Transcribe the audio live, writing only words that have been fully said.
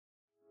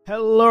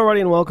Hello,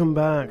 everybody, and welcome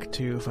back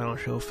to Final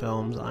Show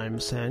Films. I'm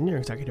Sen, your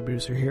executive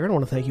producer here, and I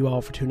want to thank you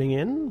all for tuning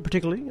in.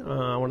 Particularly,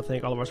 I want to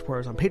thank all of our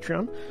supporters on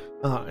Patreon,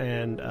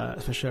 and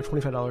especially our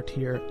 $25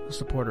 tier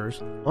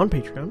supporters on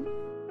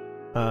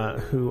Patreon,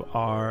 who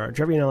are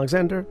Jeremy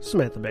Alexander,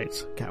 Samantha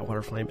Bates, Cat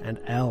Waterflame, and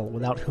Elle,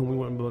 without whom we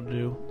wouldn't be able to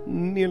do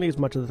nearly as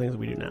much of the things that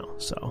we do now.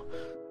 So,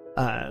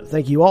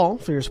 thank you all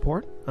for your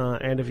support,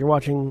 and if you're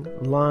watching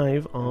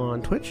live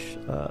on Twitch,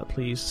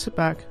 please sit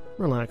back,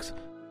 relax,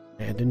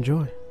 and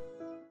enjoy.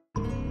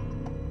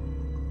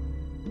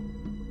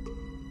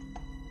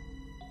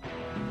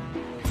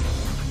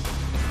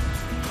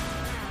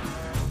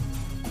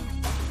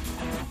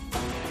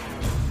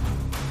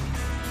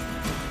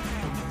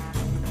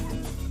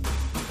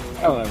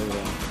 Hello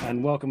everyone,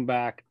 and welcome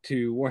back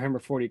to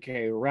Warhammer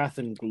 40k Wrath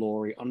and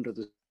Glory Under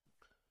the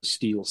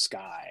Steel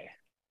Sky.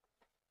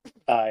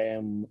 I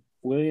am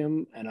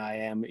William, and I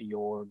am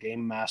your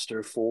game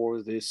master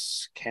for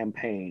this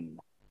campaign.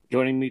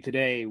 Joining me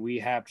today, we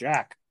have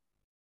Jack.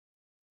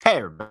 Hey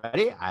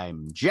everybody,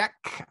 I'm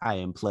Jack. I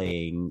am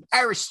playing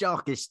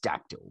Aristarchus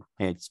Dactyl.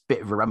 It's a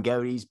bit of a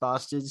rumgo, these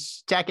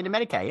bastards attacking the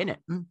Medicaid, isn't it?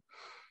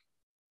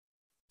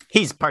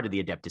 He's part of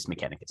the Adeptus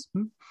Mechanicus.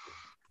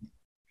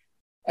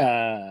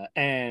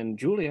 And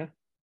Julia.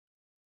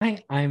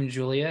 Hi, I'm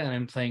Julia, and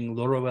I'm playing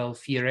Loroel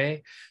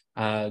Fire,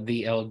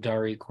 the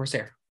Eldari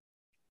Corsair.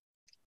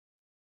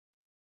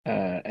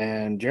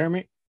 And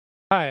Jeremy.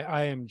 Hi,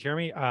 I am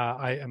Jeremy.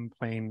 I am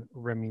playing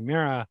Remy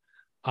Mira,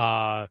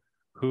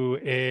 who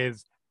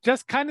is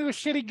just kind of a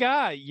shitty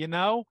guy, you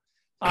know?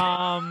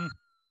 And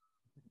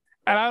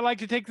I'd like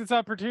to take this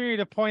opportunity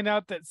to point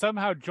out that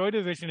somehow Joy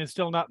Division is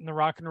still not in the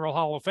Rock and Roll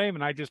Hall of Fame,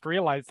 and I just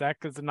realized that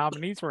because the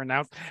nominees were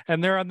announced,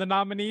 and they're on the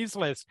nominees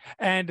list.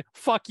 And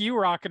fuck you,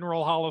 Rock and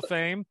Roll Hall of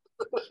Fame.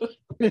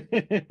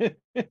 Because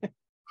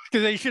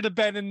they should have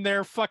been in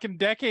there fucking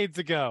decades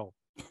ago.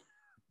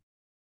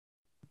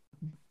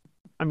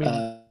 I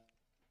mean...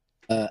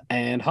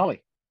 and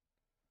Holly.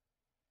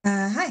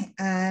 Hi,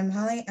 I'm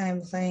Holly.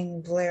 I'm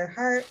playing Blair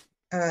Hart,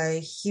 a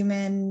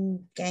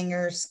human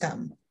ganger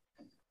scum.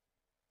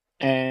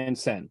 And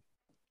Sen.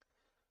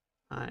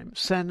 I'm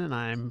Sen, and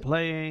I'm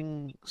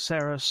playing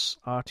Saras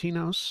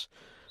Artinos,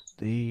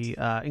 the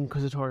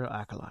Inquisitorial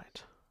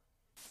Acolyte.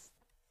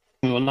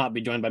 We will not be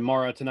joined by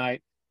Mara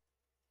tonight.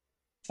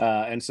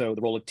 And so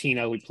the role of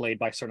Tina we played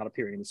by Sir not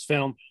appearing in this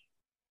film.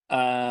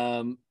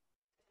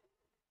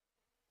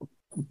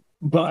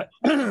 But...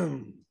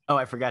 Oh,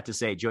 I forgot to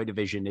say, Joy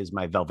Division is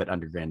my Velvet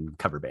Underground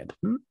cover band.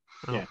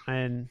 Yeah.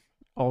 And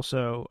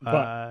also...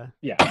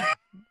 yeah.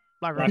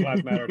 Black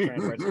Lives Matter,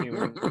 trans rights,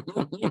 human.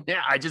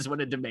 Yeah, I just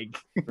wanted to make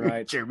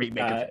Jeremy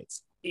make a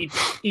face.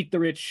 Eat the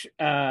rich.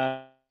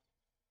 And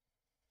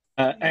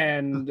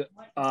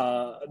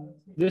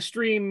the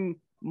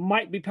stream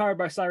might be powered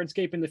by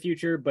Sirenscape in the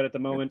future, but at the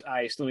moment,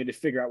 I still need to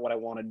figure out what I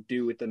want to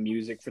do with the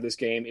music for this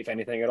game, if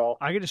anything at all.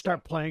 I can just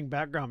start playing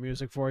background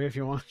music for you if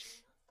you want.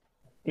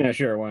 Yeah,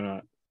 sure, why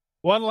not?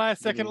 One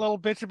last second little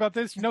bitch about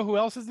this. You know who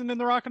else isn't in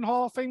the Rock and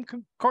Hall of Fame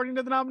according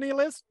to the nominee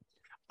list?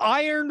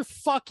 Iron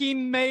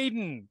fucking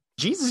Maiden.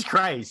 Jesus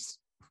Christ.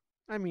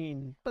 I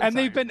mean... And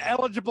they've been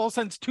eligible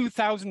since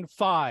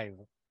 2005.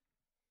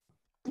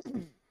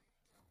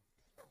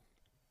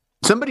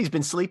 Somebody's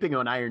been sleeping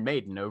on Iron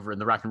Maiden over in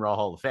the Rock and Roll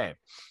Hall of Fame.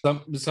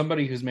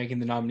 Somebody who's making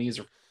the nominees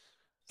are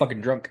fucking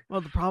drunk.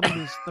 Well, the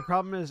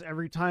problem is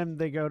every time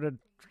they go to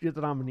get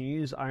the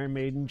nominees, Iron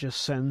Maiden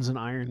just sends an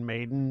Iron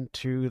Maiden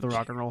to the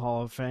Rock and Roll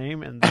Hall of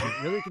Fame, and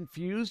they're really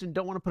confused and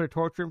don't want to put a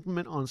torture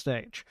implement on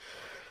stage.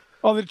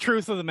 Well, the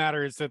truth of the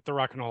matter is that the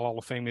Rock and Roll Hall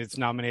of Fame is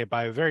nominated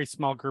by a very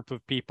small group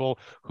of people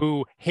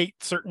who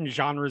hate certain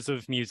genres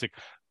of music.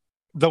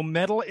 Though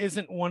metal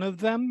isn't one of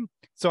them,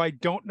 so I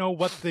don't know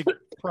what the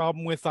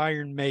problem with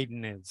Iron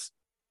Maiden is.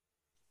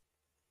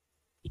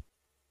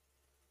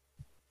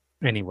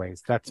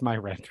 Anyways, that's my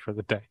rant for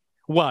the day.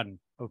 One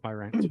of my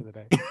rants for the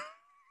day.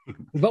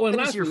 But when That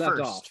was last your we left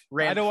first off...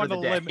 rant I don't for want the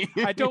to day. limit.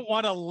 I don't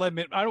want to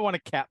limit. I don't want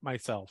to cap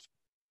myself.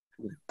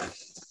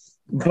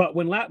 But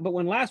when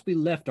last we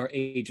left our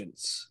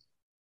agents,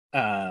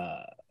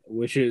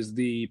 which is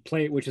the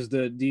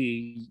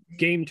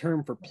game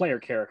term for player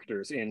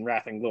characters in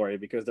Wrath and Glory,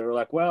 because they were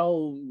like,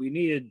 well, we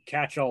needed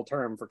catch-all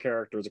term for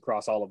characters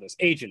across all of this.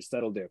 Agents,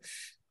 that'll do.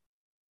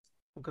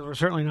 Because we're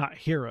certainly not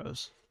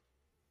heroes.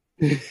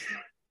 I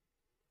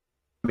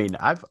mean,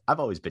 I've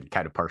always been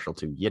kind of partial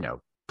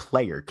to,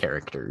 player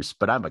characters,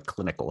 but I'm a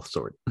clinical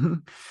sort.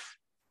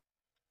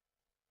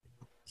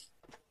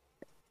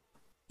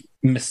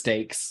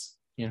 Mistakes.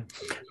 Yeah.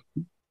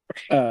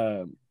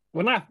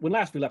 When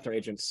last we left our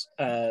agents,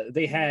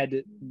 they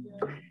had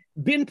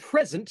been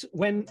present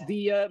when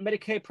the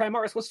Medicaid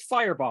Primaris was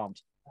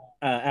firebombed.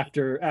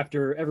 After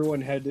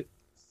everyone had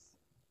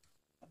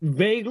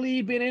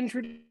vaguely been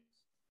introduced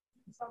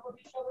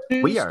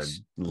We are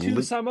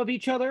to some of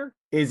each other.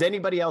 Is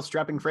anybody else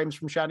dropping frames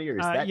from Shawnee, or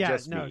is that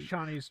just me?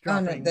 Shawnee's Oh,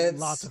 no, dropping that's-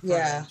 lots of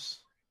yeah. frames.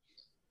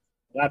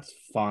 That's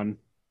fun.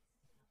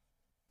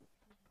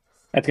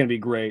 That's gonna be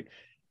great.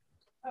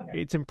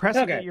 It's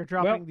impressive Okay, that you're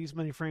dropping well- these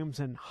many frames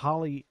and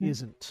Holly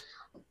isn't.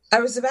 I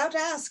was about to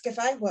ask if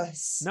I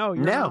was. No,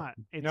 you're No. not.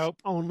 It's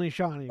Nope. only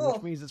Shawnee, Oh.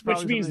 which means it's Which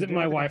probably means that something to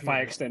my do with the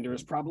Wi-Fi computer. extender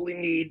is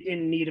probably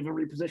in need of a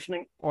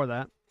repositioning. Or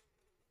that.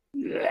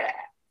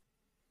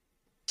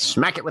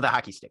 Smack it with a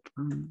hockey stick.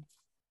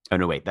 Oh,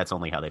 no, wait. That's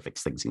only how they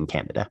fix things in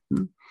Canada.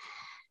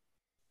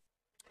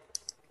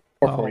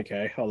 Or Oh.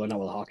 40K, although not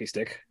with a hockey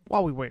stick.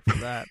 While we wait for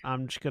that,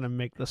 I'm just going to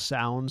make the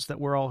sounds that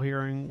we're all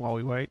hearing while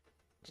we wait.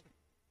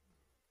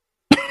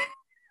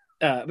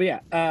 But yeah,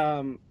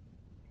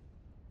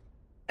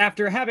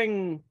 after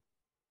having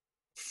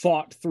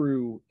fought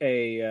through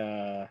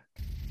a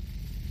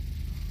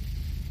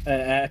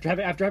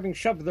after having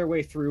shoved their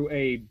way through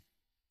a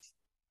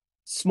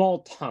small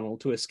tunnel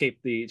to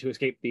escape the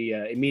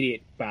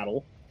immediate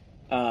battle,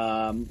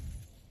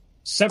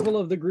 several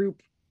of the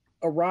group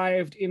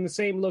arrived in the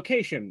same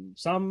location,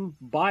 some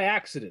by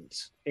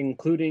accident,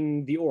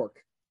 including the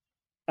orc.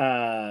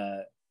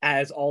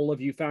 As all of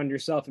you found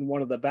yourself in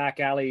one of the back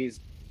alleys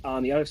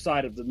on the other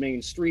side of the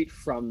main street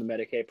from the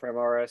Medicaid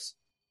Primaris,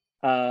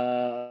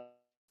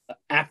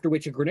 after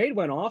which a grenade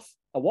went off,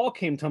 a wall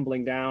came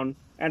tumbling down,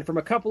 and from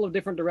a couple of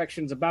different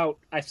directions,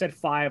 I said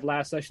 5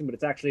 last session, but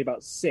it's actually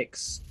about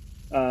 6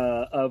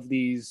 of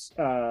these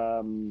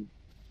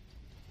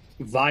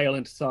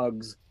violent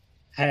thugs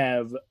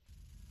have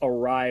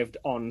arrived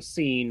on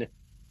scene,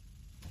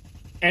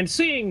 and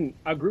seeing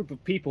a group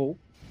of people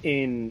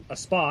in a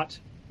spot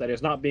that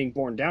is not being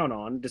borne down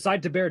on,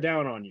 decide to bear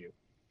down on you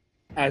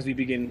as we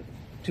begin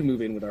to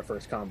move in with our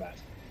first combat.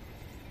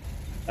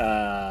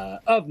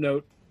 Of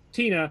note,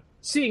 Tina,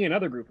 seeing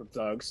another group of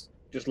thugs,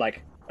 just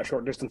like a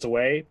short distance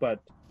away, but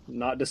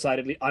not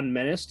decidedly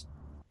unmenaced,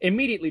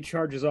 immediately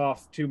charges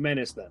off to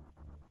menace them.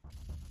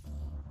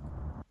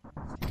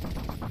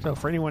 So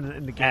for anyone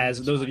in the game...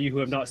 As those of you who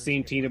have not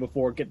seen Tina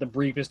before get the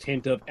briefest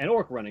hint of an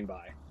orc running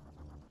by.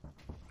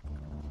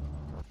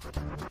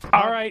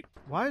 All right.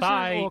 Why is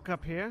Bye. there an orc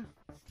up here?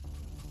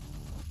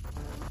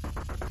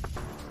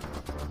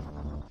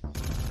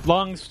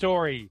 Long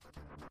story.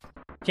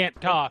 Can't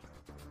talk.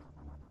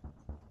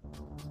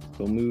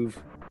 We'll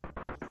move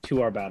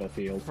to our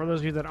battlefield. For those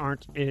of you that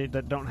aren't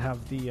that don't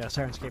have the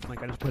Sirenscape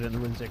link, I just put it in the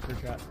Wednesday crew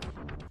chat.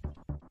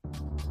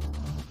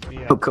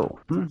 Yeah. Oh, cool.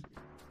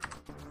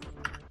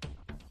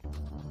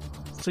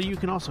 So you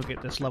can also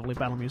get this lovely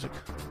battle music.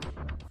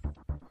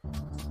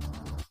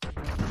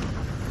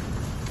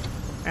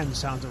 And the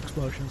sounds of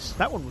explosions.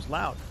 That one was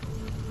loud.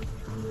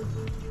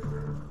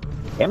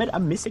 Damn it,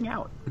 I'm missing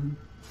out.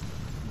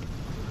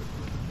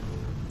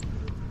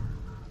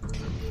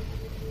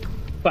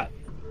 But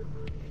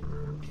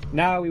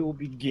now we will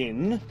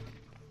begin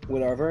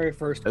with our very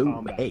first Oh,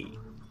 combat. hey.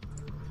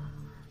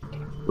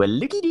 Well,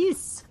 look at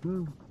this.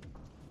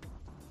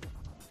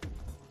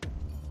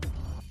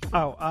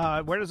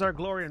 Oh, where does our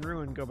glory and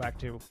ruin go back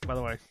to, by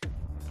the way?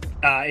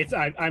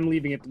 I'm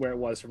leaving it where it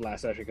was from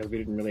last session because we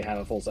didn't really have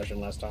a full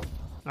session last time.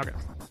 Okay.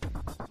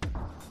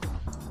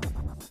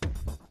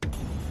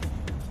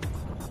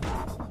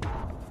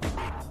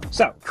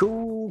 So,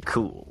 Cool.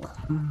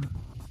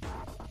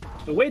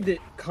 the way that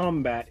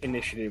combat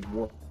initiative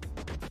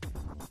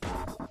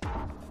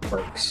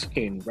works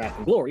in Wrath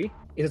and Glory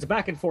is it's a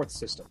back and forth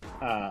system.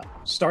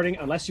 Starting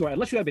unless you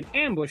have been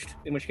ambushed,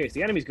 in which case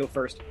the enemies go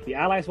first, the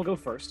allies will go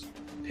first,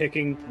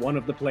 picking one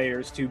of the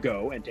players to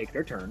go and take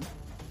their turn.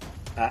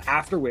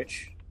 After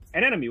which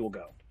an enemy will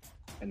go,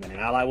 and then an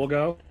ally will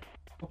go,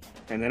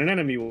 and then an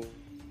enemy will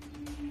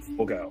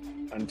go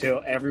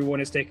until everyone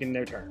has taken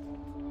their turn.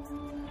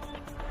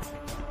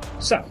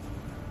 So,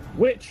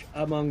 which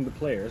among the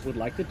players would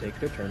like to take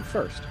their turn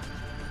first?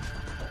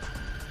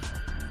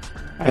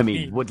 I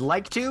mean, would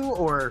like to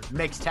or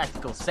makes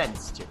tactical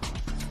sense to?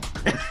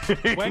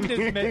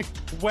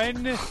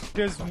 When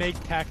does make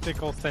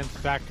tactical sense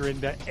factor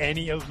into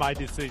any of my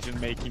decision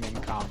making in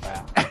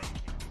combat?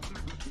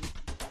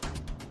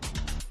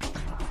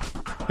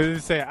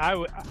 Say I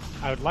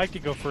would like to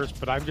go first,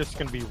 but I'm just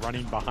going to be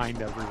running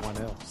behind everyone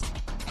else.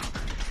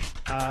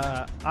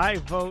 I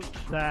vote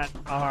that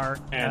our...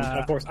 And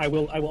of course, I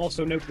will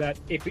also note that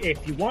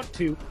if you want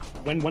to,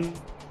 when one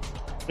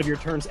of your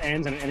turns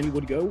ends and an enemy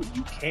would go,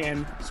 you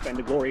can spend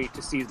a glory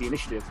to seize the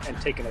initiative and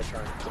take another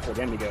turn before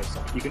the enemy goes.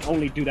 You can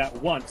only do that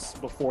once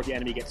before the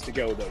enemy gets to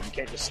go, though. You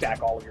can't just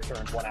stack all of your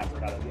turns one after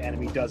another. The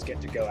enemy does get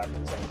to go after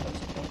the same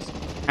person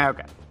goes.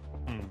 Okay.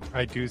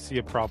 I do see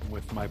a problem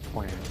with my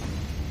plan.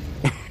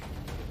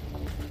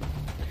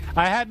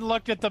 I hadn't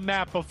looked at the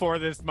map before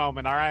this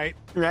moment, all right?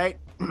 Right?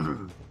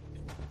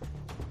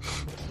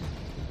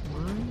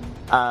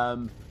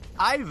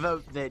 I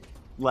vote that,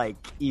 like,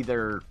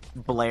 either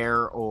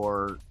Blair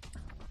or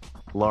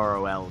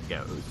Laurel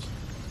goes.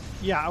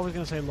 Yeah, I was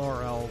going to say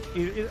Laurel.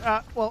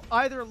 Well,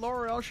 either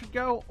Laurel should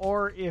go,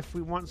 or if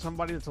we want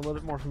somebody that's a little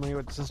bit more familiar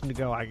with the system to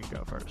go, I could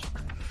go first.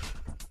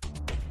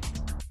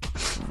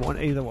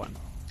 Either one.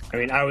 I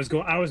mean, I was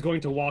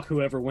going to walk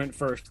whoever went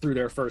first through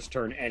their first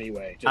turn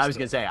anyway. I was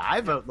going to say, I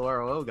vote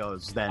Laurel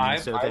goes then,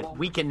 so that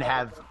we can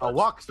have a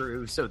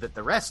walkthrough so that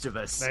the rest of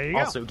us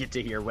also get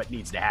to hear what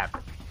needs to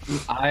happen.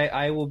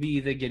 I will be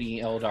the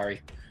Guinea Eldari.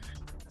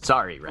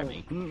 Sorry,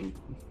 Remy.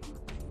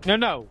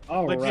 No,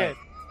 All legit.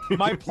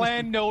 My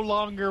plan no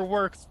longer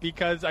works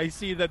because I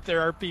see that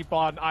there are people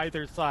on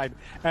either side,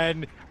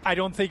 and I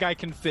don't think I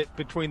can fit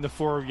between the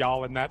four of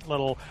y'all in that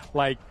little,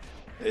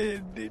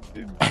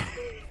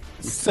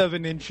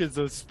 7 inches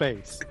of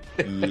space.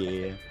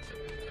 Yeah.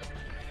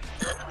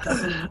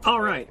 All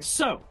right,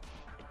 so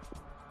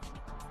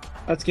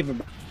let's give a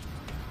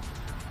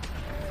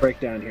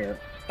breakdown here.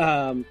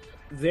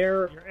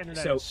 Your internet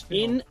So is still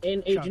in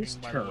an agent's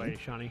chugging, by the way, turn,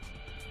 Shawnee.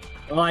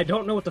 well, I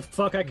don't know what the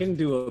fuck I can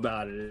do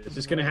about it. It's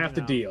just gonna have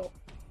to No. deal.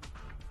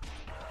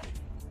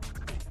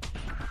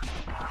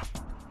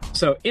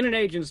 So in an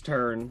agent's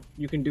turn,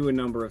 you can do a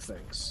number of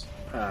things.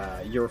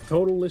 Your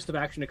total list of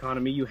action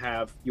economy, you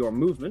have your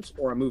movement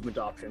or a movement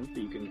option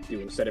that you can do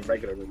instead of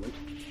regular movement.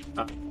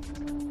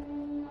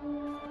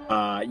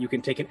 You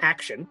can take an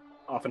action,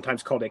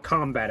 oftentimes called a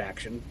combat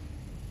action,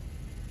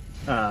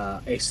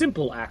 a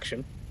simple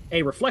action,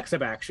 a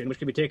reflexive action, which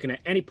can be taken at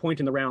any point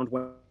in the round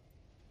when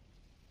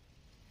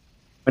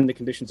the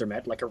conditions are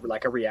met, like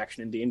a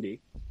reaction in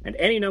D&D, and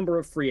any number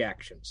of free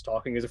actions.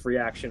 Talking is a free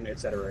action,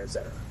 etc.,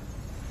 etc.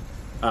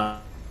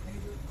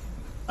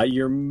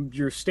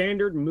 Your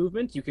standard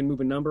movement, you can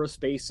move a number of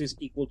spaces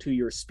equal to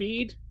your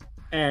speed,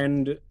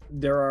 and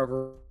there are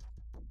a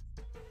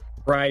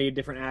variety of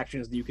different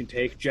actions that you can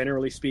take.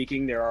 Generally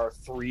speaking, there are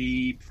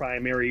 3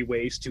 primary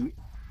ways to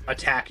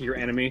attack your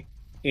enemy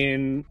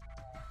in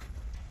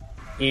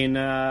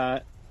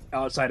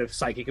outside of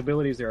psychic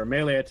abilities. There are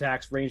melee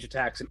attacks, ranged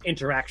attacks, and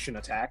interaction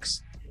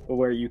attacks,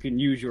 where you can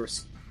use your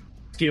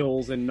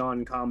skills and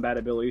non-combat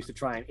abilities to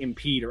try and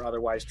impede or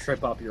otherwise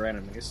trip up your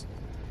enemies.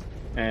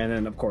 And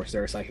then, of course,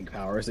 there are psychic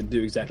powers that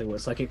do exactly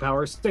what psychic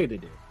powers say they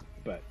do.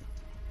 But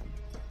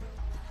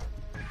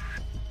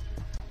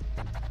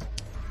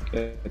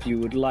if you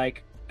would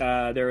like,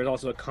 there is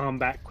also a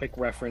combat quick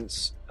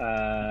reference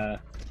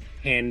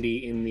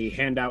handy in the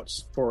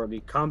handouts for the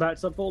combat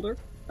subfolder.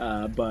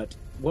 But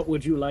what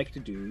would you like to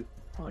do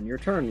on your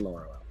turn,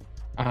 Laurel?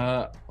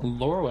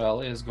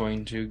 Lorwell is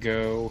going to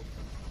go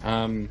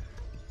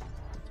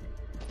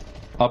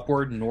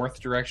upward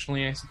north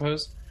directionally, I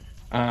suppose.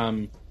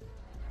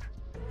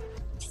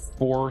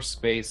 4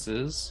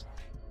 spaces,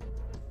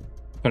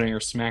 putting her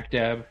smack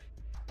dab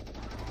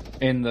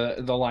in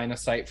the line of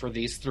sight for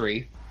these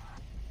 3.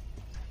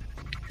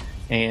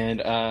 And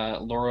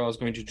Laurel is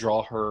going to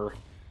draw her.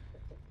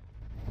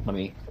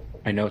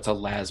 I know it's a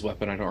las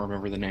weapon. I don't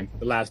remember the name.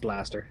 The Las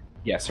Blaster.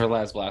 Yes, her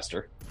las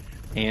blaster.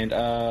 And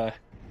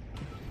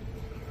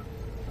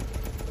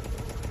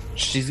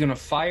she's gonna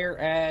fire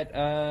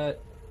at.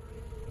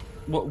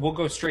 We'll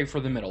go straight for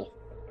the middle.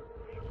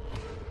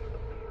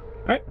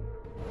 All right.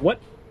 What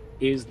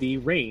is the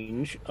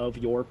range of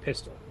your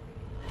pistol?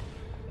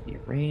 The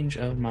range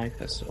of my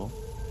pistol.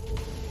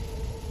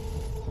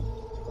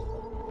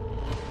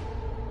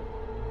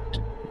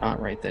 Did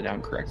not write that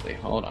down correctly.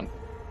 Hold on.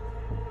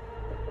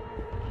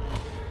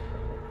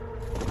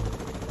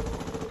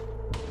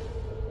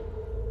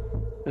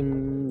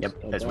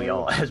 Yep. As we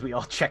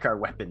all check our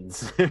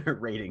weapons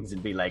ratings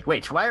and be like,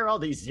 wait, why are all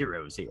these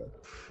zeros here?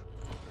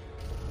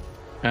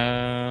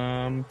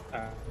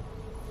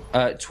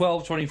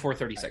 12, 24,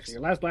 36. So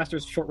your Las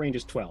Blaster's short range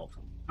is 12.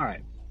 All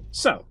right.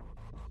 So,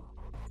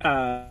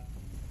 the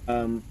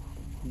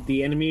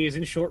enemy is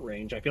in short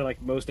range. I feel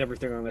like most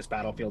everything on this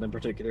battlefield in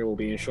particular will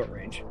be in short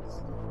range.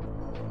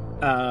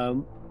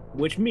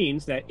 Which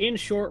means that in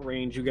short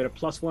range, you get a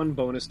 +1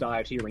 bonus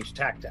die to your ranged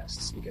attack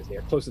tests because they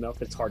are close enough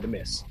that it's hard to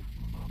miss.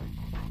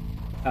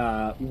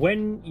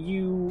 When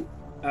you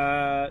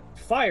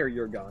fire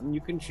your gun,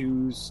 you can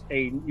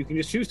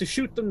just choose to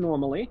shoot them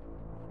normally,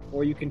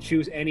 or you can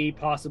choose any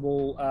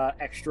possible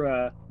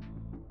extra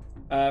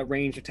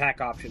range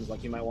attack options.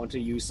 Like you might want to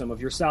use some of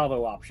your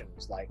salvo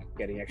options, like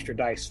getting extra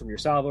dice from your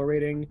salvo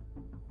rating,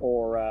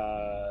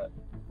 or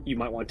you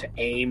might want to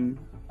aim,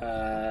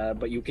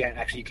 but you can't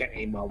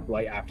aim while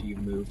right after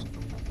you've moved.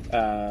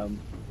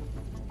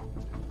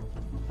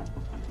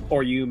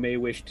 Or you may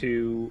wish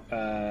to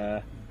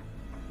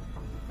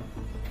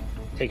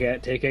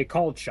take a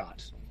called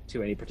shot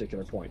to any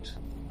particular point.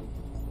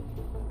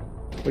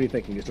 What are you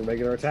thinking? Just a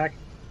regular attack?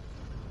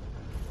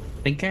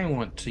 I think I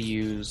want to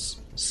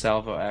use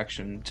salvo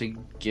action to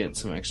get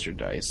some extra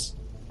dice.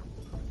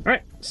 All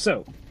right.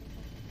 So,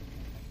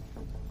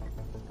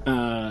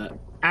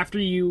 after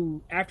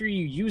you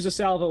use a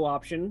salvo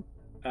option,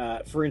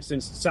 for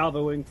instance,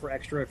 salvoing for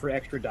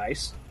extra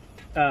dice,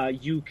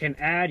 you can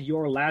add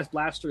your Las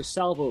Blaster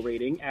salvo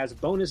rating as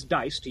bonus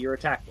dice to your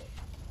attack roll.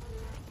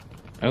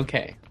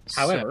 Okay.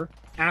 However,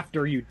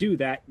 after you do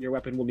that, your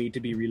weapon will need to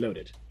be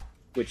reloaded,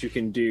 which you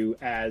can do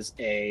as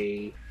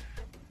I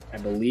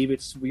believe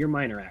it's your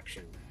minor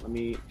action. I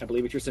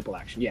believe it's your simple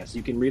action. Yes,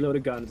 you can reload a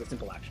gun as a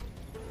simple action.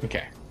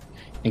 Okay.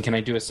 And can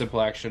I do a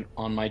simple action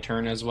on my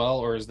turn as well,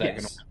 or is that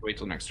Yes. going to wait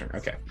till next turn?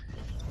 Okay.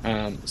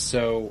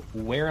 So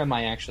where am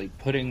I actually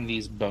putting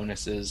these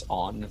bonuses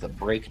on the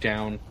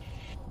breakdown?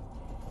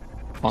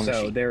 On the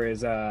So sheet? there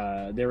is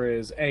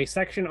a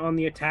section on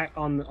the attack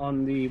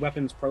on the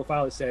weapons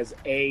profile that says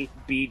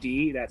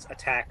ABD. That's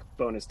attack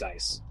bonus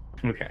dice.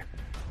 Okay.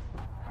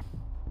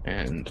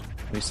 And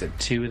we said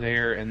 2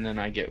 there, and then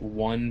I get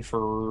 1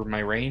 for my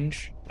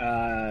range.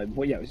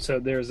 Well, yeah. So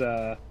there's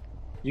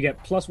you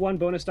get +1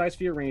 bonus dice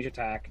for your range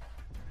attack,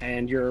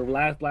 and your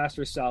last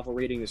blaster salvo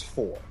rating is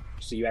 4.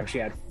 So you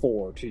actually add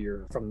 4 to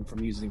your from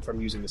using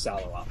the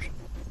salvo option.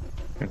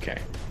 Okay.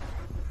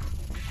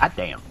 God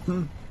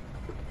damn.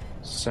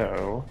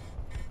 So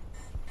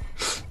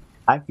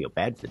I feel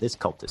bad for this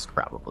cultist,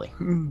 probably.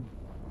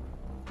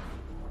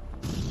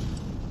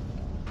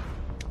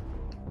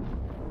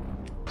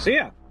 So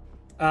yeah,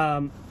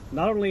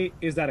 not only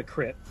is that a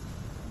crit,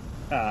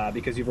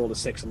 because you've rolled a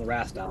 6 on the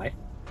Wrath die,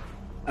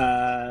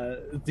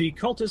 the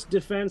cultist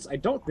defense I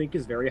don't think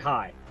is very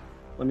high.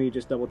 Let me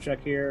just double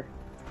check here.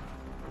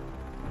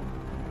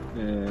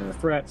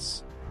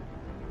 Threats.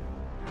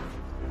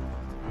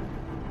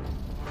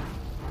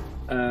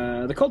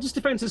 The cultist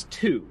defense is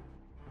 2,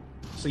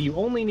 so you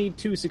only need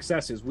 2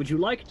 successes. Would you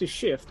like to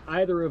shift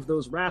either of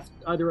those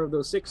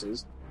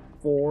 6s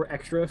for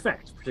extra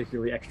effect,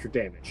 particularly extra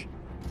damage?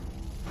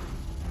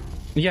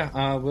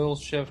 yeah, we'll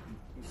shift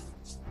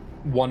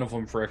one of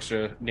them for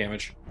extra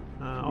damage.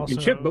 You can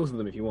shift both of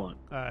them if you want.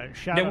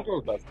 Shout Yeah, we'll out, go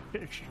with both.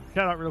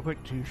 shout out real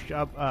quick to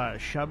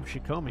Shub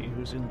Shikomi,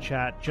 who's in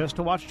chat, just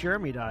to watch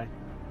Jeremy die.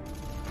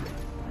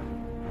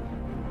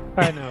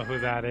 I know who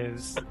that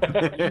is.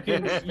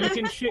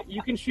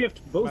 You can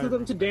shift both of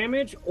them to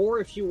damage, or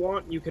if you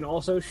want, you can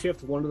also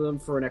shift one of them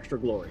for an extra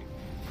glory.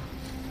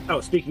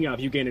 Oh, speaking of,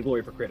 you gain a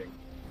glory for critting.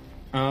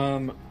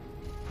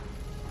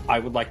 I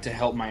would like to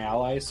help my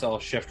allies, so I'll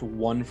shift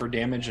 1 for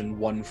damage and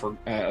 1 for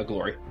a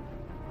glory.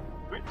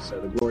 Right, so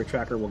the glory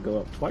tracker will go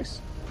up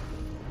twice.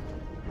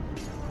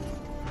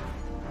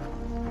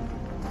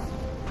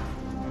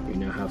 You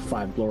now have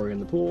 5 glory in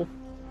the pool.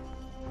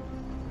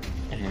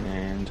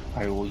 And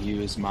I will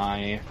use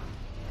my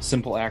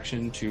simple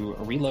action to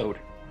reload.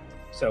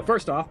 So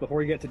first off, before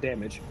we get to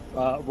damage,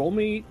 roll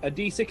me a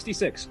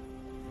D66.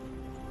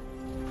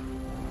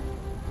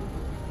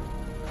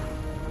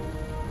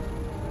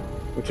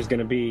 Which is going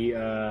to be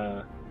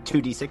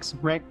 2d6,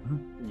 right?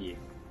 yeah.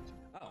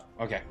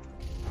 Oh, okay.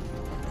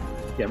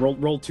 Yeah, roll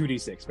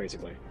 2d6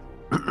 basically.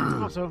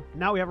 Also,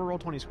 now we have a roll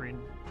 20 screen.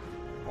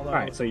 Although, All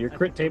right, so your I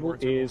crit think the table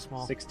words are a little is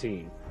small.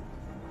 16.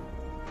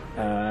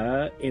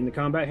 In the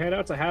combat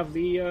handouts, I have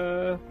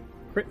the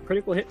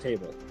critical hit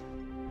table.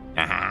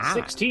 Ah.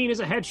 16 is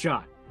a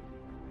headshot.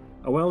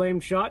 A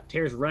well-aimed shot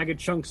tears ragged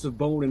chunks of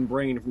bone and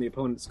brain from the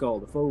opponent's skull.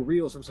 The foe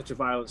reels from such a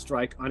violent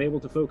strike,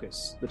 unable to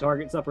focus. The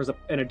target suffers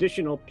an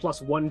additional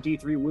 +1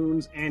 d3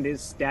 wounds and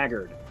is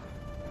staggered.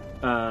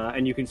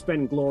 And you can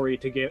spend glory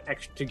to get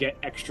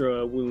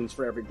extra wounds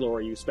for every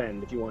glory you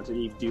spend if you want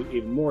to do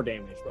even more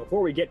damage. But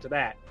before we get to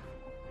that,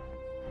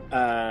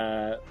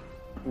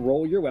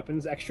 roll your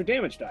weapon's extra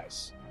damage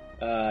dice.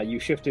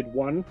 You shifted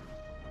 1,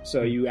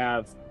 so you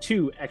have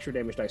 2 extra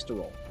damage dice to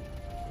roll.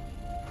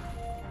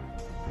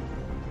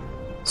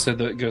 So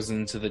it goes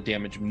into the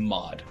damage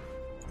mod.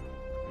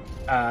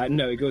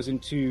 No, it goes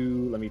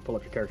into... Let me pull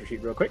up your character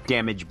sheet real quick.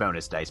 Damage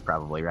bonus dice,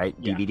 probably, right?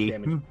 Yeah, DVD?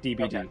 damage,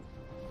 DBD. Okay.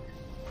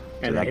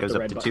 And that then hit goes the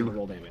up red to button 2?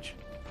 roll damage.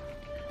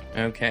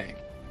 Okay.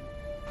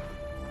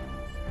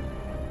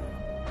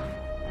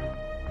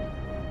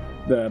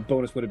 The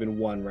bonus would have been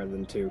 1 rather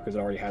than 2 because it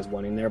already has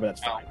 1 in there, but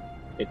that's fine.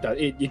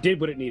 It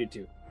did what it needed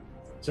to.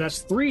 So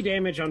that's 3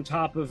 damage on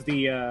top of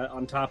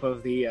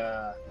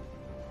the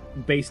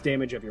base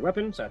damage of your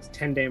weapon. So that's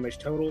 10 damage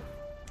total.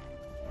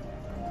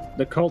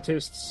 The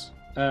cultist's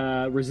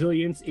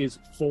resilience is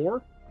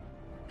 4,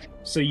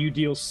 so you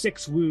deal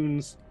 6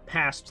 wounds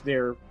past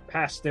their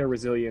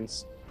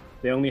resilience.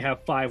 They only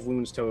have 5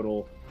 wounds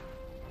total.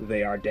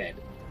 They are dead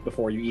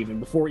before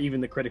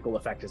even the critical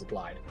effect is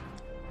applied.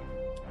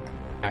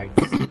 Nice.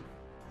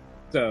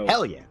 So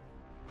Hell yeah.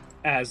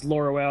 as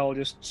Laurel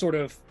just sort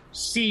of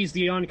sees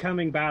the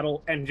oncoming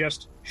battle and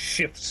just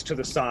shifts to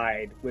the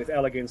side with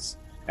elegance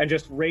and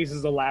just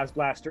raises the last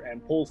blaster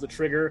and pulls the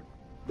trigger,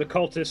 the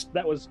cultist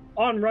that was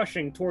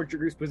onrushing towards your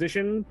group's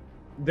position,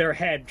 their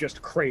head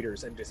just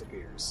craters and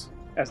disappears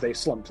as they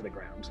slump to the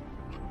ground.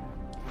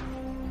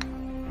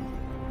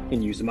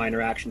 And use a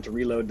minor action to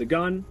reload the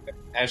gun.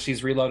 As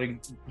she's reloading,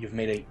 you've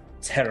made a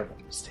terrible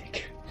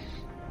mistake.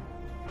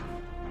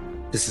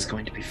 This is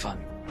going to be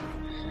fun.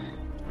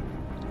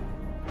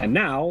 And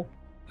now,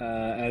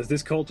 as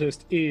this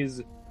cultist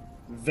is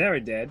very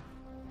dead,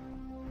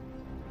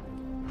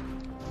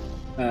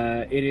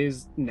 it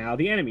is now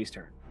the enemy's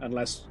turn.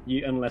 Unless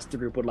the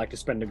group would like to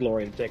spend a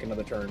glory to take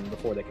another turn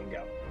before they can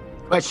go.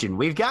 Question,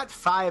 we've got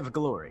 5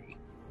 glory.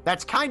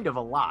 That's kind of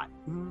a lot.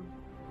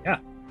 Yeah.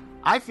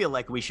 I feel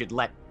like we should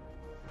let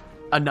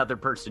another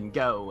person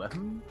go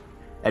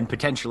and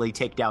potentially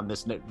take down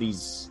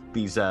these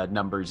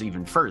numbers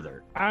even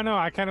further. I don't know.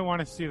 I kind of want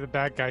to see the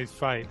bad guys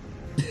fight.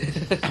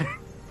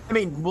 I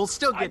mean, we'll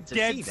still get to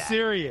dead see that.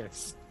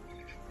 serious,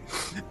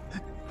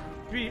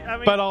 I mean,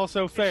 but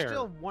also it's fair.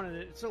 still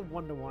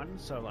 1-to-1,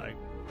 so like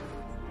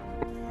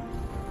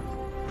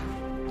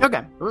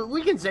Okay,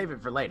 we can save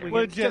it for later. we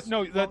Legit, can just-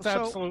 no, that's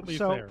so- absolutely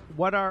so fair.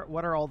 What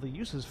are all the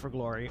uses for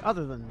glory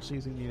other than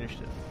seizing the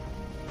initiative?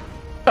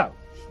 So,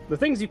 the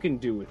things you can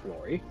do with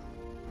glory.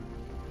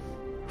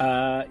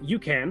 You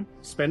can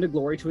spend a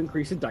glory to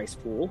increase a dice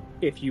pool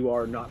if you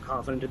are not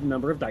confident in the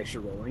number of dice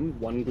you're rolling.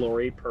 1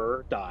 glory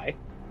per die.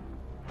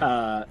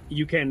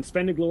 You can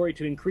spend a glory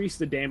to increase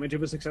the damage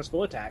of a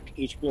successful attack.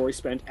 Each glory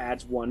spent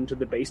adds 1 to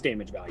the base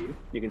damage value.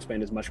 You can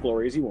spend as much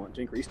glory as you want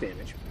to increase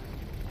damage.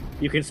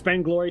 You can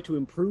spend glory to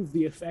improve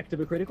the effect of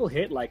a critical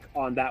hit. Like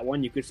on that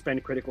one, you could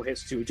spend critical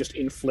hits to just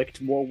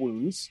inflict more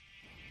wounds.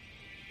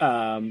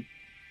 Or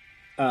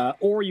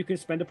you can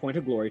spend a point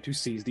of glory to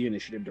seize the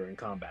initiative during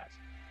combat.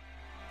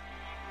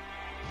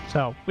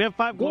 So we have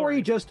 5 Glory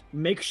glory. just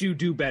makes you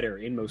do better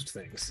in most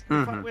things. We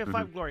have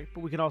 5 glory,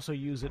 but we can also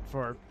use it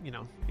for,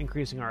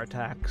 increasing our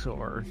attacks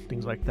or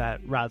things like that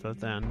rather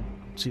than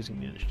seizing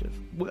the initiative.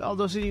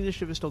 Although seizing the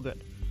initiative is still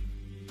good.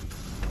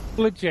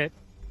 Legit.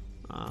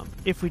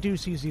 If we do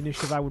seize the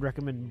initiative, I would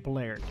recommend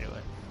Blair do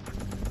it.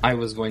 I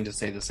was going to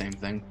say the same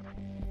thing.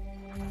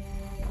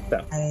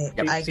 So,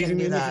 I seizing can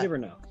the do that. initiative or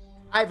no?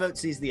 I vote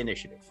seize the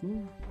initiative.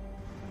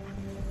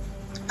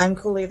 I'm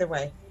cool either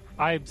way.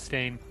 I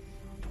abstain.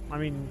 I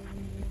mean,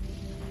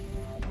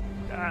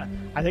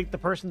 I think the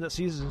person that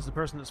seizes is the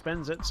person that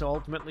spends it, so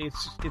ultimately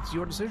it's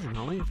your decision,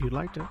 Holly, if you'd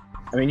like to.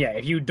 I mean, yeah,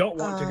 if you don't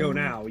want to go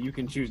now, you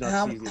can choose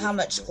not to seize the How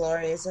much initiative.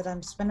 glory is it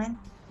I'm spending?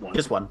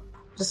 Just 1.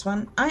 Just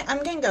 1?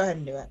 I'm gonna go ahead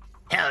and do it.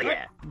 Hell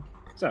yeah.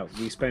 So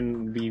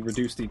we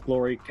reduce the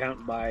glory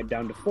count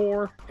down to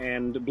 4,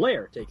 and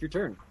Blair, take your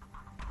turn.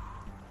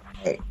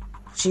 Okay.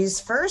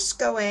 She's first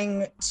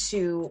going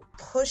to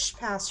push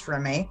past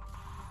Remy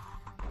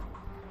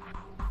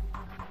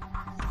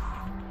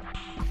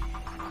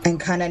and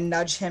kind of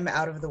nudge him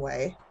out of the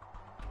way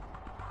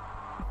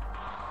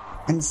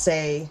and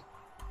say,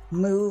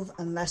 "Move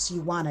unless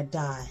you want to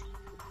die."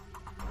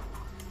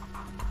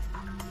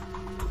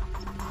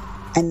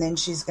 And then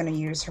she's going to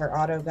use her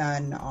auto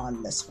gun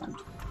on this one.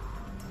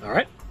 All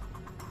right.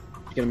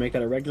 You gonna make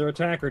that a regular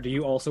attack, or do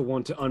you also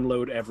want to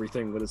unload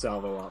everything with a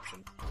salvo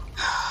option?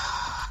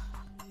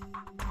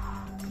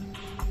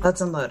 Let's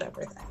unload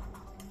everything.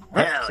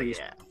 Hell So you-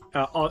 yeah.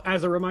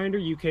 As a reminder,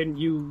 you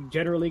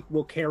generally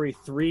will carry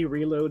 3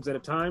 reloads at a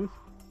time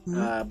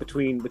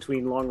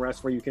between long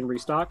rests where you can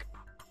restock,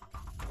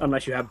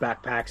 unless you have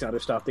backpacks, other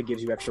stuff that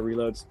gives you extra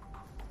reloads.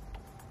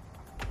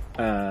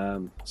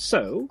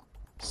 So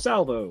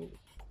salvo.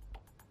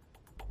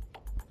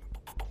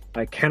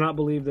 I cannot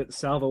believe that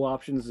salvo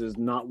options is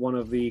not one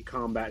of the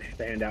combat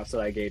handouts that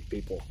I gave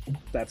people.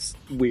 That's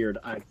weird.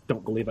 I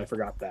don't believe I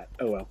forgot that.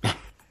 Oh well.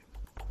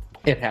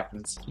 It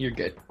happens. You're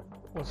good.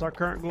 What's our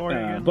current glory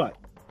again? But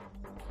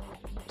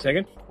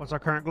second, What's our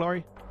current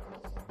glory?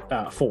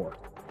 4.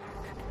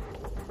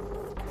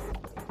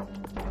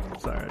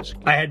 Sorry.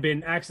 I had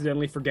been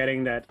accidentally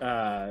forgetting that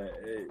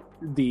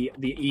the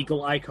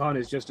eagle icon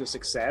is just a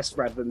success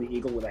rather than the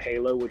eagle with a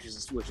halo, which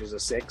is a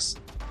 6,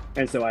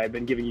 and so I had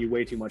been giving you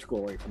way too much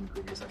glory from the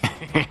previous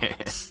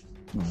episode.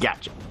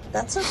 Gotcha.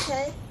 That's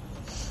okay.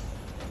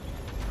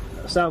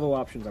 Salvo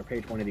options are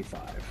page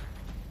 185.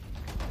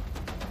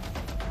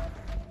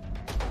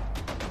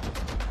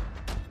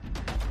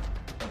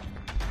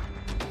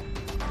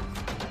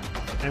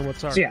 And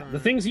what's our So yeah, current- the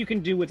things you can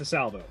do with the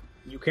salvo.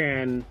 You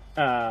can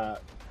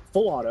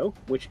full auto,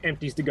 which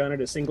empties the gun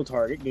at a single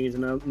target, gains a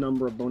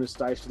number of bonus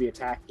dice to the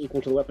attack equal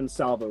to the weapon's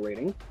salvo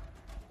rating.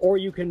 Or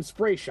you can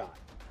spray shot.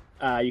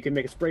 You can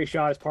make a spray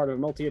shot as part of a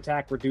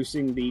multi-attack,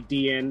 reducing the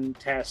DN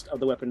test of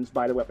the weapons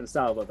by the weapon's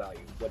salvo value.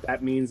 What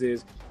that means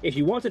is, if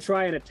you want to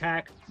try and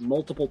attack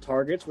multiple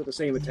targets with the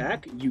same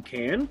attack, you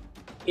can.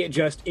 It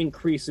just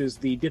increases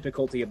the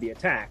difficulty of the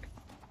attack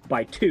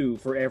by 2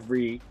 for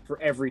every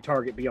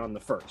target beyond the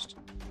first.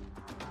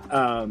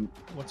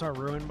 What's our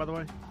ruin, by the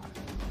way?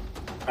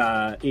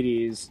 It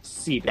is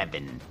Seed.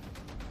 7.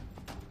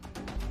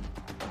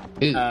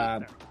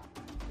 Ooh.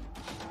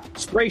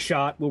 Spray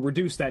shot will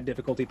reduce that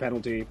difficulty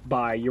penalty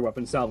by your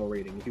weapon salvo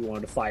rating if you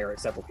wanted to fire at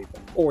several people.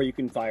 Or you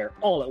can fire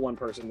all at one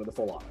person with a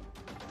full auto.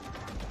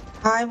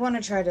 I want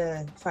to try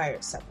to fire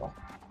at several.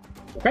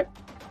 Okay?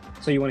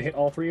 So you want to hit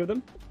all 3 of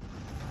them?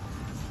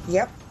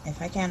 Yep,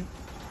 if I can.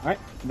 Alright,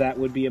 that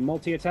would be a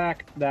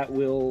multi-attack. That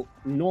will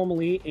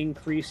normally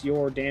increase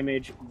your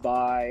damage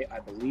by, I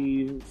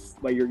believe,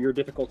 by your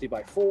difficulty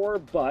by 4,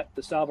 but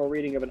the salvo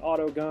rating of an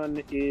auto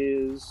gun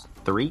is,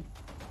 3.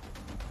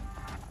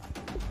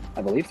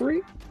 I believe, 3?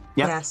 Yep.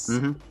 Yes.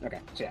 Mm-hmm. Okay,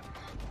 so yeah.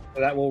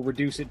 So that will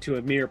reduce it to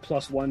a mere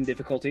 +1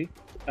 difficulty.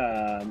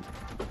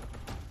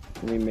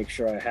 Let me make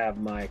sure I have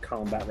my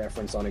combat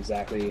reference on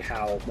exactly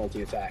how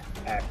multi-attack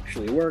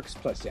actually works.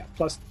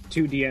 Plus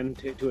 2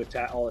 DN to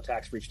attack all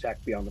attacks for each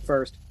attack beyond the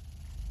first.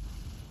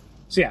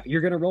 So yeah, you're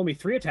going to roll me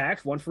 3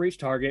 attacks, 1 for each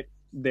target.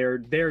 Their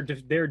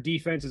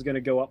defense is going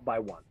to go up by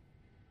 1.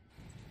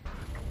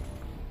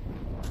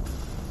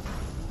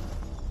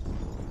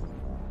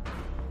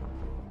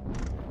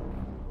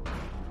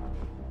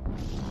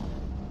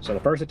 So the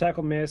first attack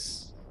will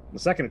miss. The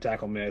second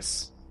attack will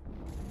miss.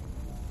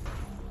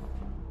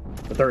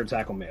 The third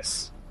attack will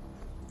miss.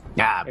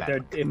 Ah,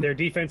 If their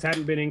defense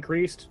hadn't been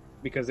increased,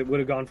 because it would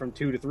have gone from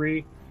 2 to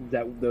 3,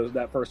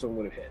 that first one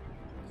would have hit.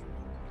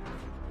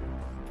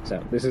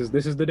 So this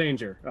is the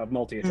danger of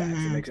multi-attacks.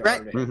 It makes it Right.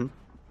 harder to hit.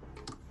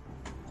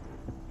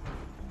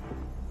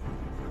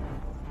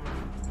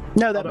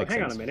 No, that Although, makes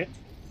hang sense. on a minute.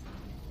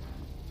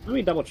 Let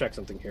me double check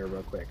something here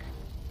real quick.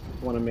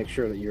 I want to make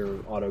sure that your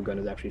auto gun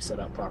is actually set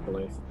up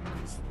properly.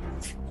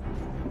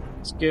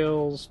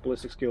 Skills,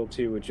 ballistic skill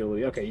 2,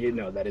 agility. Okay, you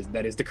know that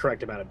is the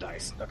correct amount of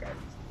dice. Okay.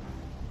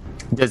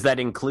 Does that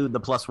include the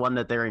 +1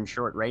 that they're in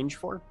short range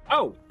for?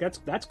 Oh,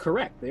 that's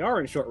correct. They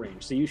are in short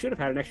range, so you should have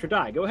had an extra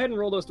die. Go ahead and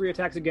roll those 3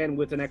 attacks again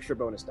with an extra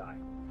bonus die.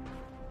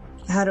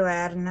 How do I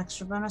add an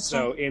extra bonus?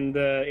 So in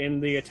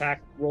the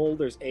attack roll,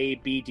 there's A,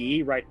 B,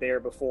 D right there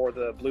before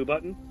the blue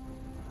button.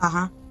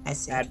 I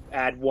see.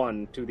 Add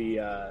 1 to the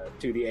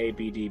A,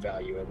 B, D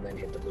value, and then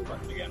hit the blue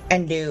button again.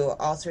 And do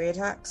all 3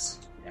 attacks?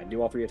 Yeah,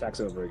 do all 3 attacks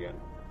over again.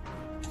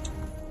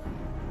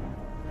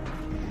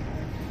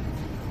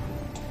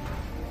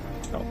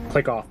 Oh,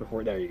 click off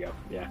before. There you go.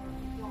 Yeah.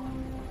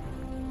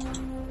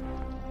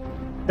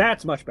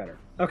 That's much better.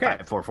 Okay.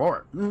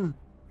 5-4-4.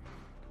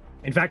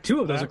 In fact, 2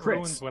 of those That are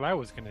ruins crits. what I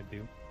was gonna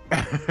do.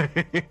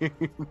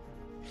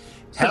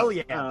 Hell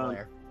yeah,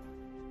 Blair.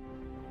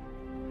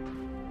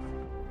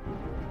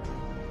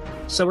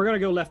 So we're going to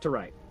go left to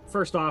right.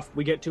 First off,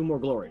 we get 2 more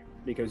glory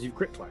because you've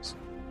crit twice.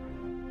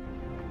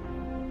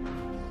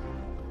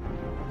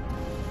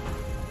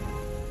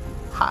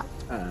 Hot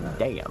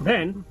damn.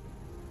 Then,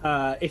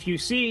 if you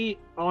see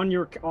on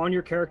your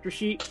character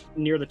sheet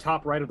near the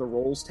top right of the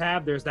rolls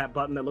tab, there's that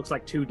button that looks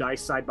like 2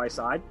 dice side by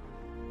side.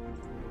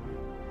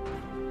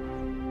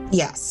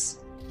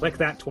 Yes. Click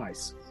that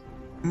twice.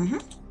 Mm-hmm.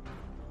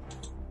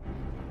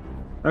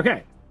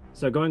 Okay,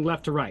 so going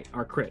left to right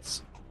are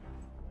crits.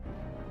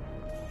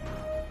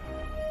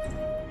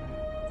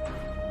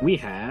 We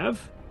have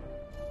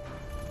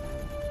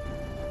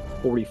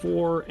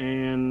 44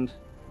 and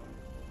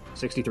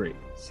 63.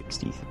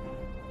 60.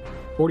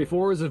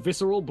 44 is a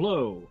visceral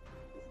blow.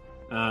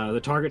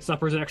 The target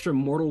suffers an extra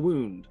mortal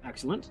wound.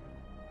 Excellent.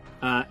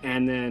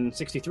 And then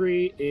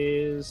 63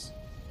 is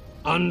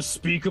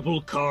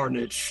unspeakable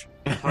carnage.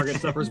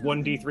 Target suffers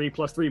 1d3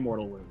 plus 3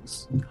 mortal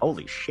wounds.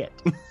 Holy shit.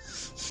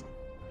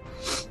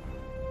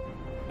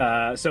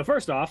 So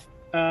first off,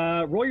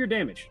 roll your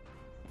damage.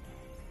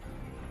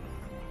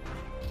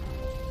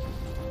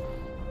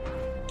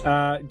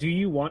 Do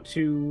you want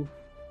to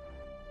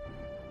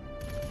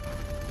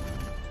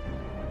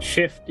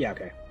shift? Yeah,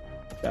 okay.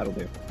 That'll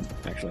do,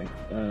 actually.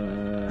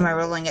 Am I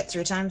rolling it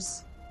 3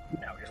 times?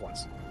 No, just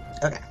once.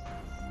 Okay.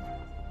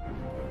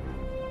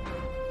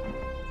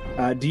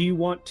 Do you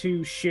want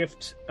to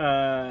shift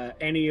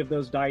any of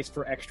those dice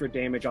for extra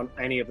damage on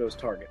any of those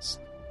targets?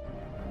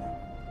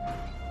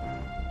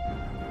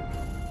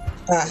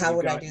 How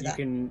would I do that?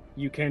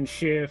 You can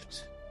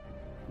shift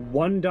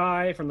 1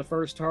 die from the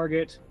first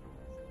target.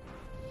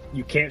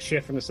 You can't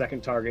shift from the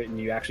second target, and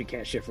you actually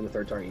can't shift from the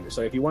third target either.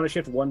 So if you want to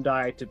shift 1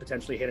 die to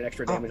potentially hit an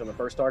extra damage on the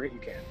first target, you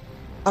can.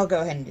 I'll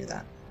go ahead and do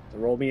that. So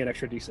roll me an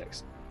extra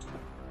d6.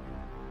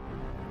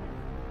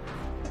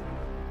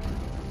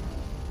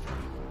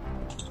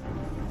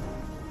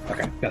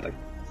 Okay, nothing.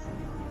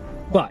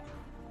 But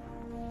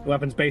the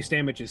weapon's base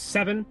damage is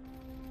 7.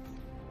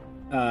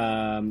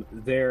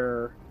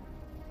 Let's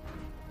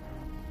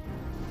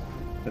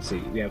see.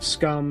 We have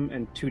Scum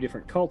and 2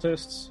 different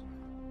cultists.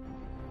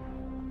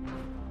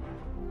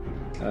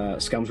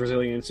 Scum's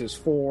resilience is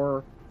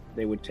 4.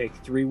 They would take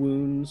 3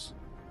 wounds.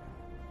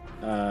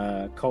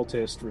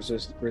 Cultist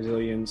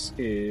resilience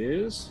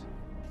is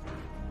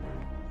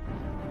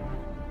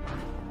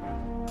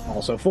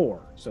also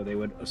 4.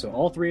 So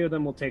all 3 of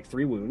them will take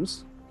 3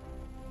 wounds.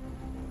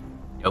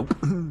 Nope.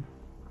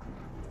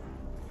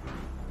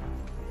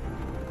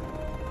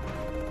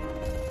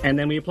 And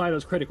then we apply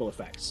those critical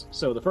effects.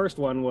 So the first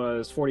one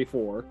was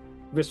 44,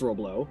 visceral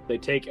blow. They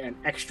take an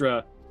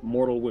extra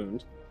mortal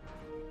wound.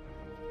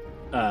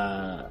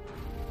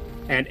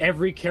 And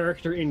every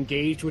character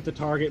engaged with the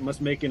target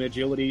must make an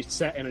agility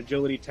test,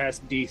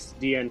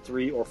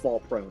 DN3, or fall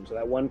prone. So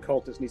that one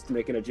cultist needs to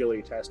make an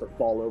agility test or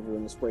fall over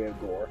in the spray of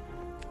gore.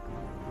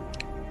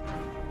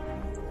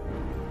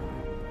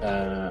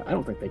 I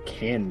don't think they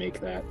can make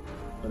that.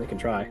 But they can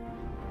try.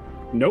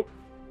 Nope.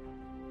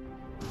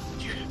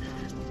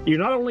 You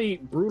not only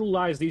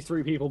brutalize these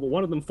 3 people, but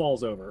one of them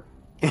falls over.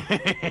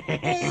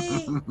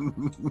 Hey.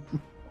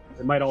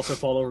 They might also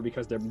fall over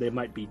because they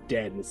might be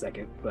dead in a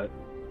second, but...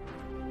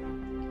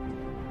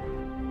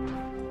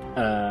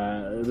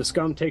 the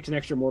Scum takes an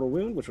extra mortal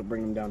wound, which will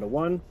bring them down to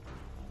 1.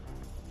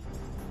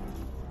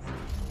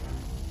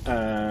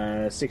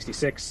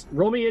 66.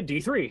 Roll me a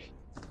d3.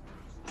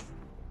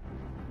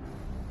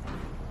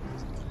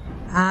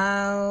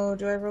 How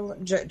do I roll?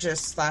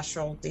 Just slash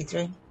roll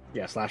D3?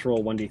 Yeah, slash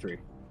roll 1d3.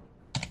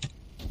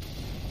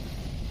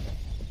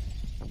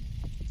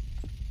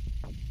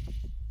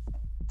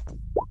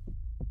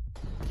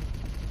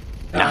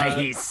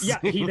 Nice. Yeah,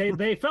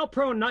 they fell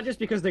prone not just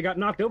because they got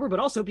knocked over, but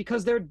also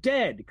because they're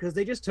dead, because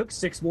they just took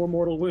 6 more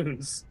mortal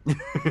wounds.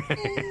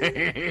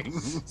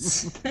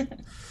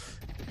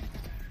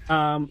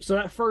 So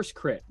that first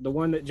crit, the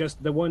one that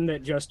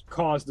just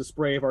caused the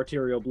spray of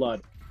arterial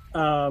blood,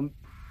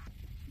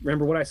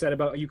 remember what I said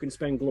about you can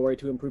spend glory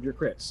to improve your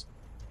crits.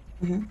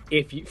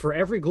 Mhm. For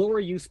every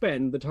glory you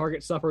spend, the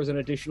target suffers an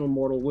additional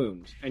mortal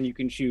wound, and you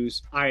can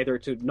choose either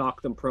to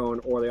knock them prone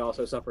or they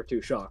also suffer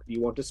 2 shock.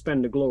 You want to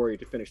spend a glory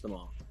to finish them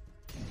off.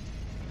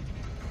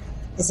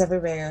 Is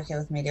everybody okay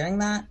with me doing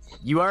that?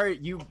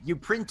 You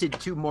printed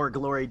 2 more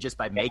glory just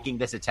by making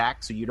this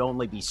attack, so you'd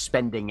only be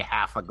spending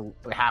half of the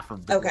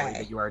glory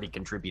that you already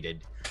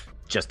contributed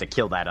just to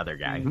kill that other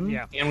guy.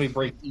 Yeah. And we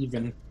break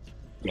even.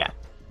 Yeah.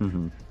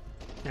 Mm-hmm.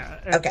 Yeah.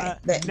 Okay,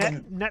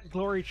 Net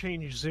glory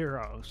change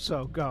 0.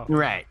 So go.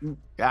 Right.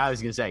 I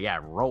was gonna say, yeah,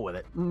 roll with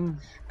it. All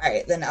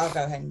right, then I'll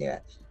go ahead and do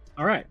it.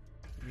 All right.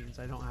 Means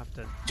I don't have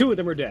to. 2 of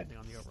them are dead.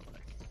 On the overlay.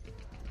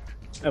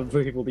 Of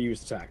the people to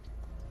use attacked.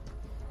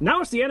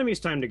 Now it's the enemy's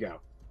time to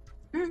go.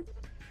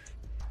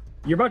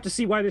 You're about to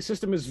see why this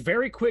system is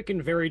very quick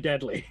and very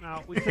deadly.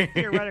 Now we could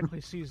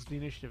theoretically seize the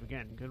initiative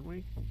again, could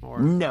we? Or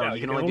No, you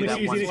can only do that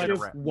seize once the in a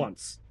initiative row.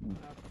 once.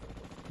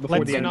 Before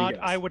Let's the enemy not.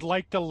 goes. I would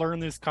like to learn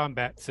this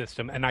combat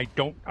system, and I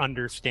don't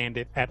understand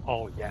it at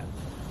all yet.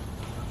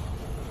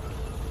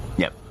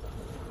 Yep.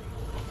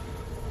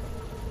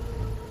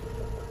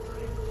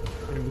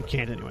 I mean, we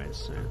can't anyways.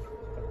 So.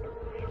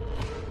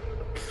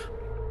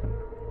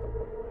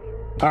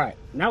 All right,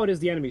 now it is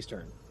the enemy's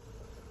turn.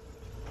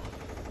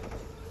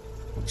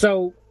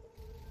 So,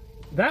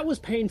 that was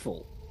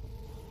painful.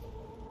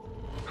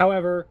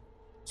 However,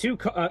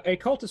 a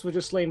cultist was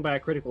just slain by a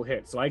critical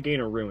hit, so I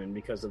gain a ruin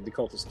because of the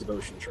cultist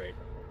devotion trait.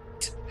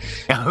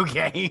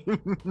 Okay.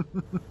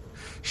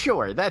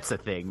 Sure, that's a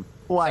thing.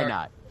 Why Sorry.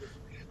 not?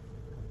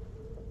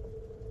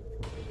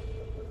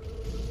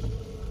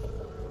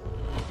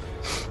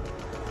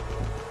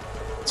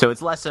 So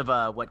it's less of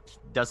a what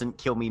doesn't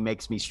kill me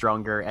makes me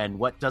stronger, and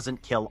what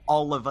doesn't kill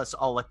all of us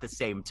all at the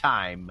same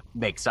time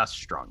makes us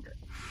stronger.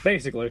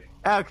 Basically.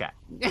 Okay.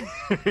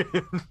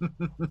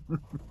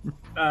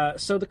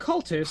 So the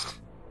cultist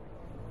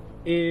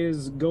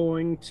is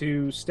going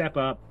to step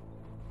up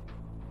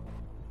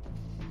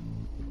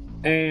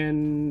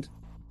and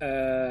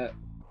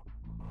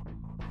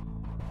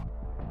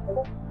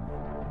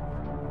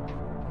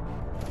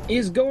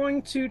is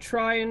going to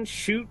try and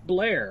shoot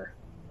Blair.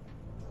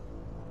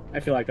 I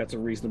feel like that's a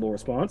reasonable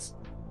response.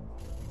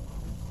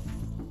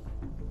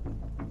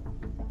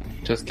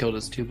 Just killed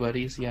his 2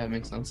 buddies. Yeah, it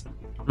makes sense.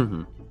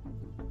 Mm-hmm.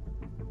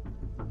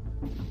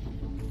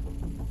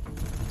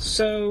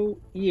 So,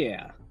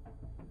 yeah.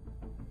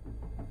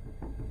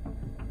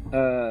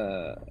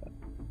 Yeah,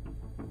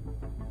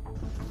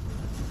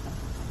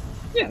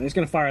 they're just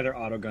going to fire their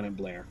auto gun at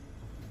Blair.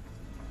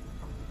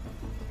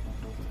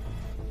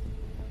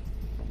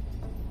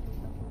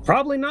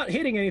 Probably not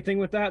hitting anything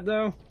with that,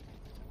 though.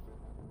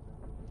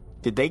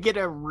 Did they get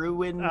a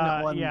ruin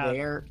on yeah.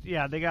 there?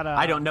 Yeah, they got a.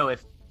 I don't know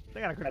if.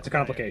 They got a. That's a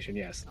complication,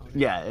 yes.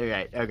 Yeah.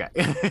 Right. Okay.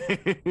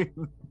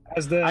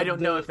 I don't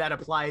know if that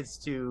applies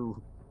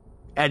to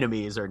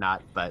enemies or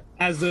not, but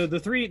as the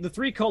three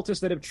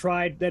cultists that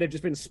have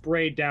just been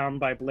sprayed down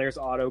by Blair's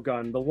auto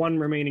gun, the one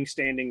remaining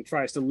standing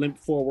tries to limp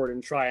forward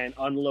and try and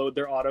unload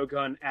their auto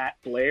gun at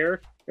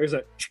Blair. There's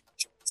a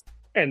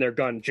and their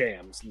gun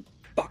jams.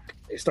 Fuck!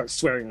 They start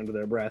swearing under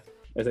their breath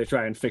as they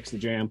try and fix the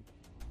jam.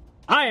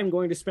 I am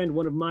going to spend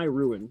one of my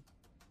ruin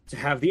to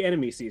have the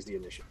enemy seize the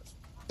initiative.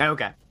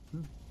 okay.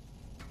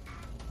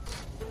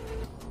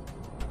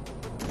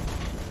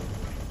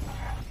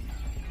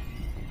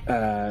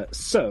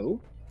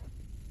 So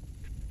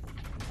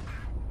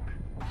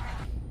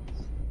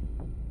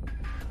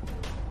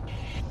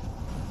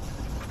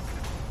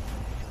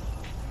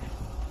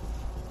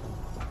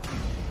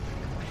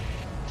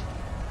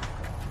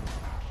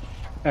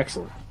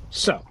excellent.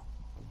 So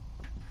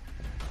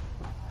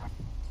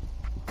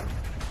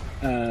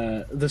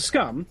the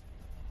scum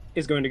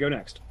is going to go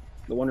next.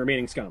 The one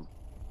remaining scum,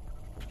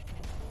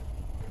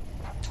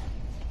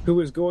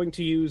 who is going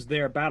to use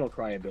their battle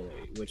cry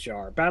ability, which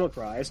are battle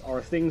cries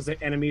are things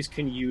that enemies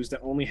can use that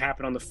only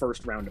happen on the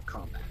first round of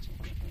combat,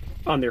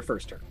 on their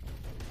first turn.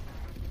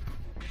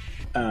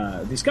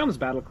 The scum's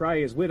battle cry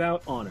is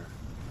without honor.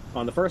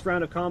 On the first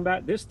round of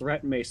combat, this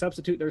threat may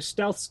substitute their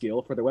stealth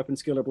skill for their weapon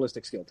skill or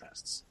ballistic skill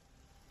tests.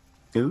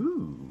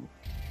 Ooh.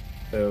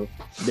 So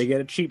they get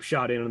a cheap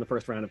shot in on the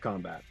first round of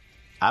combat.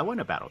 I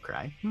want a battle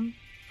cry.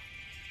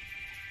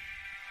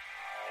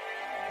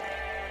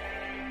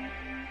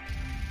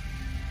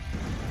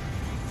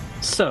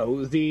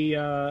 So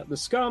the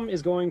scum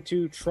is going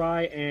to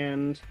try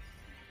and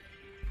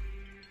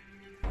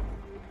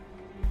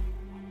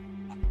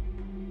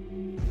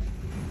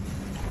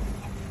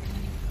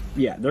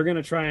they're going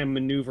to try and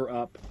maneuver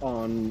up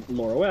on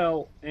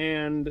Laurel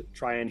and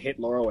try and hit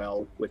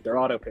Laurel with their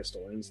auto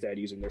pistol, instead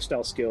using their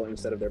stealth skill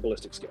instead of their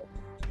ballistic skill.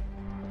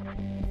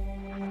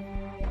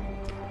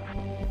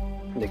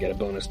 They get a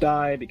bonus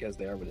die because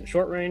they are within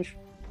short range.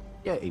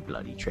 Yeah, a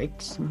bloody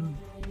tricks.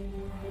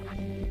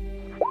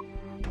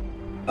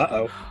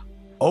 Uh-oh.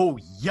 Oh,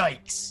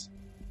 yikes.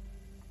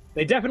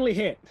 They definitely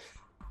hit.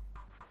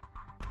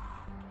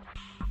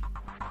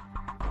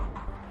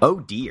 Oh,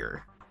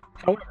 dear.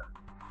 However,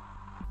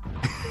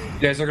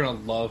 You guys are gonna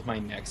love my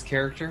next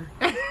character.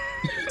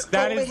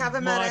 That we is have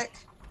a medic.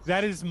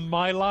 That is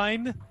my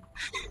line.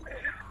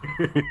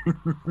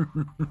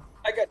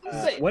 I got to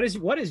say, What is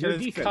your That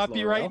is defense?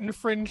 copyright Laurel?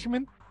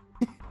 infringement.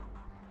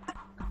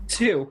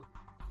 2.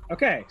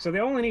 Okay, so they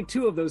only need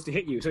 2 of those to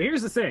hit you. So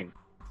here's the thing.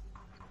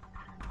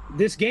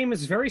 This game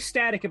is very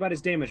static about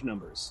its damage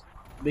numbers.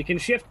 They can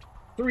shift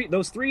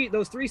those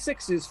three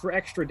sixes for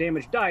extra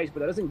damage dice, but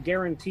that doesn't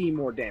guarantee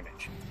more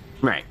damage.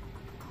 Right.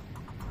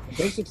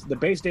 The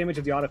base damage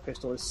of the auto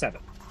pistol is 7.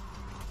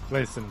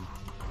 Listen,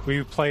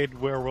 we played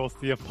Werewolf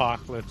the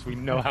Apocalypse. We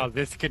know how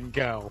this can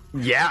go.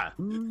 Yeah.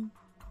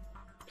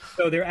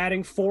 So they're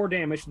adding 4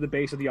 damage to the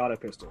base of the auto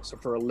pistol, so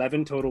for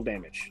 11 total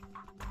damage.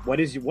 What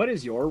is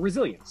your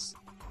resilience?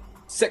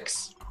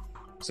 6.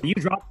 So you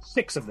drop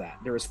 6 of that.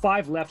 There is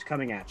 5 left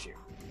coming at you.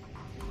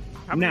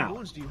 How many Now-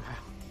 wounds do you have?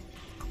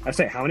 I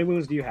say, how many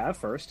wounds do you have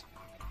first?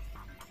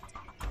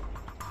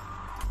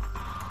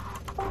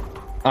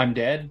 I'm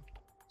dead.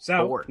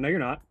 So, 4. no, you're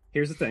not.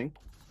 Here's the thing.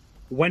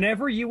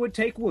 Whenever you would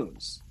take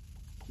wounds,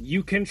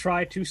 you can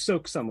try to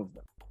soak some of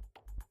them.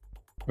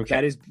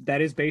 Okay.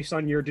 That is based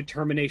on your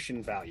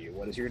determination value.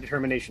 What is your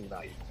determination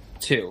value?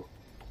 2.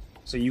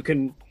 So you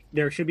can.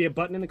 There should be a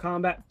button in the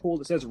combat pool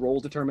that says roll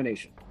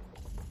determination.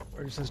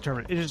 Or it just says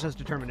it just says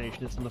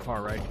determination. It's in the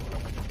far right.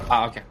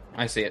 Ah, okay.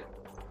 I see it.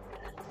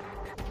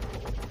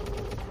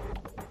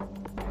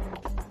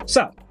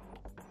 So,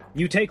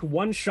 you take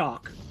 1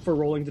 shock for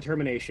rolling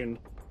determination,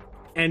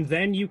 and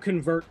then you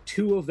convert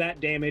 2 of that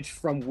damage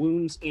from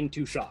wounds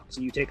into shock. So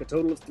you take a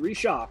total of 3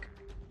 shock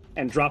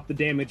and drop the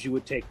damage you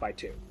would take by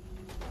 2.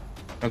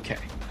 Okay.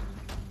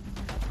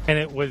 And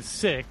it was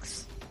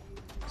 6,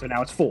 So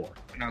now it's 4.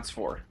 Now it's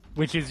 4,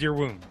 which is your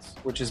wounds.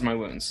 which is my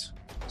wounds.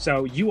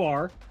 So you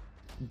are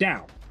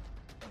down.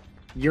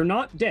 You're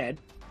not dead.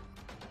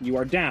 You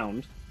are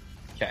downed,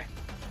 Okay.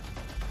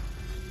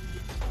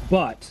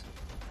 but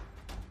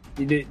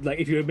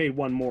if you had made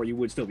 1 more, you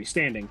would still be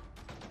standing.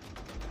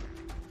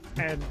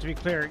 And to be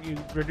clear, you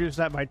reduce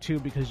that by 2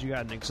 because you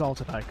got an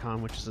exalted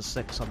icon, which is a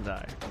 6 on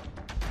die.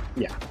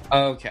 Yeah.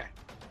 Okay.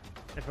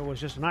 If it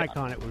was just an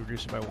icon, it would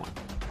reduce it by 1.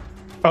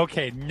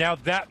 Okay, now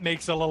that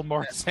makes a little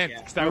more sense.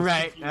 yeah. 'cause I was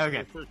Right, confused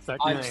okay. for a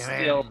second. I'm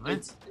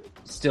it's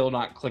still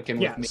not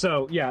clicking Yeah. with me.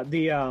 So yeah,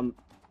 the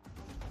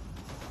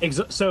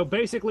so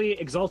basically,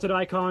 exalted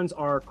icons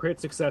are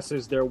crit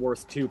successes. They're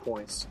worth 2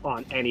 points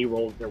on any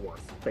roll that they're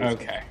worth.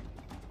 Basically. Okay.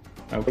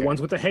 The Okay. ones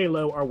with the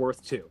halo are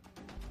worth 2.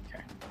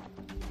 Okay.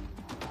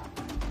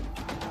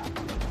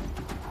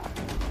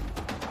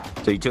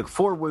 So you took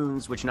 4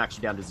 wounds, which knocks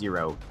you down to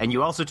 0, and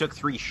you also took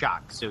 3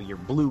 shocks, so your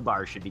blue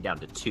bar should be down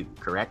to 2,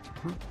 correct?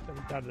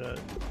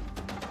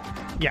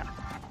 Yeah.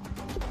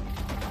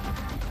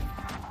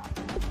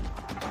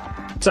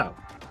 So,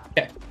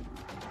 Okay.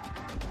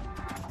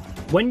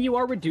 when you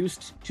are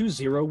reduced to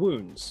 0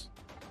 wounds,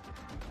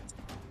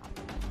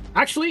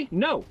 actually,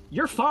 no,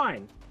 you're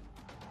fine.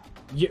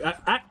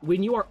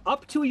 When you are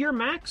up to your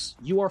max,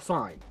 you are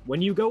fine.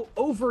 When you go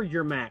over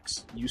your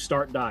max, you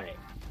start dying.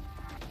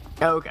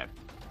 Oh, okay.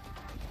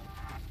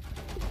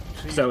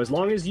 So as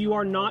long as you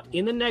are not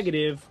in the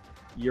negative,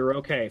 you're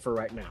okay for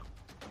right now.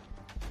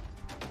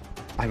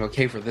 I'm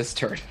okay for this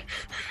turn.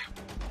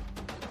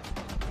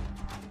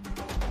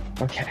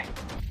 Okay.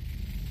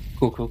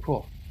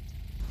 Cool.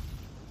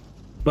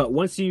 But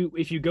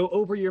if you go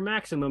over your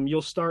maximum,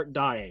 you'll start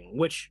dying,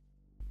 which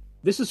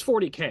this is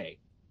 40K.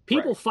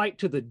 People Right. fight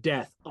to the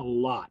death a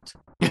lot.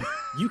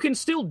 You can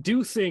still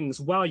do things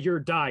while you're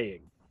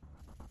dying.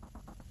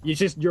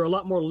 You're a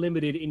lot more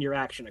limited in your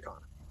action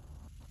economy.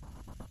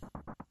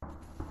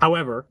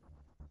 However,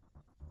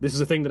 this is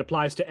a thing that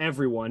applies to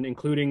everyone,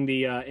 including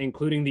the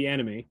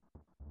enemy.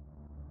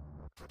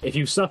 If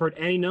you've suffered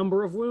any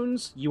number of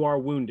wounds, you are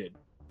wounded,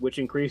 which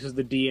increases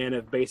the DN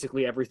of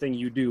basically everything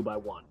you do by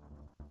 1.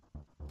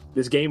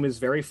 This game is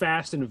very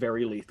fast and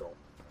very lethal.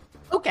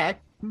 Okay.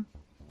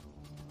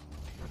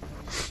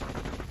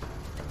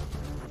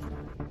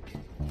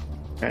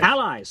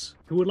 Allies,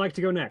 who would like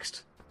to go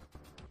next?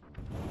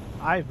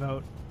 I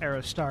vote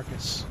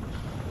Aristarchus.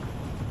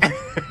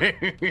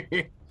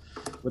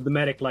 Would the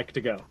medic like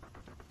to go?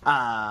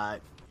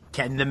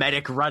 Can the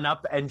medic run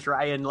up and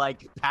try and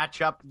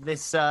patch up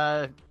this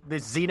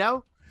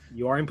Xeno?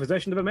 You are in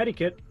possession of a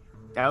medikit.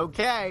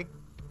 Okay.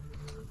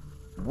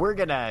 We're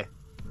gonna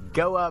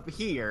go up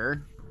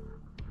here.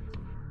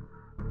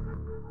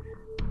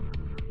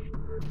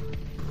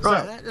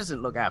 Right, that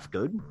doesn't look half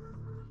good.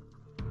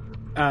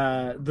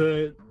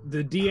 The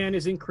DN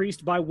is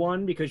increased by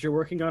 1 because you're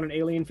working on an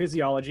alien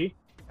physiology.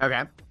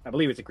 Okay. I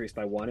believe it's increased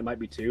by 1. It might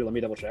be 2. Let me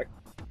double check.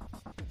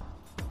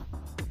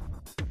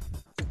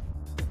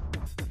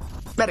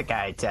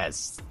 Medicae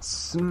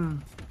tests. I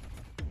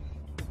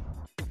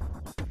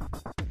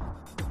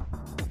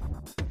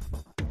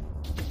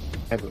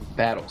have a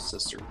battle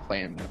sister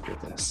plan after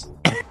this.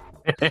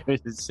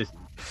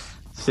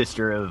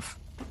 Sister of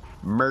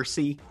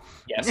mercy.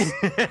 Yes.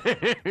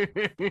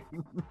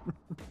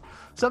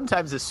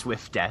 Sometimes a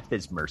swift death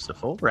is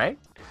merciful, right?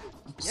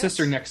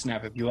 Sister neck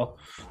snap, if you will.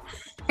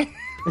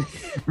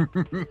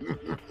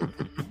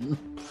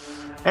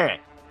 All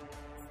right.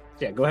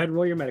 Yeah, go ahead and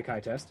roll your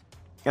Medikai test.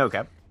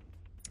 Okay.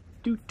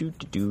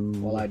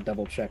 While I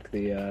double check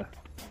the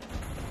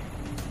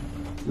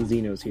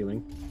Xeno's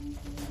healing.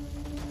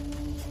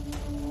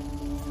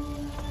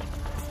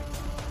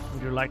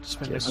 Would you like to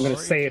spend I'm going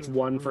to say it's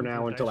 1 for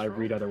now until I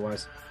read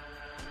otherwise.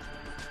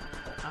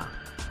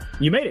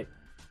 You made it.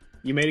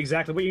 You made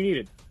exactly what you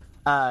needed.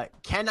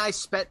 Can I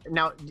spend...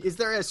 Now, is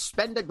there a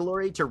spend a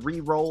glory to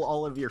re-roll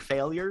all of your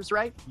failures,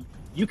 right?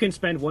 You can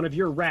spend one of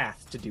your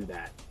wrath to do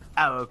that.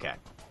 Oh, okay.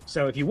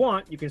 So if you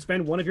want, you can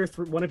spend one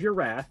of your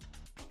wrath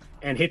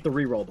and hit the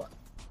re-roll button.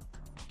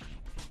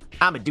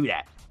 I'm going to do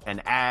that.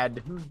 And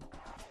add...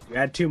 You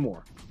add 2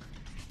 more.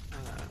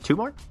 2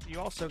 more? You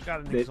also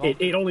got an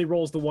it only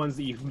rolls the ones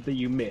that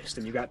you missed,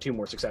 and you got 2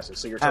 more successes,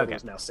 so your total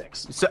is now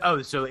 6. So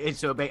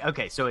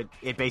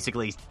it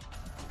basically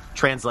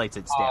translates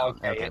it down.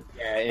 Okay.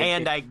 Yeah,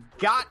 and I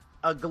got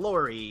a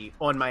glory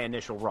on my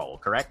initial roll,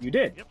 correct? You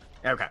did. Yep.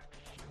 Okay.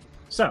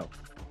 So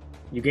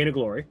you gain a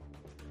glory.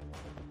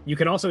 You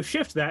can also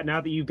shift that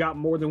now that you've got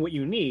more than what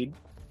you need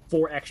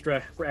for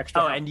extra. Oh,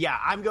 health. and yeah,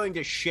 I'm going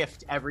to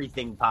shift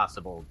everything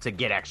possible to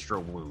get extra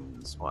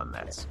wounds on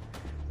this.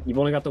 You've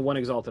only got the 1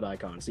 exalted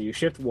icon, so you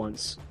shift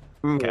once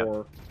Okay.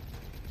 for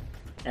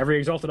every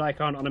exalted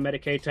icon on a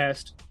Medicaid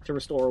test to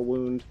restore a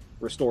wound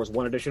restores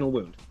 1 additional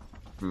wound.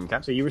 Okay.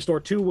 So you restore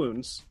 2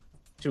 wounds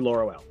to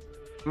Lorwell.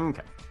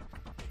 Okay.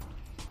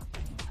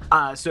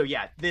 So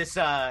yeah, this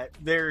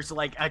there's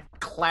like a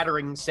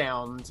clattering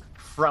sound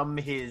from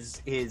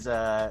his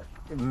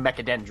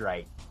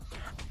mechadendrite,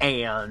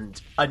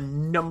 and a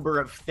number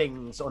of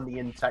things on the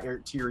entire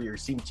interior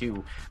seem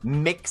to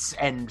mix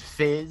and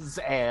fizz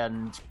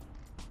and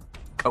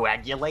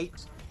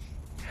coagulate,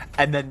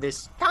 and then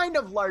this kind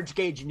of large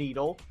gauge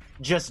needle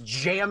just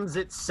jams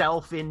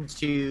itself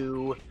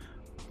into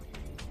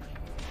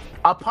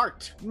a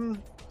part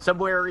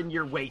somewhere in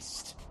your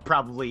waist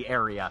probably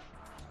area,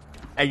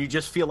 and you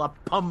just feel a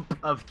pump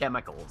of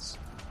chemicals.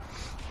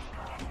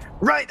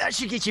 Right, that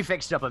should get you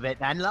fixed up a bit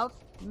then, love.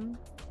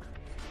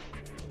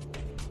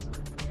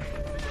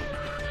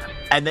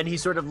 And then he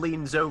sort of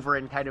leans over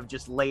and kind of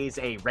just lays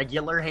a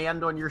regular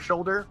hand on your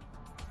shoulder.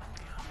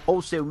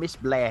 Also, Miss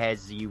Blair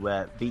has you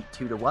beat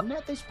 2-1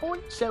 at this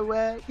point, so,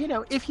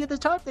 if you're the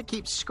type that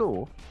keeps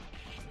score.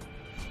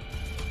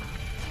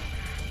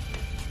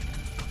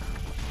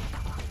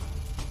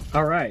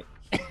 All right.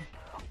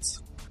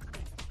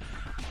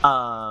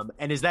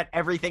 And is that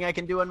everything I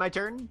can do on my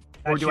turn?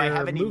 Or do I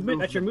have any movement?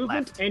 That's your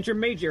movement left? and your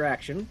major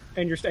action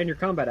and your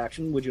combat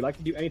action. Would you like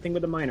to do anything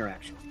with a minor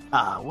action?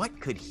 What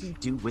could he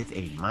do with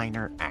a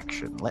minor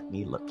action? Let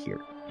me look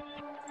here.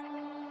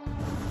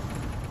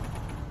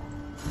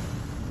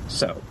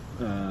 So,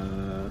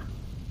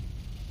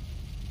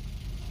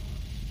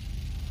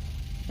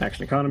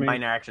 action economy.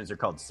 Minor actions are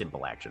called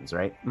simple actions,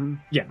 right?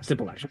 Yeah,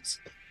 simple actions.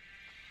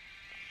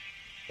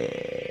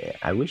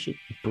 I wish it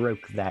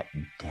broke that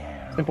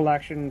down. Simple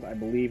actions, I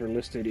believe, are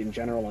listed in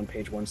general on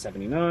page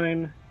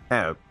 179.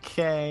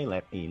 Okay,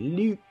 let me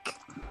look.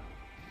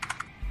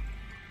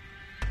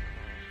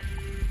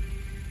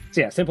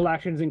 So yeah, simple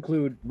actions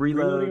include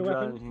Reload, reloading a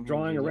weapon,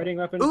 drawing a readying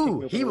weapon.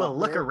 Ooh, he will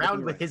look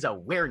around with his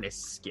awareness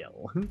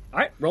skill. All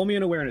right, roll me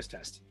an awareness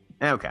test.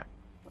 Okay.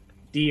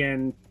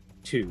 DN2.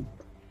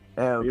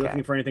 Are you Okay.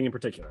 looking for anything in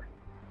particular?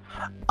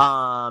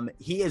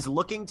 He is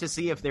looking to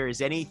see if there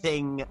is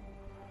anything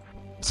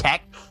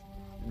tech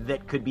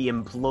that could be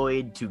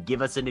employed to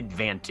give us an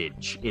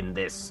advantage in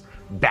this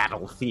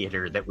battle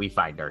theater that we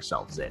find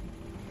ourselves in.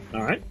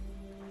 All right.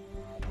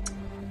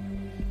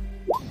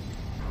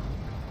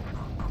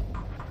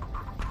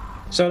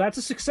 So that's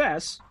a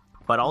success,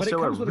 But also but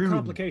it comes a with a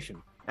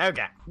complication.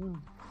 Okay.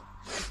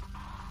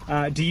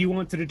 Do you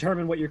want to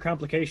determine what your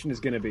complication is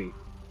going to be,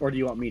 or do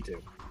you want me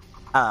to?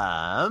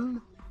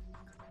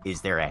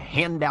 Is there a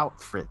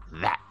handout for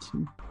that,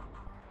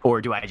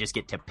 or do I just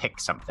get to pick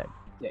something?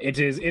 It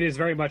is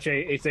very much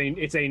it's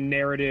a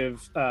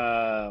narrative.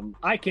 Let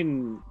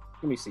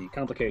me see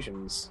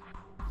complications.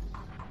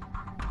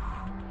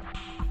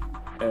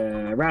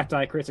 Wrath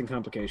die crits and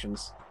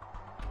complications.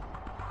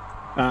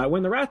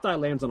 When the Wrath die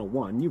lands on a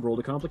 1, you rolled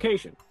a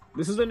complication.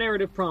 This is a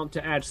narrative prompt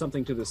to add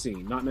something to the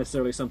scene, not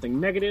necessarily something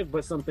negative,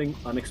 but something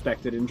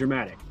unexpected and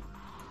dramatic.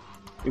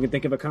 You can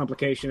think of a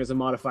complication as a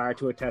modifier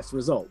to a test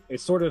result.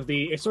 It's sort of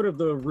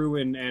the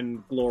ruin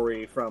and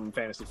glory from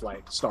Fantasy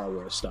Flight Star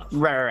Wars stuff.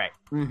 Right.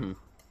 Mm-hmm.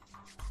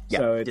 Yeah,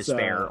 So it's,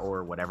 despair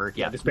or whatever.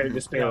 Yeah, despair or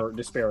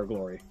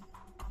glory.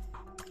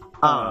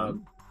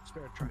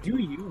 Do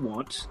you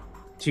want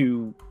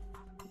to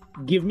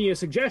give me a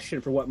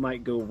suggestion for what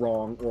might go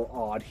wrong or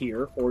odd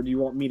here, or do you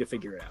want me to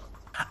figure it out?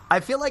 I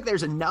feel like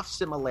there's enough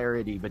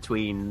similarity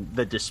between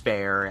the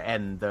despair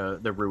and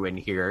the ruin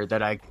here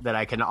that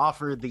I can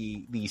offer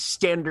the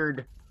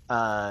standard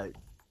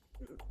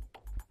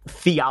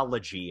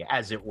theology,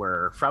 as it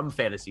were, from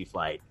Fantasy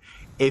Flight.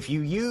 If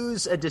you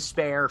use a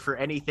despair for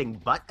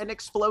anything but an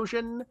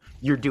explosion,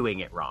 you're doing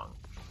it wrong.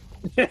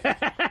 Your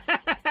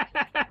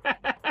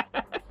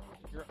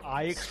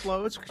eye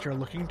explodes because you're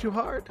looking too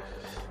hard.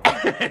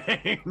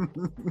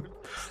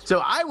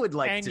 So I would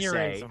like to say,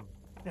 Aneurysm.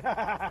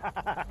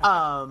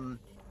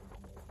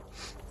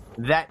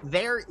 That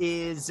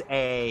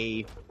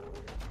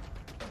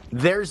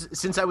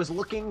since I was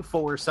looking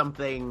for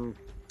something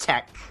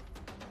tech,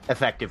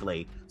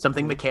 effectively,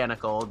 something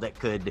mechanical that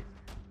could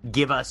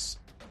give us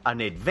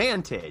an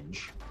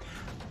advantage,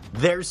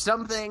 there's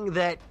something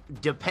that,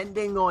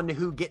 depending on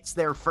who gets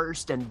there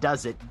first and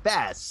does it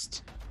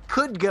best,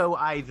 could go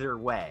either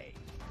way.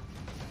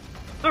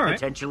 All right.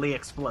 Potentially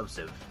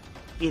explosive.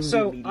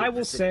 So I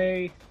will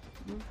say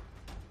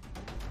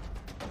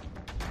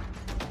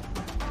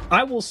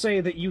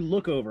that you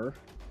look over,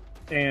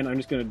 and I'm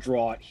just going to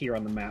draw it here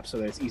on the map so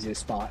that it's easy to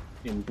spot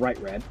in bright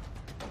red.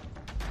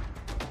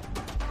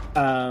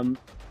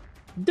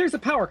 There's a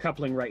power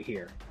coupling right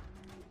here.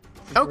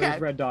 Okay. Where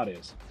his red dot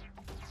is.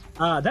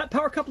 That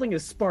power coupling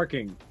is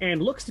sparking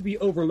and looks to be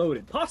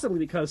overloaded, possibly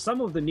because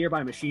some of the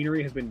nearby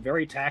machinery has been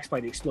very taxed by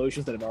the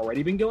explosions that have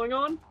already been going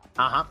on.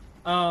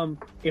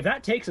 If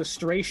that takes a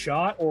stray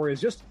shot or is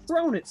just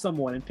thrown at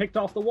someone and picked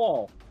off the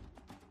wall,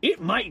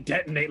 it might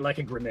detonate like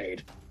a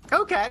grenade.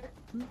 Okay.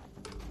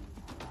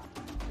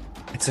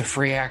 It's a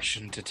free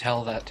action to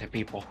tell that to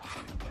people.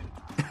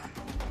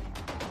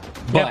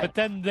 Yeah, but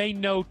then they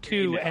know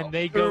too, and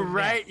they go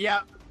right. next.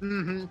 Yep.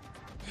 Mm-hmm.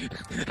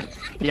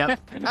 Yep.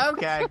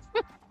 Okay.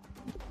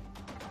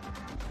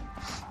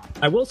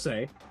 I will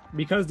say,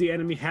 because the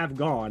enemy have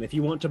gone, if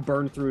you want to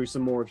burn through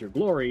some more of your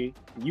glory,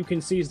 you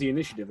can seize the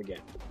initiative again.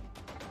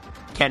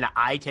 Can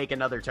I take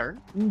another turn?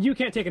 You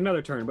can't take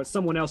another turn, but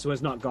someone else who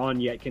has not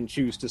gone yet can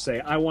choose to say,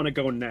 I want to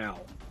go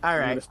now. All I'm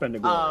right. going to spend a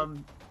glory.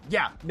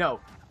 Yeah, no.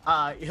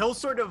 He'll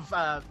sort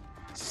of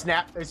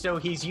snap. So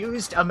he's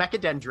used a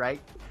mechadendrite,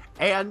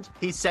 and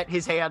he set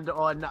his hand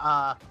on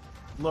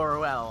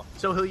Laurel.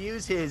 So he'll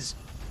use his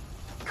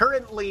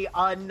currently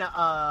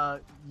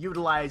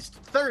unutilized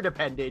third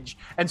appendage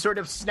and sort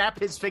of snap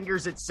his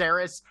fingers at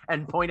Ceres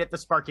and point at the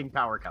sparking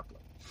power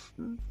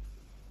coupling.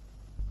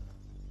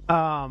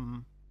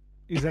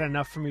 Is that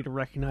enough for me to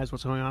recognize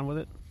what's going on with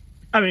it?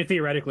 I mean,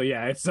 theoretically,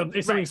 yeah. It's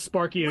something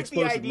sparky and With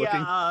the explosive idea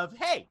looking. of,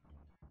 hey,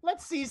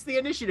 let's seize the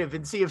initiative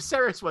and see if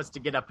Ceres wants to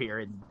get up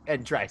here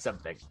and try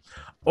something.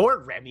 Or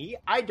Remy,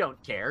 I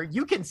don't care.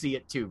 You can see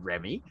it too,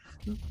 Remy.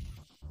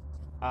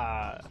 Do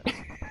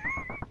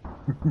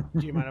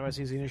you mind if I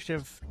seize the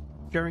initiative,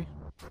 Jeremy?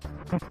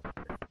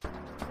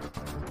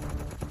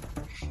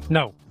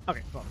 No.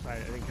 Okay, well, I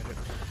didn't catch it.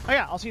 Oh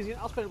yeah, I'll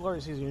spend glory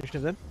to seize the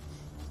initiative then.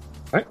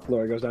 All right,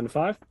 glory goes down to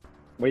 5.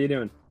 What are you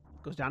doing?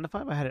 Goes down to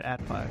 5. I had it at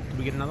 5. Did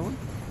we get another one?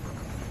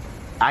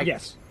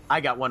 Yes.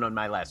 I got one on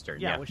my last turn.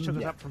 Yeah, which took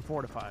us up from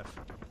 4 to 5.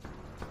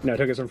 No, it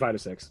took us from 5 to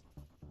 6.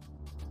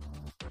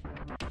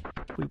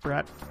 We were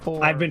at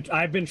 4. I've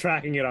been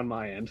tracking it on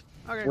my end.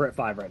 Okay. We're at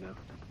 5 right now.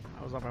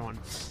 I was up by 1.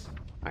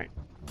 All right.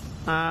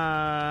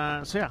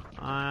 So yeah,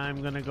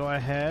 I'm gonna go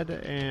ahead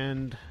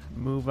and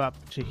move up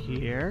to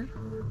here.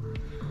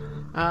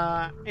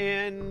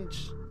 And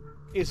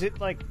is it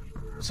like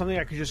something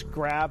I could just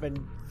grab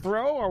and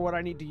throw, or would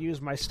I need to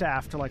use my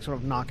staff to like sort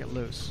of knock it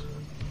loose?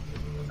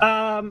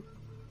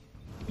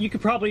 You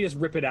could probably just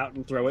rip it out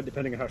and throw it,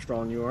 depending on how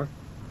strong you are.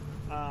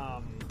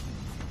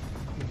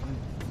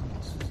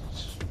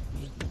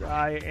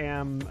 I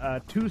am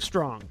too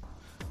strong.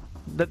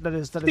 That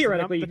is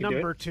Theoretically, the you can do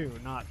number it. 2,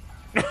 not.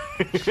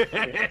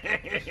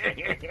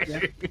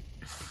 Yeah.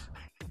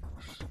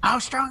 How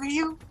strong are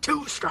you?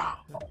 Too strong.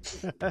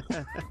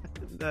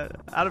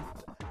 Out of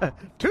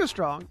too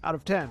strong out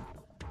of 10.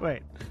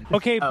 Wait.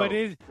 Okay, Oh.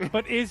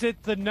 but is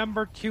it the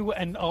number 2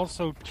 and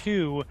also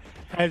 2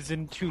 as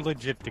in too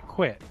legit to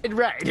quit?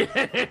 Right.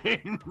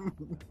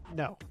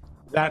 No.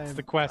 That's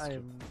the question. I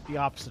am the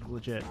opposite of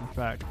legit, in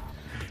fact.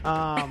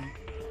 I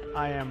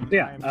am.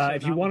 Yeah. I am so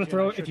If you not want legit, to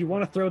throw, I should if you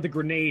want to quit. throw the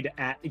grenade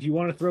at, if you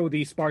want to throw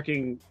the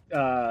sparking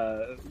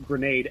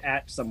grenade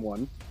at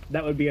someone,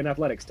 that would be an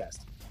athletics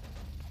test,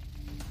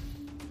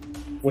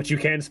 which you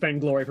can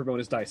spend glory for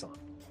bonus dice on.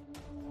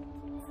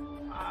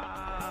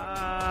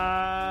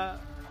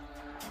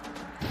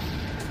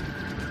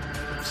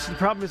 The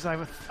problem is I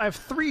have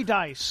 3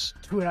 dice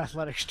to an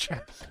athletics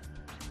check.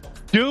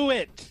 Do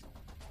it!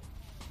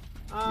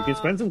 You can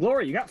spend some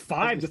glory. You got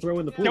 5 to throw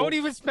in the pool. Don't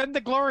even spend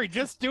the glory,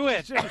 just do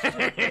it!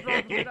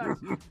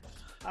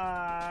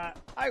 I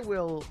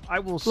will.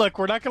 Look,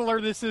 we're not going to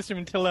learn this system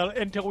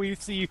until we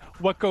see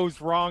what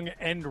goes wrong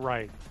and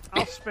right.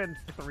 I'll spend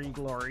 3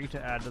 glory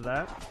to add to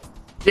that.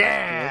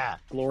 Yeah.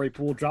 Glory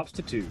pool drops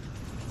to 2.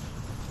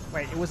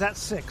 Wait, it was at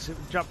 6. It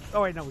jumped.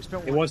 Oh wait, no, we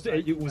spent. It was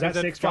at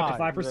It's 6, dropped to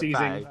 5 for It's at seizing,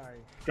 5. Sorry.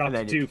 dropped to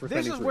And then 2 for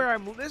This spending is 3.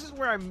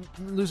 where I'm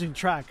losing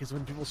track is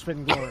when people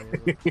spend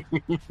glory.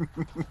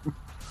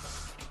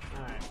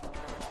 Alright.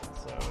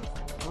 So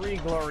 3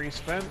 glory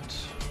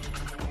spent.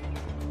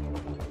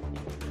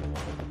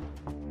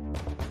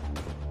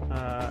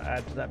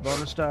 Add to that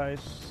bonus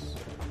dice.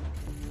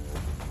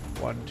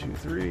 1, 2,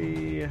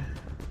 3.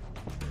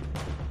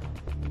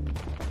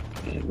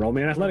 Roll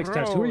me an athletics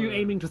test. Who are you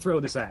aiming to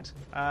throw this at?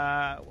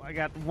 I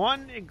got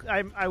 1.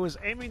 I was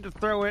aiming to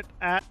throw it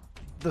at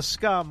the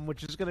scum,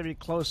 which is going to be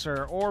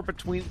closer, or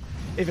between,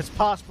 if it's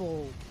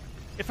possible,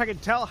 if I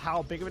could tell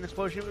how big of an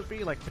explosion it would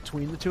be, like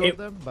between the two of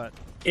them, but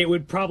it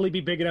would probably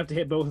be big enough to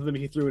hit both of them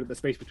if you threw it at the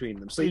space between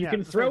them. So you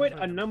can throw it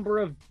a number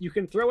of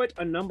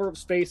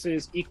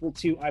spaces equal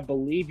to, I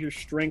believe, your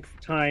strength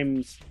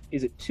times.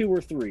 Is it 2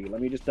 or 3? Let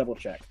me just double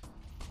check.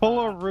 Pull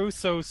a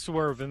Russo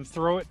swerve and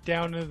throw it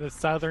down to the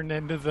southern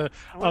end of the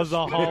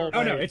hallway.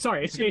 Oh no, it's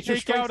your Take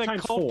strength out a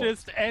times 4.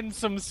 cultist and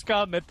some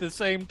scum at the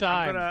same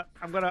time.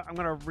 I'm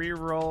gonna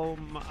re-roll.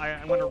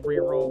 I'm gonna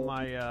re-roll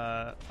my.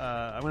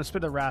 I'm gonna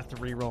spend the wrath to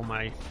re-roll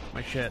my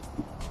shit.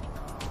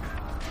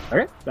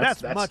 Okay,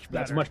 that's much better.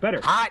 That's much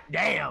better. Hot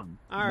damn!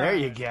 All there right.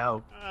 you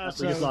go.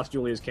 We just lost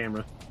Julia's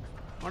camera.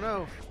 Oh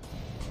no!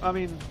 I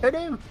mean, Hey,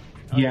 damn.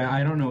 Yeah,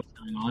 I don't know what's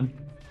going on.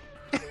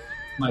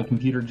 My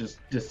computer just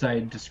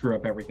decided to screw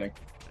up everything.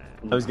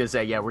 I was gonna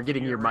say, yeah, we're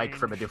getting your mic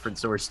from a different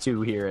source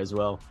too here as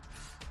well.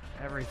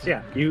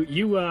 everything.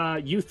 Yeah,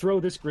 you throw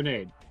this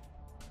grenade.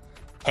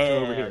 Hell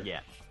over here.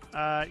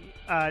 yeah.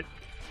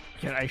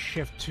 Can I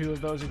shift 2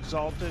 of those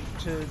exalted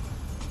to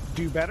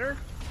do better?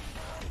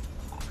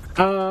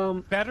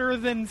 Better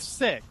than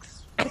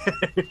 6.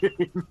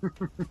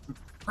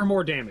 For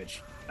more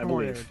damage, I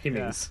More believe damage, he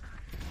yeah. means.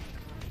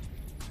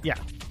 Yeah,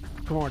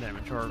 for more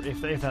damage, or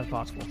if that's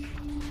possible.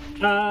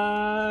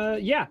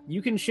 Yeah,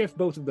 you can shift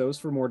both of those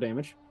for more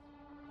damage.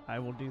 I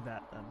will do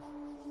that then.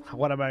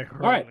 What am I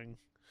rolling? right.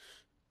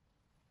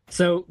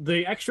 So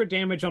the extra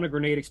damage on a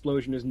grenade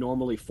explosion is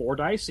normally 4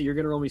 dice, so you're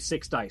going to roll me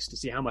 6 dice to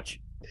see how much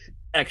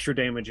extra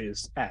damage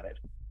is added.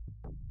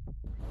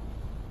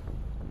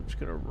 I'm just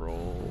gonna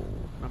roll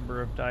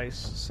number of dice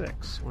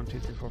 6. 1, 2,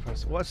 3, 4, 5,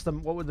 6.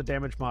 What would the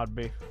damage mod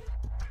be?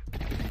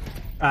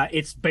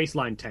 It's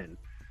baseline 10.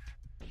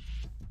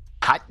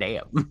 Hot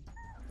damn.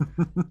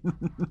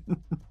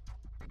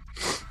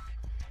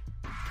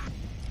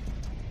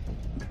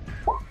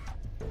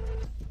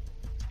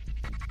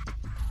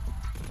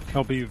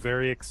 I'll be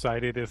very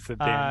excited if the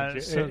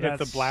damage, so if the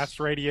that's- blast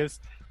radius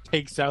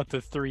takes out the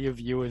 3 of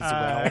you as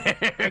well.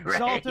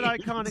 Exalted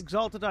Right. icon,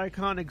 exalted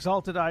icon,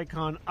 exalted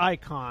icon,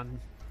 icon.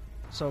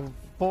 So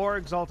 4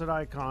 exalted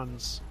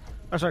icons.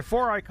 Oh, sorry,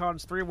 4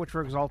 icons, 3 of which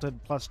were exalted,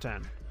 plus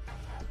 10.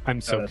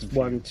 I'm so That's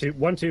confused.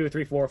 1, 2,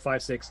 3, 4,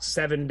 5, 6,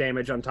 7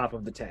 damage on top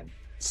of the 10.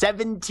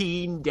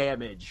 17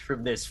 damage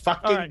from this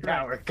fucking All right,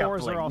 power right. coupling.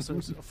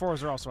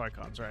 Fours are also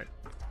icons, right?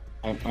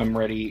 I'm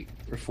ready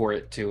for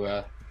it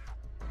to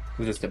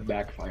for this to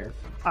backfire.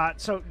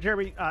 So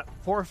Jeremy,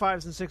 4,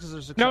 5s, and 6s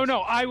are successful. No,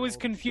 I was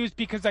confused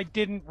because I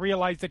didn't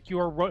realize that you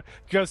were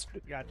just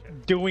Gotcha.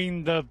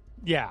 doing the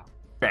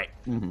Right.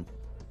 Mm-hmm.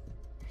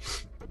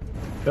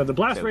 So the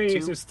blast So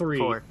radius 2, is 3.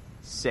 4,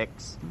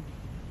 6.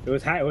 It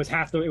was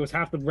half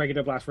the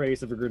regular blast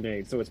radius of a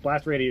grenade, so its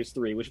blast radius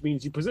 3, which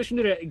means you positioned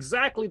it at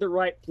exactly the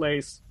right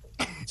place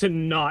to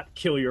not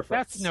kill your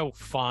friends. That's no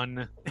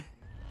fun.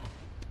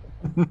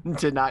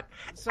 To not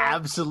So-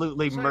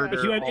 absolutely so murder.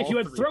 If you had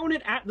all thrown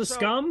it at the So-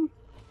 scum,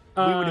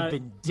 we would have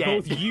been dead.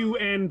 both you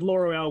and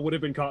L'Oreal would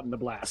have been caught in the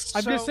blast.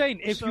 I'm just So- saying,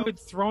 if so- you had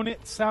thrown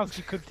it south,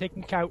 you could have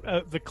taken out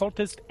the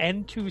cultist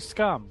and 2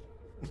 scum.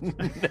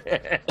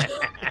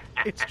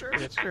 It's true.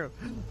 It's true.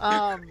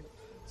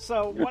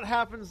 So what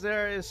happens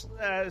there is,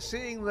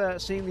 seeing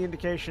the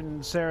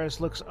indication, Saris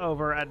looks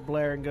over at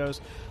Blair and goes,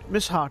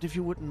 "Miss Hart, if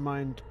you wouldn't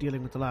mind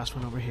dealing with the last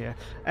one over here,"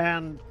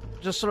 and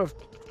just sort of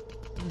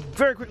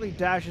very quickly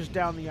dashes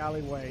down the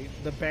alleyway,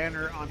 the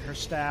banner on her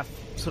staff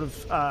sort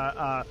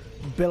of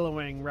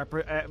billowing,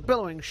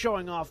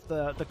 showing off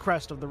the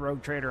crest of the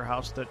Rogue Trader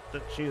house that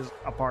she is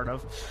a part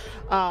of.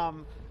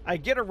 I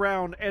get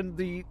around, and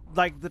the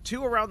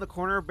 2 around the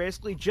corner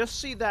basically just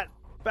see that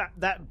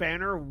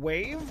banner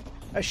wave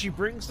as she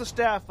brings the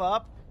staff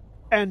up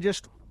and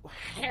just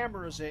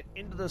hammers it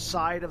into the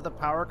side of the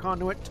power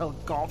conduit to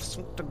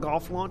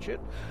golf launch it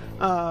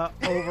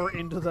over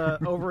into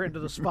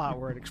the spot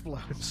where it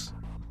explodes.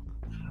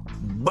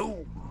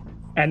 Boom.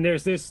 And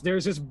there's this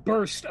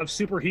burst of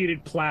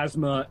superheated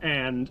plasma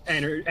and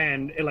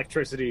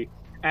electricity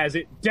as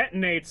it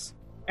detonates,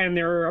 and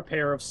there are a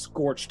pair of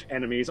scorched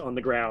enemies on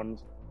the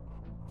ground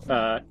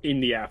in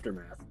the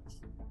aftermath.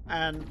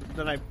 And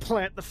then I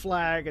plant the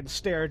flag and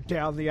stare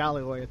down the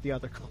alleyway at the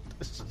other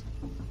cultists.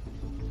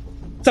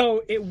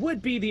 So it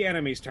would be the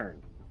enemy's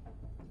turn.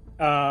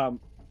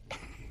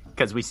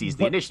 Because we seized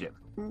the initiative.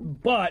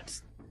 But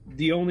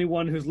the only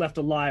one who's left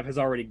alive has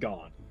already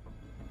gone.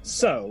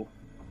 So,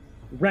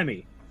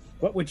 Remy,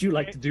 what would you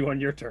like to do on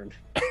your turn?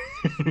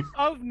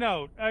 Of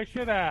note, I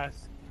should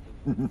ask: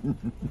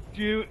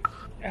 Do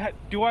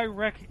I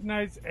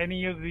recognize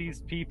any of these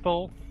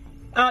people?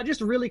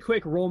 Just really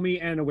quick, roll me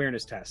an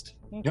awareness test.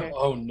 Okay.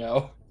 Oh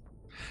no.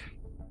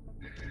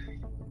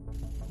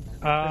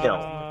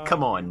 Hill,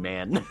 come on,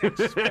 man.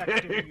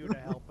 Expecting you to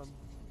help him.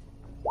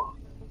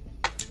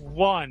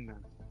 1.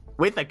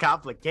 With a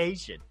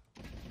complication.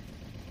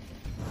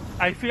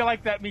 I feel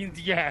like that means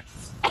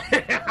yes.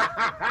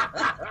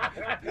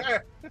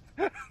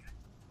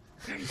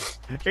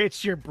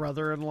 It's your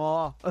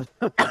brother-in-law.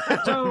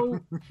 So,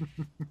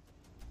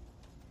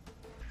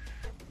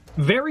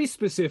 very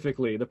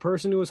specifically, the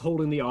person who was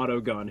holding the auto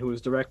gun, who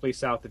was directly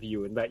south of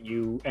you, and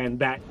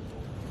that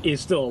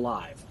is still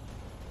alive.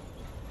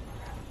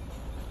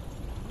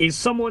 Is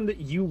someone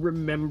that you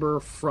remember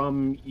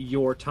from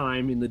your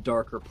time in the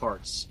darker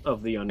parts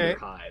of the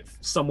Underhive.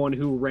 Someone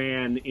who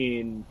ran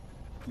in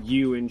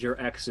you and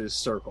your ex's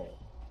circle.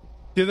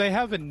 Do they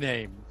have a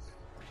name?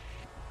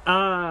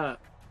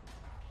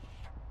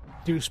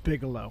 Deuce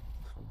Bigelow.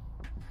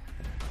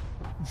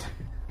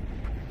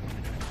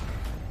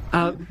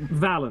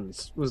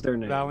 Valens was their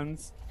name.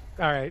 Valens?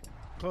 All right.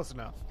 Close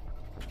enough.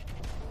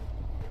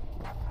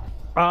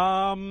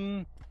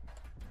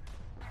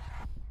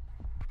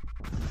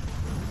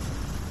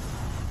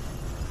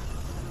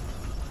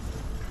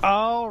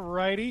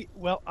 Alrighty.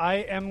 Well, I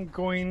am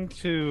going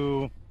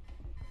to.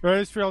 I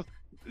just feel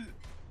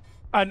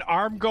an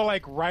arm go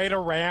like right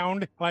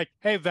around, like,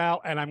 "Hey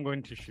Val," and I'm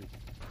going to shoot.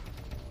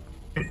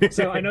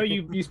 So I know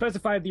you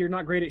specified that you're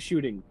not great at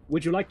shooting.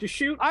 Would you like to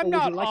shoot? I'm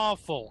not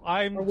awful.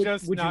 I'm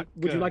just not.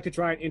 Would you like to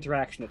try an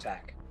interaction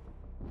attack?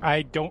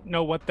 I don't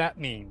know what that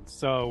means.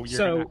 So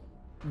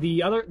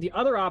the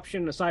other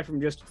option, aside from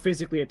just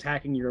physically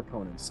attacking your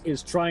opponents,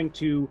 is trying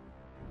to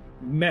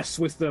mess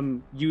with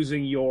them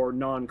using your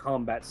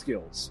non-combat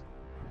skills.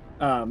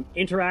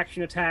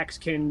 Interaction attacks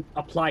can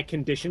apply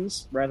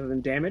conditions rather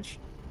than damage,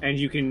 and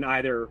you can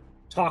either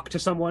talk to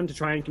someone to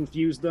try and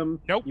confuse them.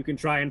 Nope. You can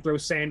try and throw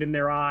sand in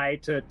their eye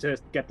to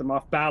get them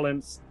off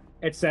balance,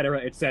 etc.,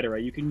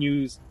 etc. You can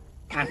use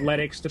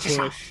athletics to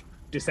push,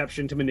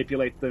 deception to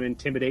manipulate them,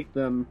 intimidate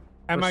them.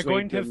 Am I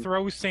going to them.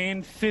 throw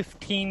sand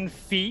 15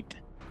 feet?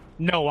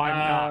 No,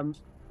 I'm not.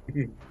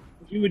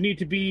 You would need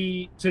to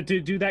be to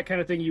do that kind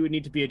of thing. You would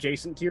need to be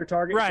adjacent to your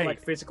target, right? So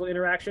like physical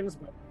interactions.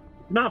 But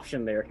an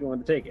option there if you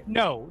wanted to take it.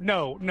 No.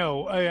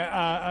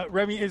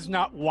 Remy is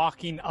not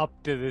walking up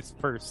to this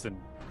person.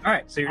 All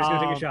right, so you're just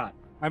gonna take a shot.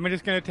 I'm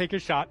just gonna take a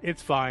shot.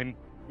 It's fine.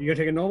 You're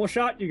gonna take a normal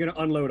shot. You're gonna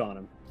unload on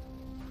him.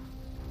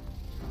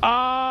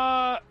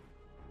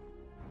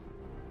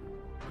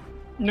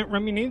 No,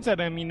 Remy needs that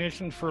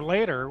ammunition for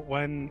later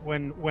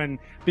when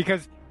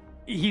because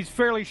he's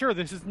fairly sure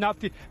this is not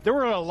the. There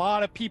were a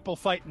lot of people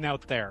fighting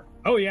out there.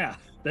 Oh yeah,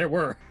 there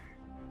were.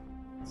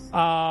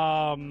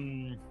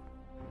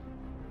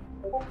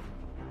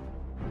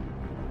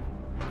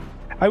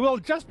 I will,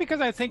 just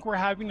because I think we're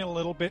having a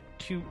little bit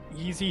too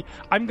easy,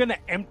 I'm going to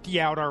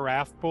empty out our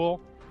wrath pool.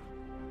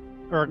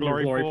 Or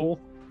glory pool.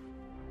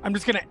 I'm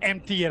just going to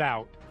empty it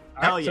out.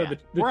 Hell yeah. So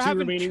we're two having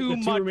remaining, too the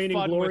two much remaining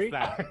fun glory, with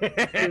that.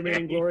 the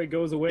remaining glory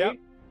goes away. Yep.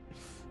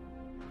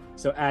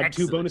 So add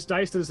Excellent. 2 bonus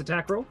dice to this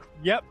attack roll.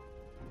 Yep.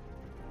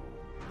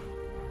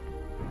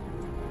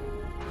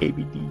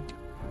 ABD.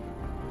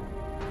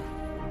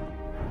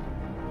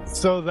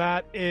 So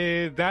that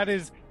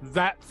is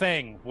that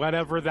thing,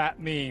 whatever that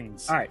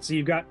means. All right, so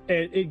you've got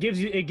it gives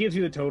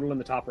you the total in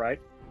the top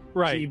right.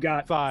 Right. So you've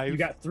got 5. You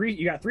got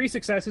 3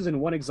 successes and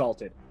 1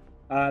 exalted.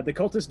 The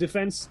cultist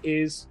defense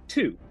is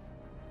 2.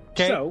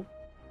 Okay. So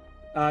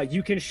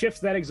you can shift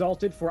that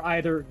exalted for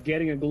either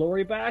getting a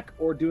glory back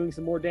or doing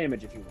some more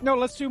damage if you want. No,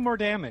 let's do more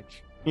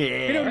damage.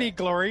 Yeah. We don't need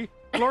glory.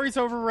 Glory's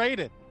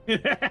overrated.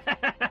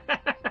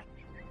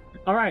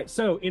 All right,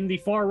 so in the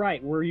far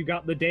right, where you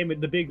got the damage,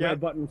 the big Yep. red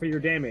button for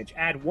your damage,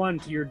 add 1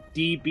 to your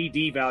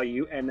DBD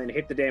value, and then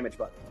hit the damage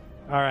button.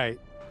 All right.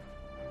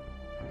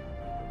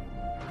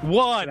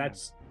 1. So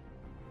that's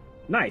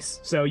nice.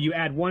 So you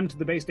add 1 to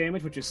the base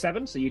damage, which is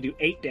 7, so you do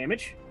 8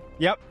 damage.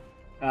 Yep.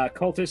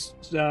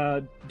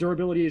 Cultist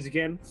durability is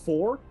again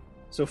 4,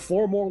 so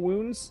 4 more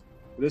wounds.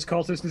 This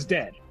cultist is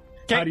dead.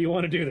 Okay. How do you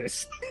want to do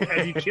this?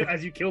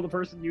 as you kill the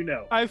person you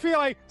know. I feel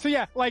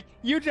like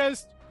you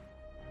just.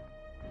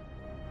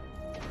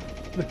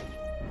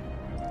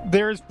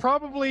 There's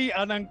probably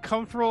an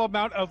uncomfortable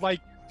amount of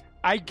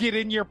I get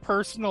in your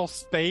personal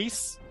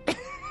space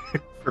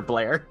For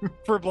Blair.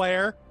 for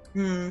Blair.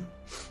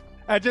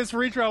 I just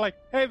reach around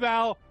hey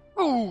Val,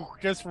 ooh,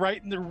 just right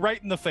in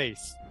the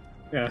face.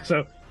 Yeah.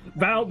 So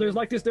Val, there's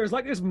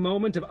this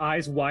moment of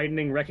eyes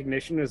widening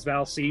recognition as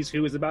Val sees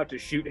who is about to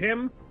shoot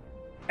him,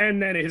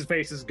 and then his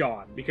face is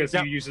gone because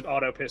Yep. you used an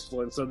auto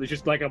pistol, and so there's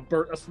just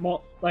a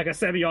small, a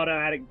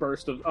semi-automatic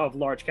burst of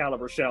large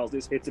caliber shells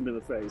just hits him in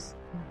the face.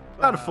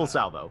 Not a full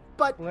salvo,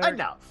 but Blair-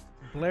 enough.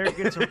 Blair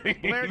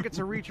gets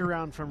a reach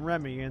around from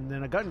Remy, and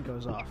then a gun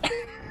goes off.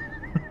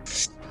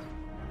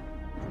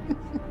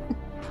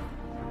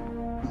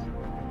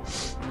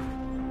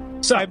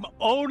 So I'm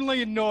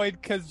only annoyed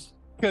because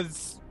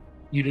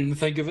You didn't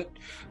think of it?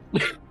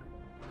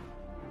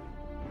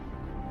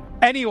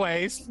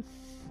 anyways.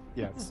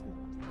 Yes.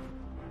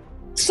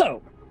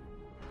 So,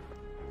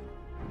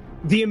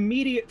 the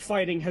immediate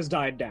fighting has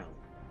died down.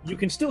 You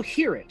can still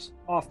hear it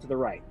off to the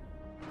right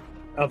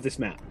of this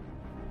map.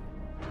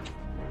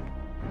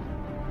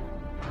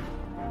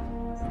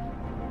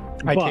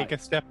 I But- take a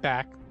step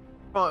back.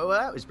 Oh, well,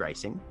 that was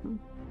bracing.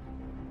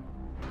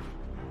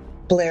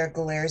 Blair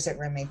glares at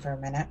Remy for a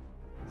minute.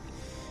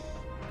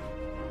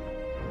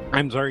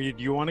 I'm sorry,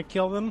 do you want to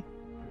kill them?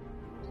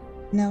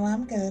 No,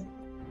 I'm good.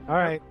 All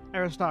right.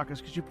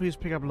 Aristarchus, could you please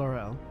pick up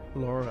Laurel?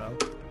 Oh,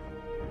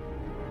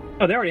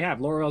 they already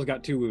have. Laurel's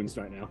got 2 wounds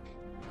right now.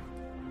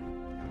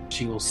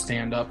 She will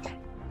stand up.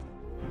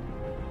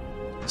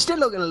 Still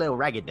looking a little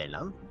ragged there,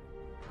 love.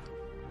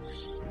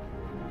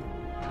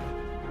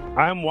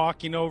 I'm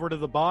walking over to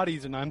the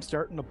bodies and I'm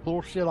starting to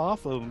pull shit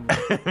off of them.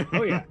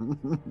 Oh yeah.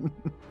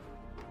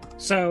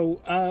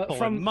 So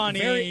Pulling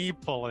money,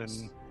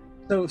 pulling.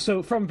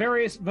 So from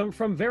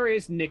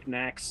various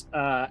knickknacks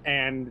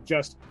and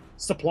just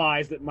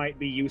supplies that might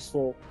be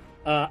useful,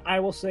 I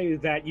will say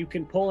that you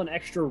can pull an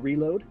extra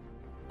reload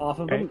off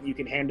of them. You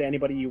can hand to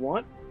anybody you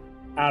want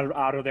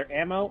out of their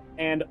ammo,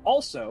 and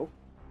also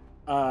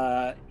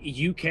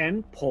you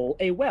can pull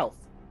a wealth,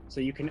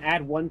 so you can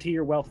add 1 to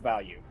your wealth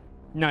value.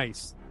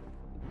 Nice.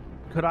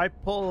 Could I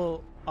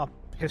pull a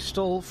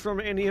pistol from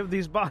any of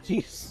these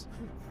bodies?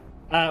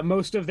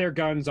 Most of their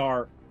guns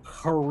are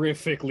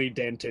horrifically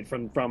dented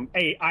from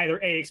either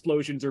A,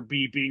 explosions, or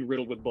B, being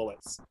riddled with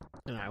bullets.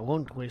 And I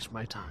won't waste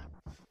my time.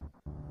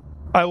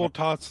 I will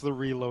toss the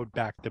reload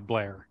back to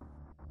Blair.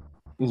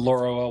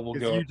 Laurel will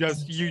go.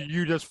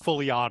 You just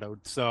fully autoed,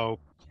 so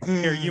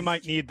here, you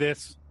might need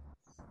this,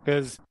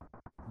 because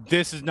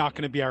this is not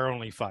going to be our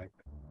only fight.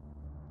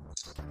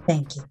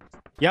 Thank you.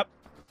 Yep.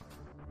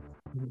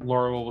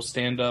 Laurel will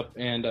stand up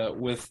and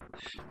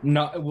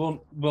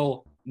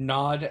will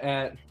nod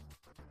at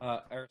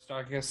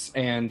Aristarchus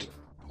and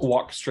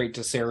walk straight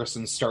to Saris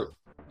and start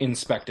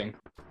inspecting.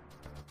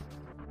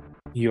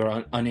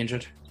 You're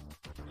uninjured?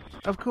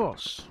 Of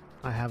course.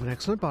 I have an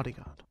excellent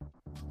bodyguard.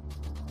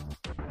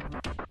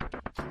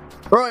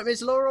 Right,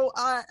 Miss Laurel,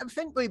 I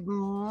think we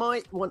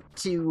might want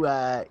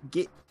to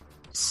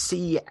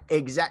see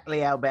exactly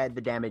how bad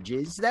the damage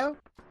is, though.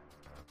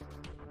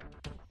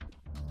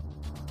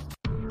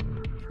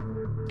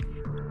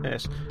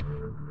 Yes.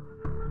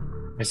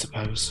 I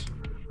suppose.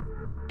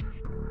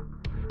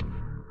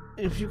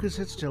 If you could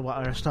sit still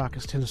while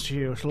Aristarchus tends to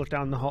you, she'll look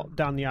down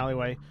the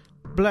alleyway.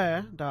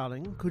 Blair,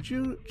 darling, could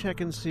you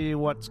check and see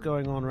what's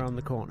going on around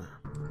the corner?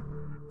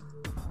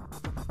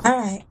 All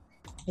right.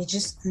 You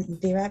just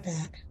be right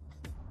back.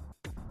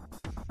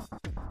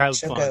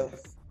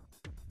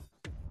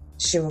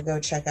 She will go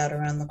check out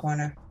around the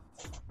corner.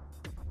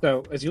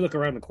 So as you look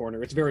around the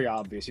corner, it's very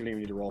obvious. You don't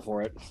even need to roll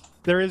for it.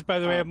 There is, by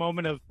the way, a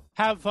moment of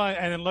have fun,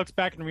 and then looks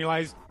back and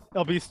realizes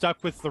they'll be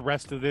stuck with the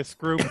rest of this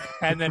group,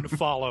 and then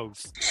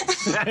follows.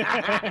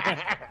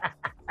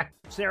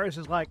 Saris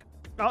is like,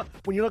 oh,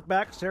 when you look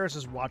back, Saris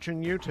is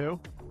watching you too.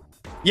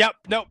 Yep,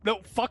 no,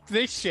 fuck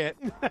this shit.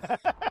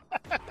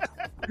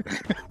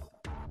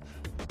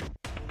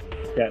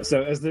 Yeah,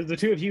 so as the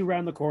two of you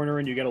round the corner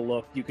and you get a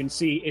look, you can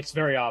see it's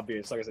very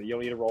obvious. Like I said, you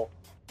don't need to roll.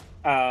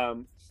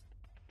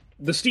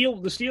 The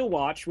Steel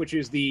Watch, which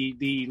is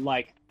the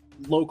like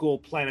local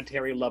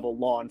planetary level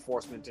law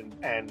enforcement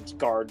and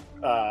guard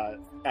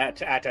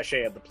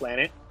attaché of the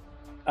planet,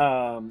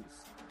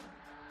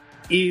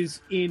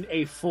 is in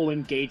a full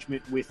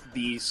engagement with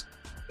these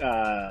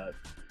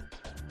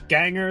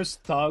gangers,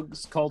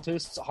 thugs,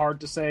 cultists. Hard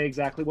to say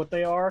exactly what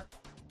they are.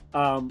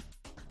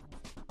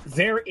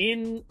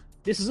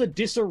 This is a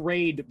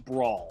disarrayed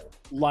brawl.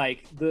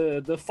 Like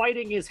the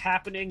fighting is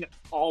happening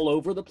all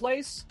over the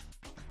place,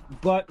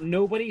 but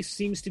nobody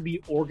seems to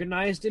be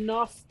organized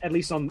enough, at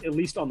least on the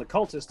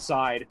cultist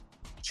side,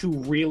 to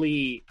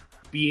really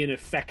be an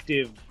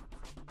effective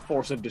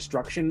force of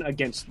destruction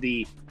against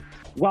the,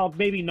 while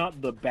maybe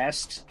not the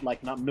best,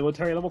 like not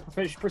military level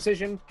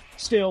precision,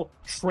 still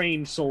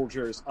trained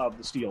soldiers of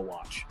the Steel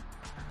Watch.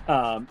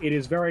 It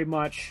is very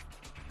much,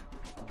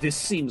 this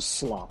seems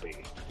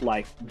sloppy,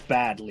 like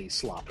badly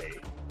sloppy.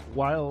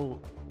 While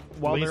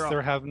At least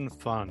they're having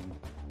fun.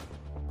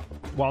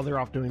 While they're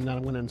off doing that,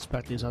 I'm going to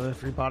inspect these other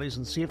 3 bodies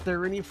and see if there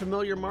are any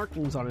familiar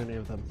markings on any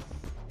of them.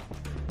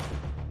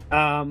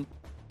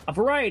 A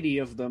variety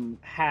of them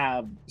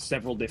have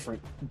several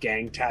different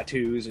gang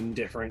tattoos and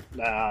different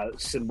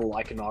symbol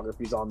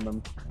iconographies on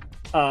them.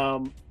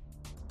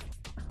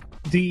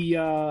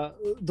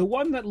 The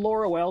one that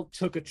Laurel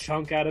took a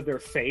chunk out of their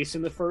face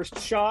in the first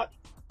shot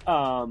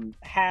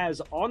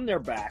has on their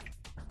back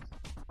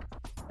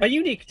a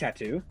unique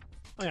tattoo.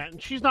 Oh, yeah,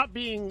 and she's not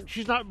being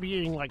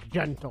like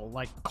gentle.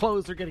 Like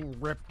clothes are getting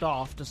ripped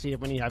off to see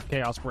if any have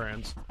chaos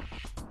brands.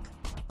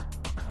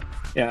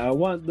 Yeah,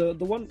 the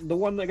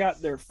one that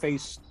got their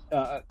face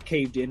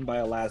caved in by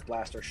a las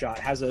blaster shot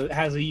has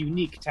a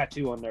unique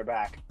tattoo on their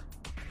back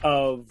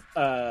of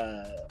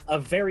a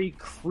very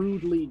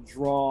crudely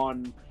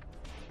drawn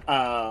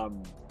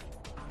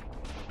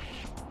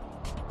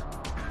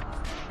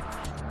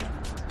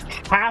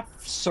half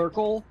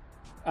circle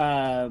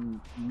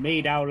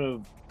made out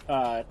of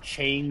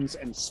chains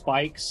and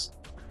spikes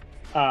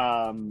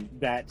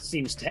that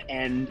seems to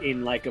end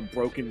in like a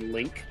broken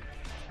link.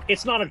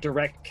 It's not a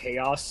direct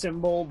chaos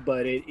symbol,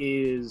 but it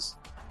is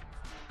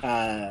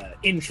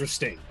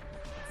interesting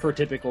for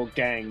typical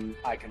gang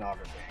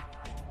iconography.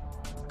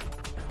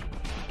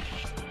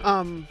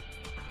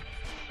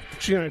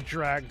 She's gonna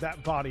drag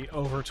that body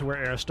over to where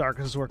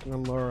Aristarchus is working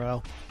on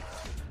Laurel.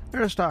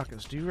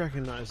 Aristarchus, do you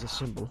recognize the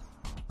symbol?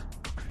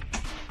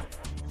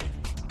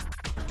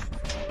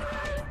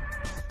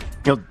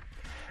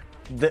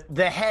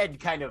 The head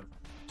kind of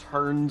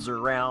turns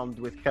around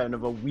with kind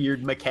of a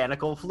weird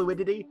mechanical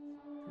fluidity.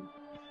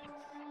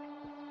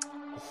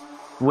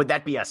 Would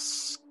that be a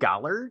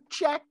scholar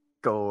check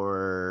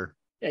or?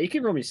 Yeah, you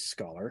can roll me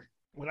scholar.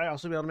 Would I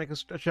also be able to make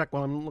a check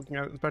while I'm looking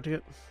at inspecting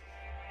it?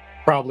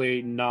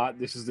 Probably not.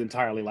 This is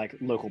entirely like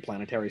local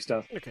planetary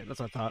stuff. Okay, that's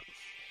what I thought.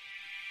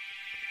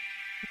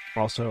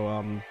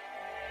 Also,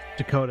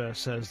 Dakota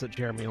says that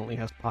Jeremy only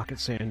has pocket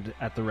sand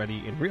at the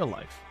ready in real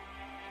life.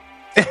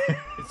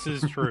 This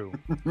is true.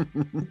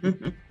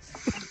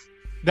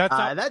 That's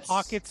not that's-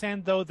 pocket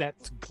sand, though.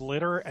 That's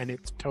glitter, and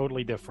it's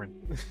totally different.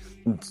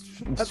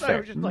 That's why I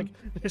was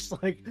just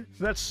like,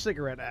 that's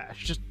cigarette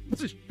ash. Just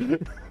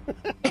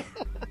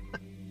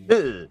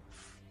Ugh.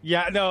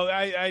 Yeah, no,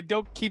 I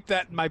don't keep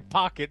that in my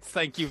pockets.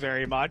 Thank you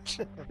very much.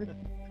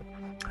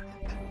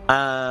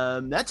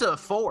 That's a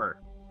 4.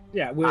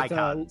 Yeah,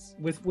 Icons.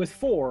 with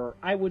 4,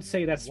 I would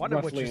say that's One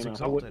of which roughly is enough. I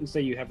exalted. wouldn't say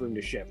you have room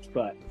to shift,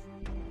 but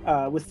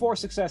with 4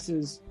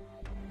 successes,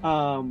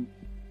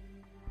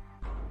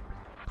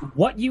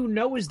 what you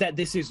know is that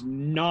this is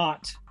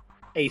not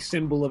a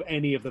symbol of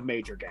any of the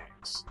major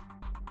gangs.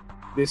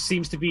 This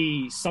seems to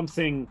be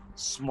something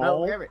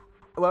small.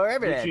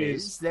 Wherever Which that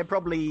is- is, they're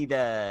probably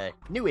the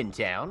new in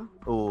town,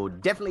 or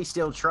definitely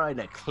still trying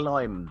to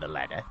climb the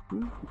ladder.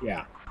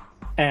 Yeah.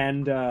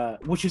 And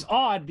which is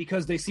odd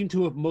because they seem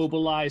to have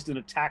mobilized an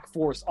attack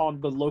force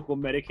on the local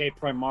Medicaid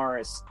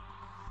Primaris.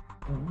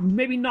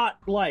 Maybe not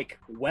like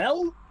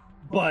well,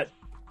 but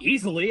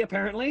easily.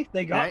 Apparently,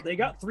 they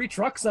got 3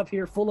 trucks up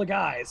here full of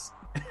guys.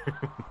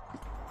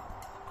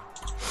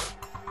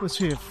 let's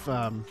see if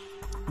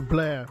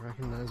Blair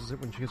recognizes it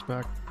when she gets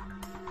back.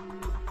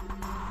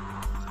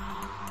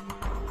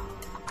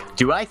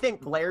 Do I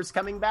think Blair's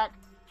coming back?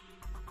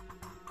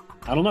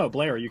 I don't know,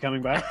 Blair. Are you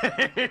coming back?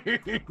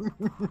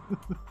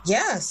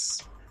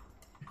 Yes.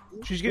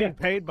 She's getting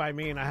paid by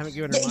me, and I haven't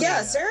given her money Yeah,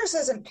 yet. Sarah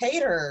hasn't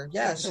paid her.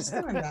 Yeah, she's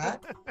coming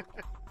back.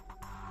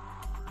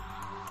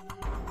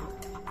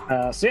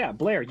 So yeah,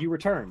 Blair, you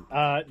return.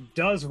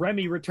 Does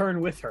Remy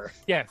return with her?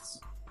 Yes.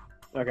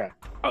 Okay.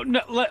 Oh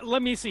no,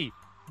 let me see.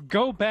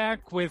 Go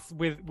back with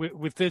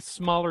this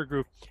smaller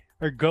group,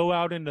 or go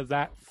out into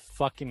that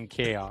fucking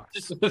chaos.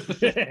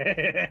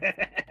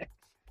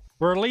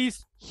 Or at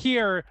least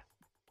here,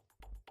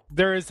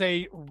 there is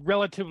a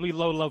relatively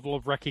low level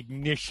of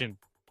recognition.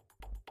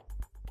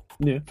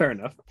 Yeah, fair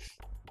enough.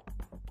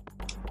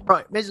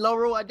 Right, Ms.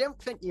 Laurel, I don't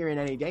think you're in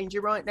any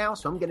danger right now,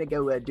 so I'm going to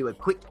go do a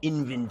quick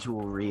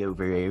inventory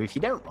over here, if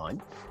you don't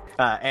mind.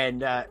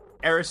 And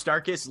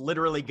Aristarchus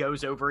literally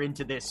goes over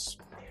into this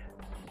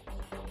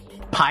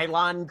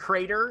pylon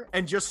crater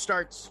and just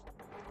starts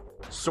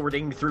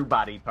sorting through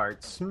body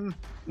parts.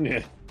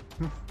 Yeah.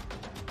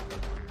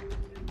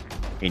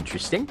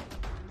 Interesting.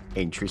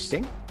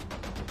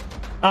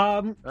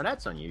 Oh, Oh,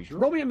 that's unusual.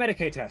 roll me a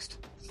Medicaid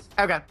test.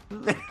 Okay.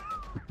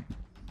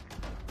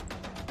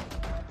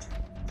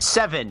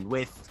 7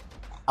 with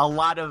a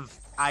lot of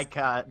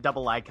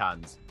double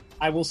icons.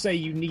 I will say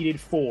you needed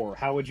 4.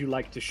 How would you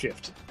like to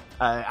shift?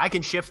 I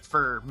can shift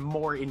for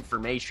more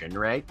information,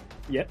 right?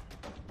 Yep.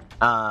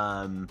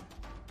 Um.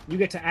 You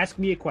get to ask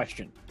me a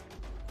question.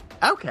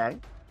 Okay.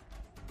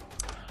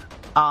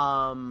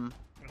 I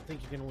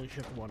think you can only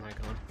shift one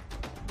icon.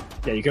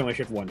 Yeah, you can only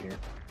shift 1 here.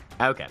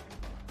 Okay.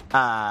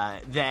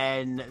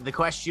 Then the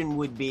question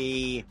would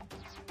be,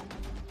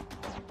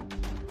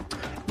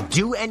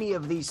 do any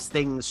of these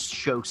things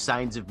show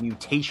signs of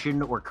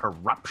mutation or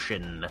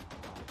corruption?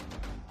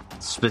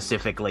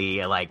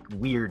 Specifically, like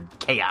weird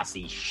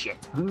chaosy shit.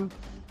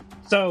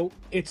 So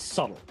it's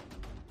subtle,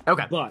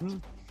 Okay. but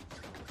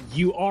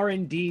you are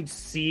indeed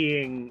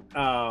seeing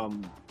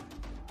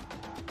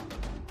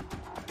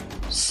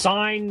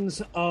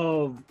signs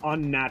of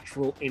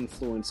unnatural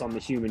influence on the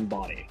human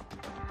body.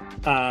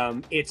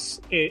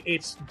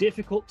 It's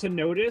difficult to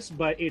notice,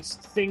 but it's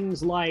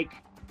things like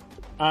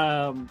the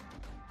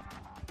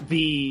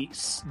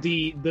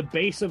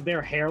base of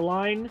their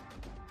hairline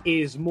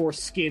is more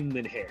skin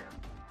than hair.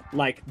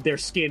 Like their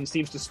skin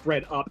seems to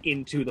spread up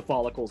into the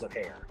follicles of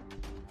hair.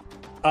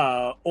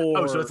 So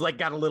it's like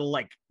got a little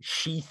like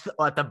sheath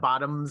at the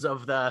bottoms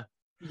of the.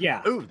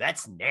 yeah. Ooh,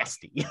 that's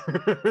nasty.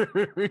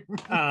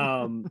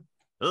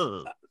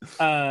 Ugh.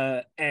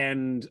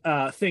 And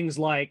things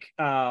like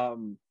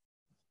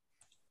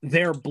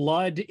their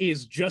blood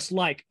is just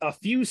like a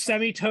few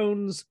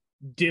semitones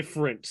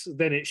different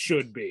than it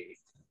should be.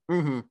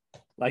 Mm-hmm.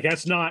 Like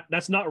that's not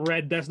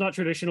red. That's not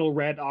traditional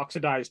red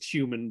oxidized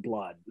human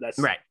blood. That's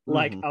Right.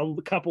 like a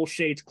couple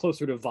shades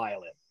closer to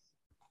violet.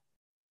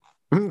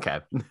 Okay.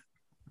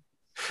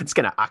 It's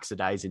gonna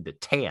oxidize into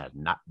tan,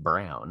 not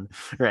brown,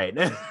 right?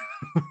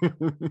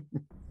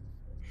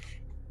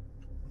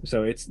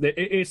 So it's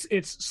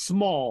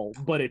small,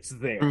 but it's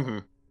there. Mm-hmm.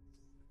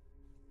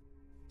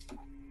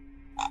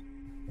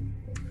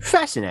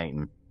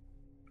 Fascinating.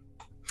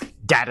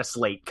 Data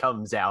slate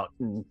comes out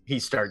and he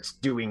starts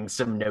doing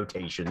some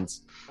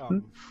notations.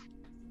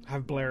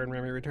 Have Blair and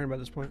Remy returned by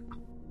this point?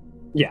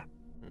 Yeah.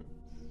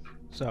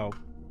 So,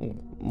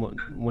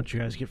 once you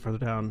guys get further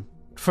down,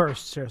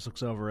 first, Sarah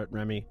looks over at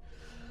Remy.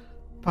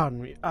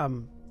 Pardon me,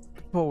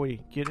 before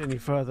we get any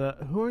further,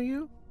 who are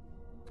you?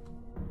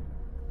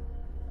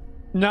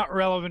 Not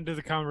relevant to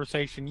the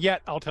conversation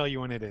yet. I'll tell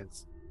you when it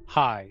is.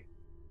 Hi.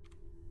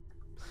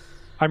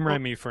 I'm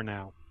Remy for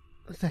now.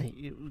 Thank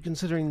you.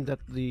 Considering that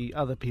the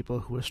other people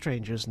who were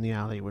strangers in the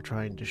alley were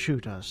trying to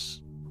shoot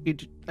us,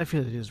 I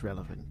feel it is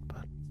relevant,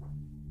 but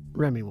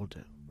Remy will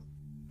do.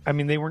 I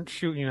mean, they weren't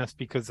shooting us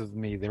because of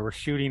me. They were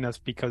shooting us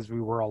because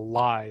we were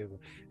alive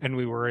and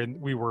we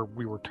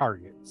were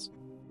targets.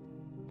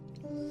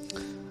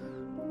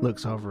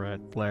 Looks over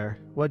at Blair.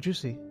 What'd you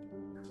see?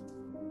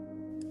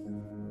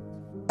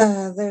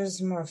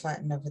 There's more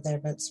fighting over there,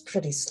 but it's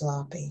pretty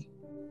sloppy.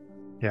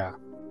 Yeah.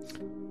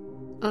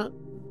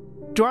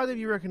 Do either of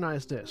you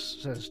recognize this?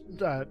 Says,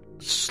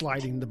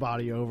 sliding the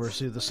body over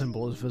so the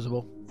symbol is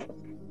visible.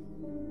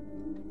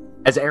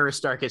 As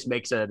Aristarchus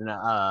makes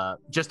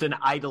just an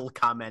idle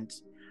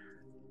comment.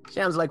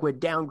 Sounds like we're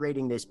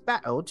downgrading this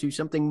battle to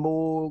something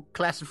more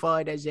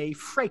classified as a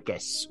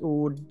fracas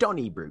or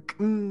Donnybrook.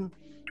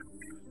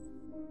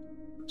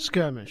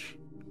 Skirmish.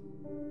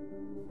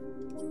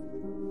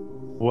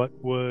 What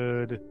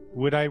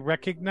would I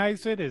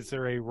recognize it? Is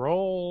there a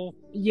roll?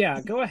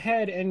 Yeah, go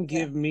ahead and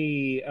give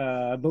me,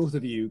 both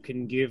of you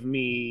can give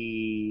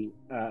me,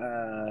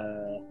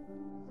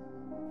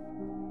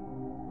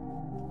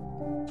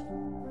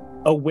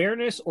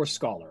 awareness or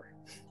scholar.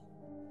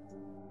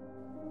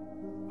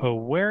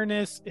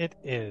 Awareness it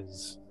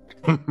is.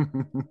 We'll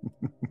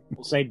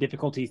say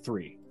difficulty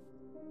 3.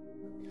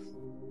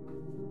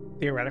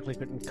 Theoretically,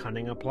 couldn't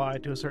cunning apply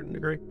to a certain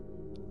degree?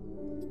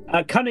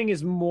 Cunning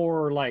is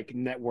more like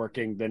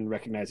networking than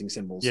recognizing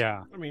symbols.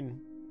 Yeah. I mean...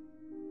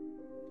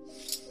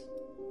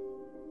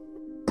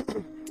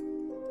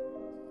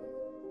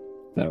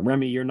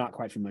 Remy, you're not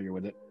quite familiar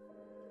with it.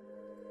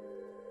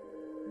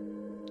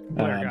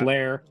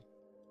 Blair,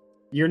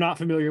 you're not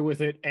familiar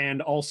with it,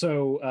 and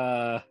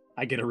also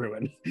I get a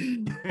ruin.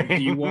 Do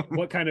you want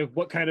what kind of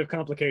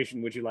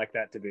complication would you like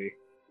that to be?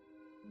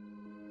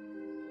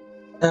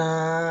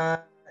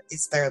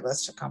 Is there a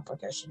list of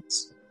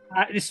complications?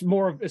 It's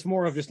more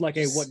of just like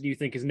a what do you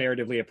think is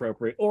narratively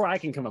appropriate, or I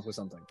can come up with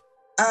something.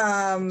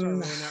 I'm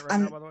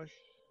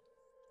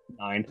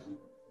 9.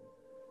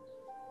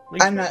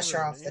 I'm not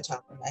sure off the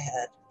top of my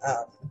head.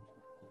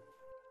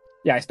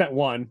 Yeah, I spent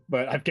 1,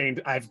 but I've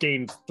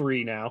gained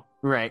 3 now.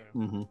 Right.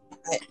 Mm-hmm.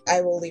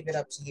 I will leave it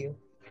up to you.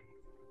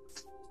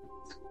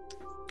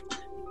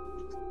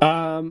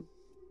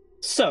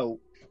 So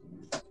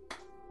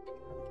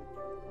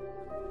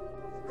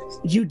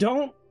you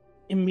don't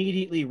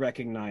immediately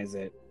recognize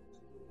it.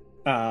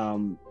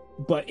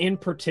 But in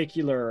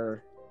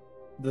particular,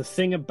 the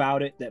thing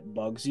about it that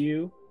bugs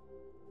you,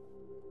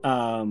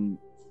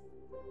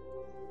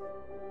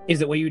 is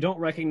that when you don't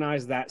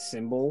recognize that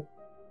symbol,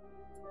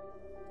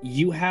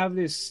 you have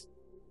this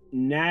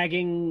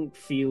nagging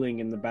feeling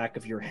in the back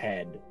of your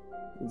head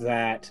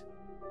that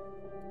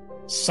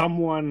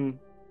someone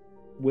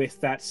with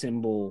that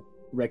symbol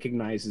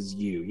recognizes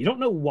you. You don't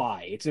know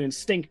why. It's an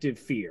instinctive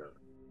fear.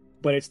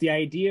 But it's the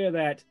idea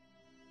that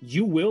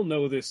you will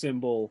know this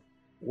symbol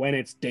when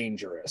it's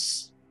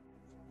dangerous.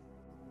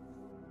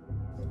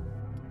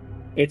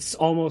 It's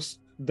almost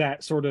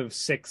that sort of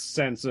sixth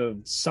sense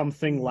of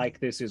something like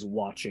this is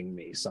watching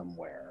me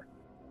somewhere.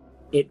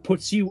 It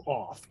puts you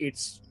off.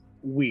 It's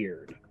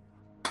weird.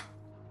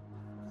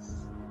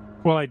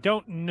 Well, I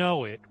don't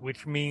know it,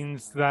 which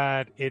means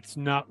that it's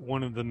not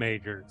one of the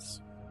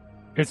majors.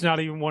 It's not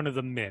even one of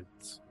the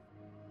mids.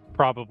 It's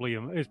probably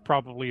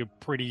a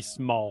pretty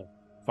small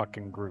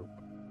fucking group.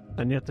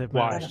 And yet they've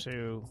managed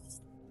to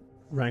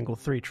wrangle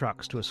 3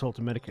 trucks to assault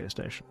a Medicare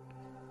station.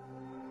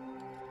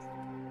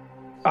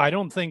 I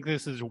don't think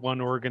this is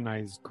one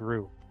organized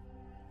group.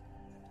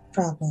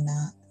 Probably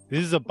not.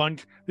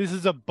 This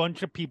is a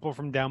bunch of people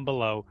from down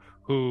below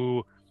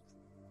who,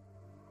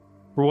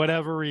 for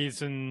whatever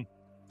reason,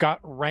 got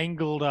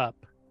wrangled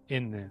up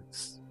in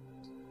this.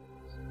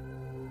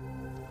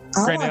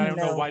 Granted, I don't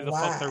know why the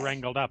fuck they're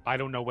wrangled up. I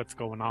don't know what's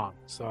going on,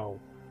 so...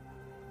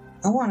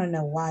 I want to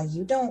know why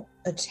you don't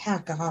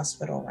attack a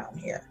hospital around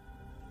here.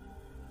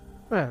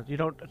 Well, you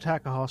don't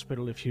attack a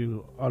hospital if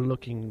you are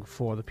looking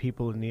for the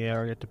people in the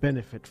area to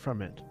benefit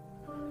from it.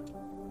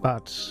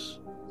 But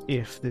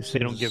if this They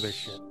don't give a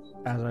shit.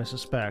 As I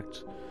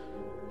suspect,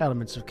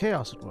 elements of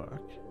chaos at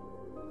work,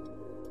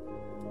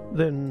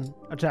 then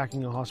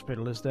attacking a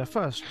hospital is their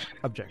first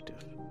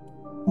objective.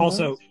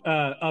 Also,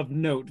 of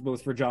note,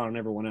 both for John and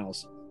everyone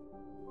else,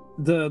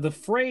 the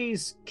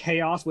phrase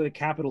chaos with a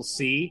capital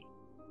C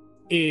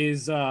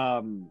is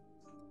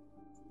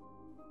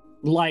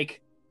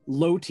like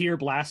low tier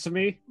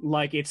blasphemy.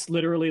 Like it's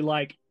literally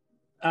like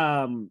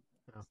I'm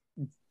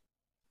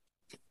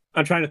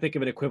trying to think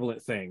of an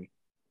equivalent thing.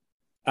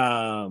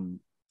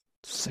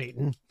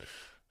 Satan.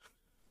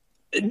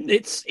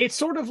 It's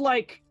sort of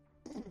like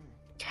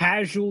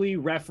casually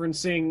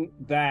referencing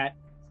that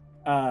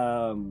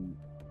the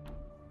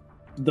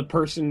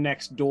person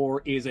next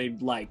door is a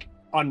like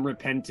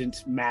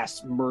unrepentant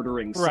mass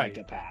murdering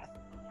psychopath.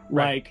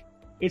 Right. Like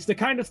It's the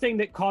kind of thing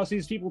that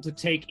causes people to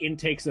take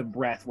intakes of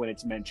breath when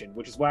it's mentioned,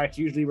 which is why it's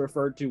usually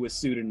referred to with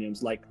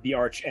pseudonyms like the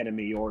Arch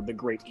Enemy or the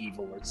Great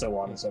Evil, or so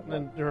on and so forth.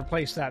 Then to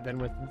replace that then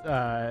with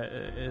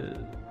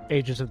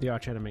Agents of the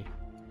Arch Enemy.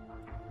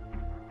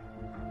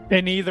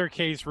 In either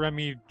case,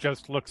 Remy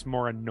just looks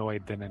more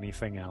annoyed than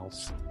anything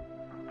else.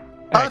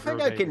 I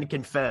think I can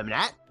confirm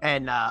that.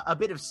 And a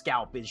bit of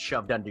scalp is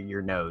shoved under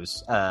your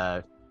nose.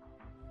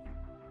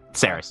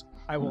 Saris.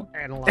 I will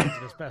analyze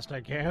it as best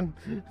I can.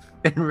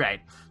 Right.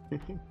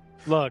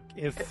 Look,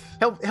 if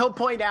he'll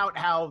point out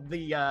how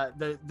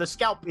the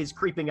scalp is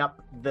creeping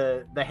up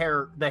the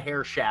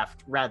hair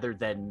shaft rather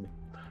than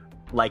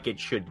like it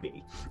should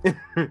be.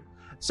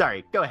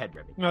 Sorry, go ahead,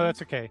 Remy. No,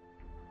 that's okay.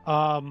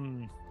 I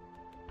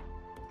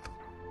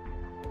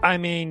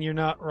mean, you're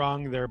not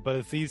wrong there, but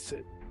if these...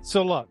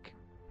 So look,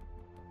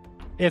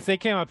 if they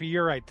came up,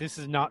 you're right, this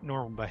is not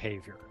normal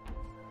behavior.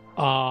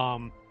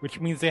 Which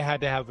means they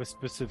had to have a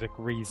specific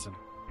reason.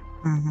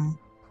 Mm-hmm.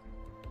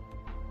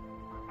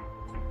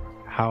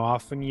 How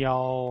often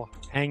y'all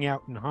hang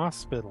out in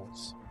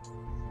hospitals?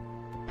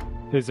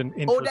 There's an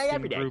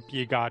interesting group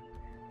you got.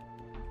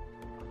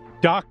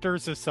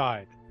 Doctors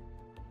aside.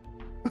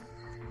 I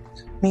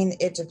mean,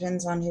 it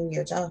depends on who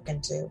you're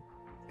talking to.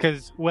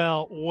 Because,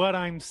 well, what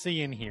I'm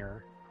seeing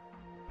here,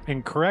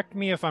 and correct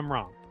me if I'm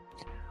wrong,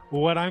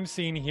 what I'm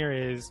seeing here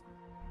is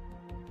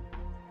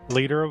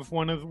leader of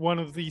one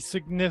of the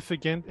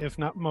significant, if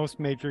not most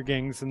major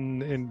gangs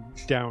in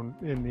down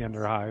in the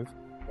Underhive.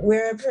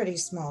 We're a pretty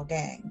small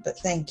gang, but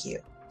thank you.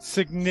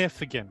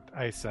 Significant,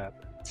 I said.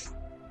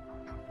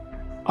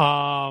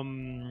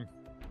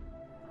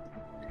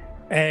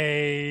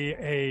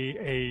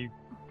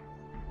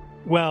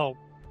 Well,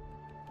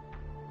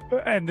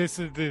 and this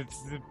is the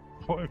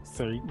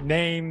sorry,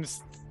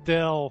 names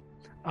still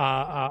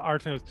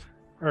Artemis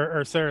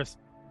or Saris.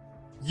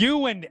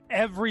 You and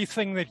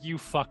everything that you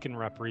fucking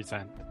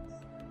represent.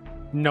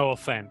 No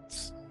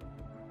offense.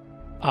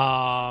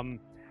 And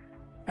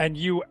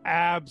you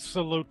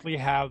absolutely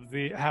have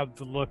the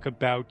look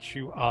about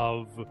you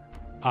of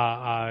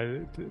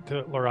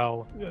to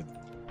Laurel,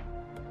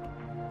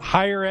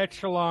 higher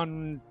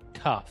echelon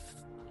tough.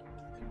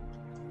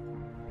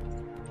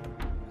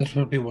 That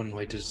would be one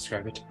way to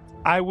describe it.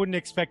 I wouldn't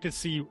expect to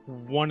see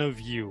one of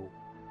you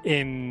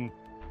in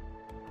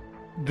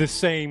the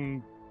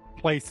same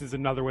place as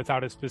another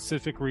without a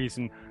specific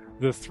reason.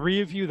 The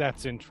three of you,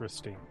 that's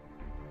interesting.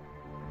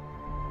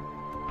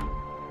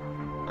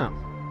 Oh.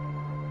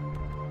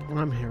 Well,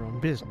 I'm here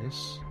on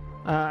business.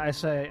 I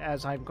say,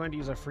 as I'm going to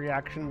use a free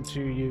action to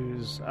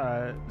use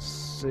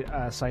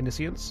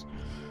Synescience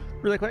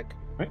really quick.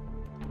 Right.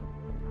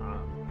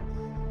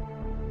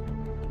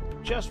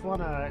 Just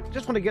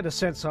wanna get a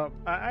sense of.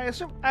 I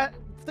assume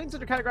things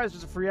that are categorized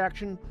as a free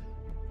action.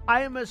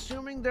 I am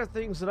assuming they're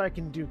things that I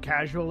can do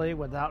casually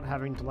without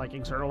having to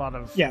exert a lot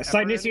of. Yeah,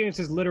 effort. Synescience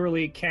is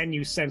literally can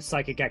you sense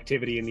psychic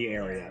activity in the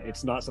area.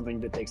 It's not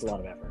something that takes a lot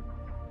of effort.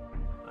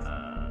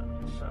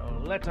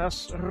 So let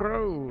us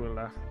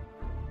roll.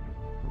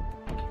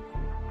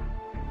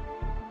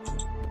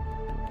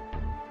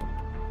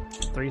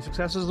 Three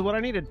successes is what I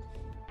needed.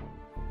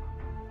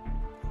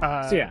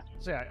 So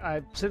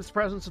I sense the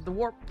presence of the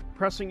warp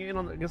pressing in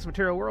against the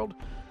material world.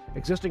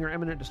 Existing or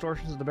imminent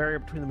distortions of the barrier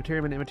between the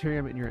materium and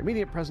immaterium in your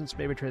immediate presence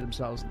may betray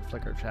themselves in the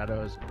flicker of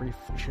shadows, a brief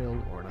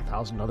chill, or in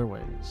 1,000 other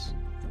ways.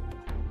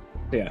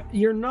 Yeah,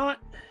 you're not...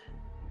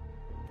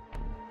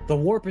 The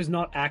warp is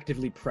not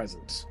actively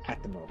present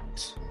at the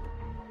moment.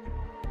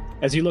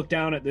 As you look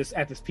down at this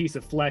piece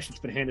of flesh that's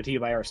been handed to you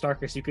by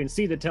Aristarchus, you can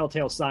see the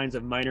telltale signs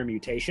of minor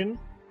mutation,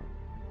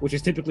 which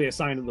is typically a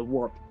sign that the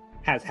warp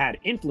has had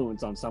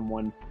influence on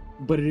someone,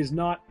 but it is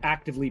not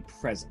actively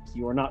present.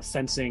 You are not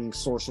sensing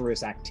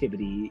sorceress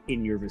activity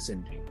in your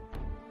vicinity.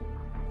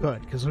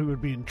 Good, because we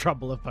would be in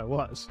trouble if I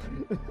was.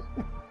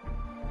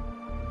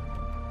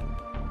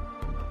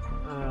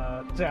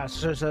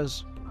 So it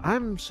says,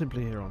 I'm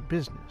simply here on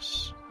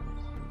business.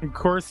 Of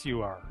course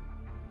you are.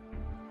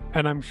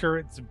 And I'm sure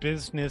it's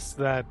business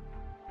that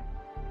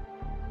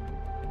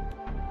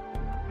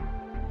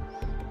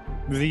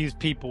these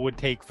people would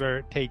take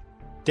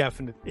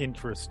definite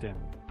interest in.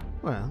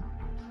 Well,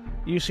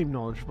 you seem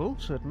knowledgeable,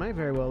 so it may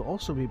very well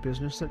also be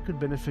business that could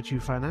benefit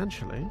you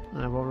financially.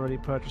 I've already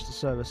purchased the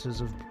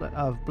services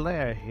of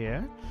Blair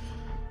here.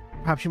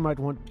 Perhaps you might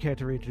care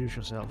to reintroduce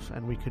yourself,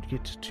 and we could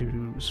get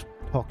to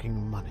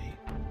talking money.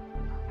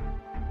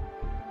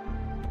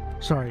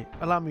 Sorry,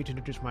 allow me to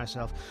introduce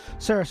myself.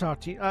 Saris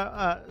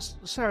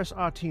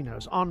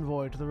Artinos,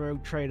 envoy to the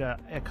rogue trader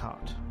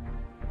Eckhart.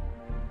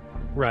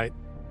 Right.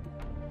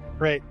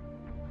 Great.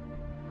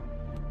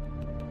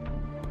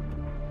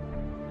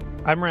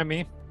 I'm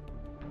Remy.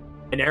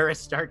 And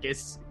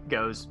Aristarchus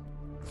goes,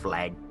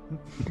 flag.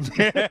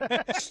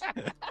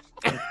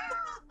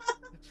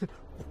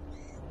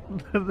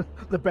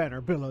 The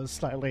banner billows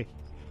slightly.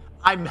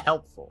 I'm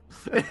helpful.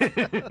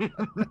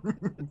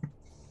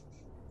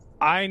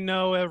 I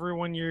know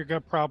everyone you're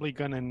probably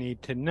going to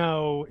need to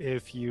know.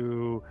 If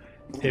you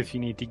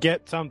need to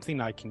get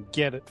something, I can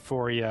get it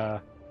for you.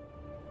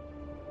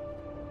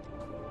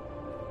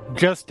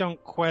 Just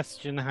don't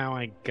question how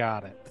I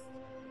got it.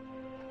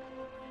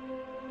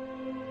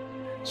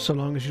 So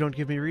long as you don't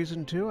give me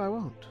reason to, I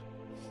won't.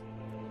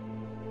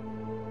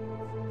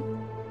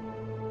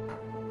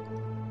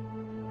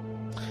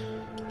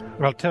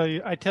 I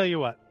tell you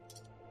what.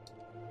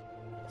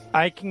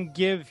 I can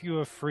give you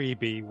a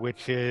freebie,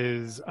 which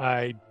is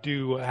I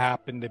do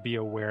happen to be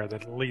aware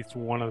that at least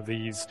one of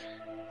these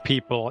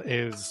people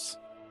is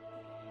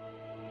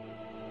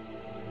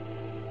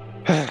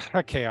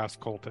a chaos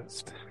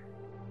cultist.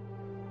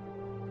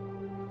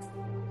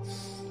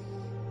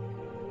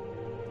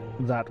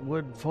 That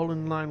would fall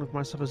in line with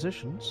my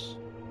suppositions.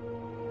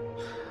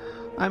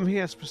 I'm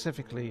here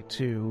specifically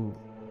to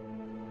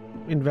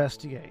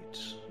investigate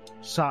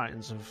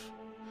signs of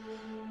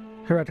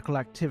heretical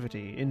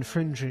activity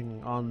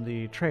infringing on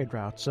the trade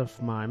routes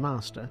of my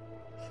master.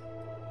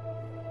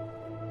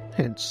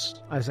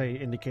 Hence, I say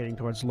indicating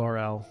towards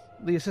Laurel,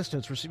 the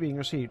assistance being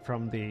received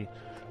from the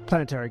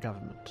planetary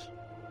government.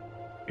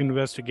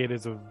 Investigate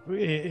is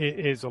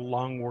a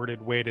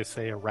long-worded way to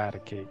say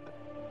eradicate.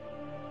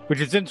 Which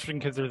is interesting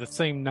because they're the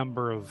same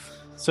number of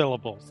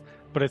syllables,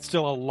 but it's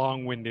still a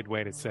long-winded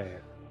way to say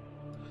it.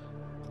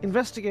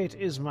 Investigate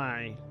is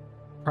my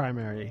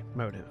primary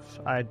motive.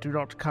 I do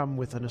not come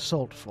with an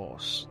assault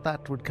force.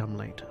 That would come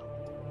later.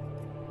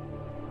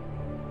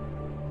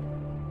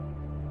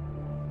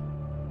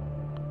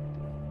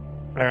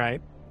 All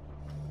right.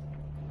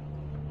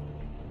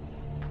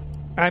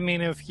 I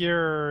mean, if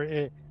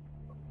you're...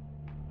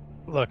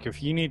 Look,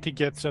 if you need to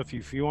get stuff,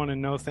 if you want to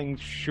know things,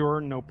 sure,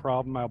 no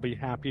problem. I'll be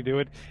happy to do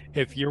it.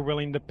 If you're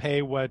willing to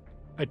pay what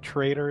a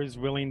trader is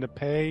willing to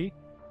pay,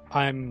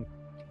 I'm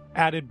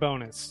added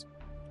bonus.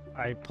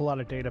 I pull out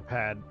a data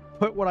pad,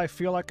 put what I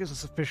feel like is a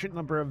sufficient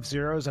number of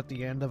zeros at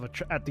the end of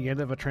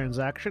a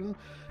transaction,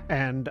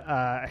 and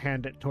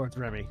hand it towards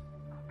Remy.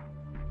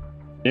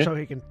 Yeah. So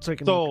he can Sold.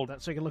 Look at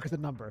that, so he can look at the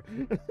number.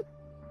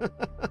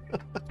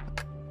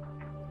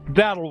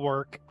 That'll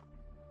work.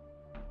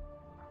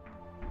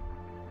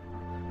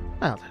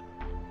 Well then.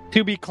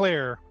 To be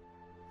clear,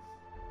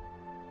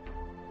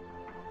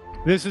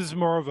 this is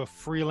more of a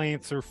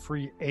freelancer,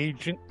 free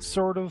agent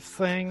sort of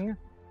thing.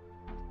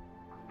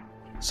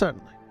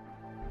 Certainly.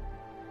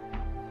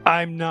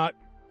 I'm not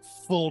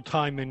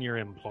full-time in your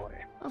employ,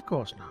 Of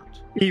course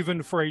not.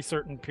 even for a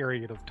certain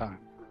period of time.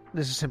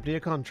 This is simply a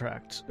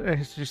contract.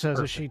 She says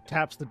as she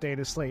taps the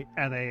data slate,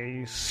 and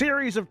a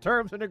series of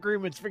terms and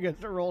agreements begins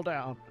to roll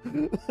down.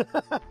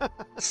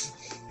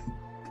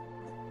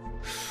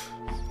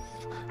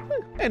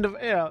 And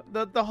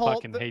the whole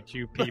Fucking hate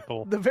you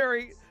people. the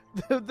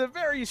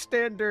very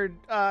standard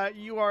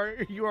you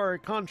are a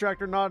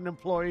contractor, not an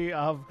employee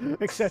of,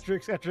 etc.,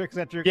 etc.,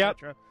 etc., Yep.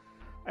 etc.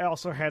 I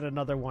also had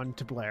another one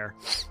to Blair.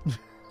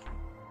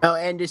 Oh,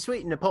 and to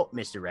sweeten the pot,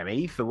 Mr.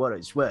 Remy, for what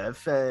it's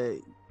worth,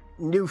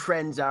 new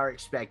friends are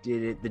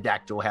expected at the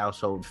Dactyl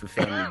household for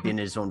family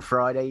dinners on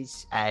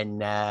Fridays,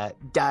 and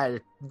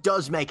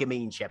does make a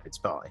mean shepherd's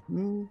pie.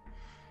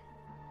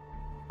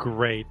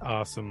 Great,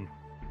 awesome.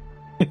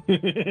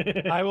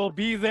 I will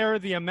be there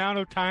the amount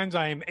of times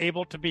I am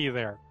able to be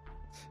there.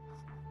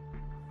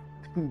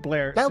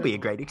 Blair, That'll be a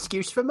great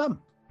excuse for Mum.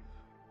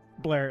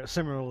 Blair,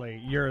 similarly,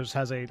 yours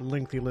has a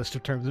lengthy list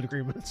of terms and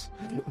agreements.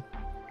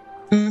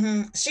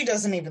 She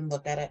doesn't even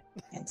look at it.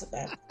 Hands it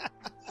back.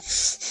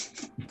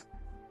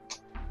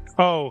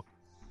 Oh,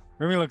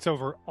 Remy looks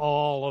over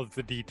all of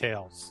the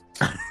details.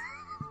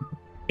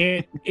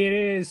 It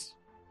is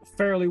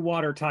fairly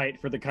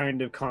watertight for the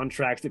kind of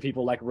contracts that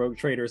people like rogue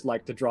traders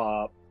like to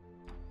draw up.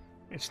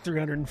 It's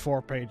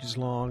 304 pages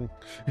long.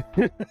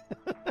 It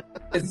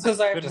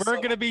says I have But to we're sell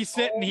going to be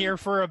sitting here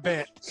for a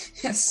bit.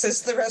 This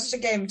is the rest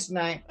of the game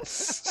tonight.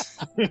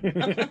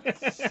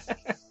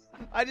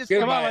 I just Good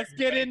Come on, Goodbye. let's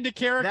get into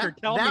character.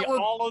 That- Tell that me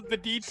would- all of the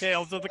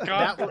details of the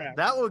That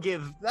contract.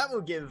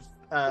 will give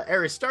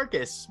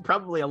Aristarchus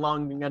probably a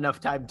long enough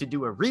time to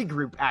do a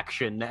regroup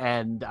action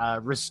and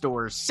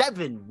restore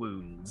 7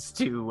 wounds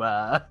to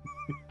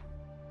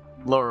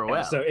Laurel.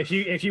 Yeah, so if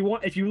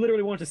you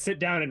literally want to sit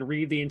down and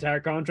read the entire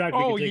contract,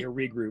 we Oh, can take a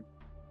regroup.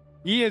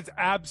 He is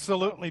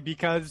absolutely,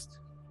 because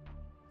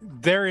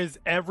there is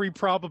every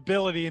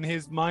probability in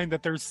his mind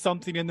that there's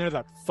something in there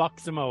that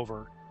fucks him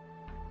over.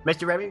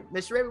 Mr. Remy,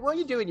 what are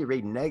you doing? You're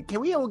reading. Can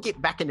we all get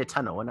back in the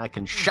tunnel and I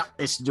can shut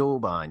this door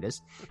behind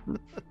us?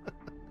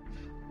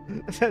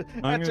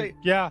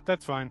 Yeah,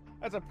 that's fine.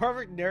 That's a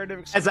perfect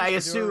narrative. As I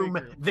excuse to do a assume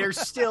regroup. there's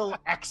still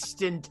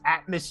extant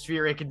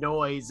atmospheric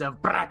noise of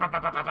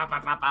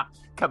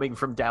coming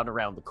from down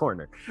around the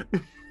corner.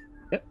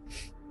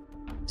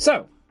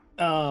 So,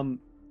 in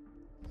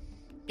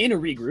a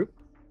regroup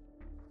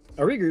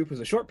is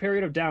a short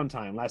period of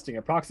downtime lasting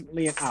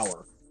approximately an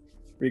hour.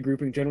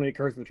 Regrouping generally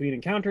occurs between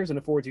encounters and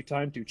affords you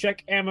time to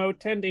check ammo,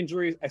 tend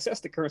injuries,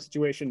 assess the current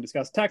situation,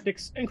 discuss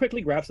tactics, and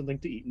quickly grab something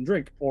to eat and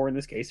drink, or in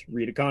this case,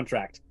 read a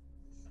contract.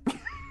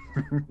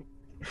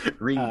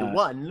 Read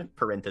one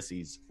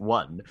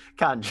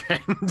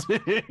contract.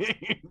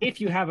 If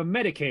you have a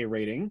Medicaid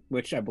rating,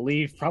 which I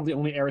believe probably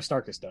only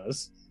Aristarchus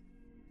does,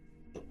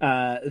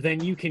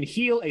 then you can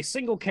heal a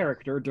single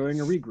character during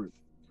a regroup.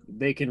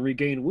 They can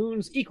regain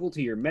wounds equal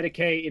to your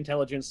Medicae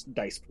intelligence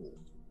dice pool.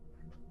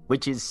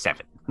 Which is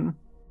 7.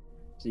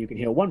 So you can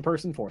heal one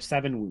person for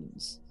 7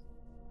 wounds.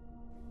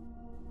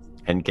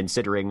 And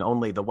considering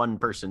only the one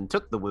person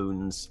took the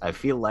wounds, I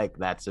feel like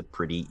that's a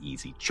pretty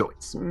easy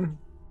choice.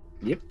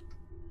 Yep.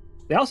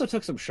 They also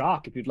took some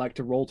shock if you'd like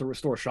to roll to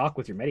restore shock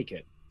with your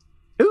Medikit.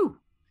 Ooh,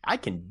 I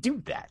can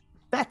do that.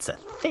 That's a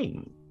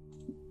thing.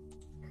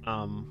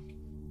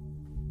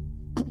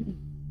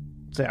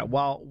 So yeah,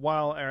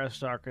 while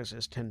Aristarchus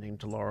is tending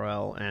to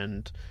Laurel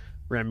and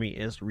Remy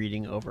is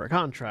reading over a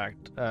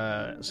contract,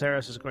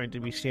 Saris is going to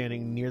be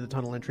standing near the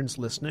tunnel entrance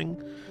listening,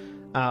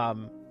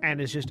 and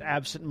is just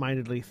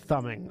absent-mindedly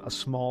thumbing a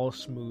small,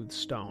 smooth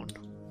stone.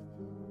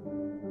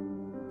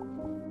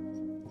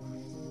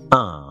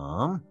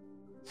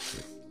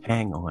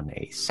 Hang on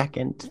a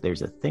second.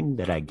 There's a thing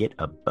that I get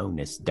a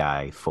bonus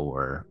die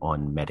for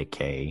on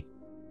Medicae.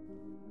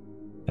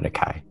 But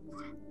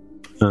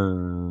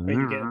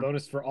you get a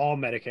bonus for all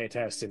Medicae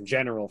tests in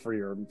general for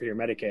your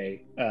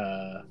Medicae.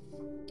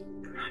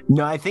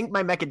 No, I think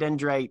my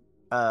Mechadendrite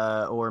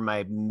or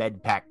my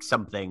Medpack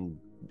something.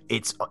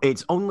 It's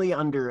only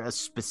under a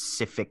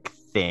specific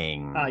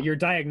thing. Your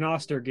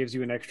Diagnoster gives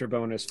you an extra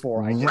bonus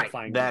for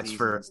identifying. Right, that's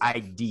for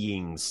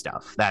IDing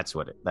stuff. That's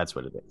what it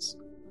is.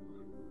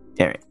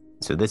 All right.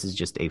 So this is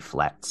just a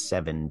flat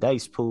 7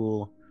 dice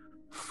pool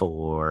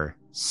for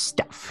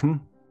stuff.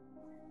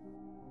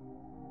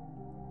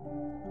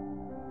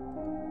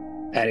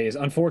 That is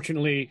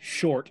unfortunately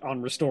short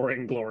on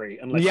restoring glory,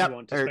 unless you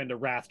want to spend a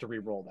wrath to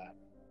re-roll that.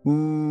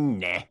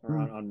 Nah. Or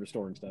on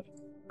restoring stuff.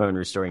 On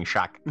restoring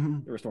shock.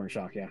 Restoring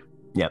shock, yeah.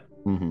 Yep.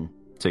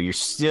 So you're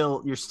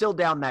still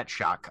down that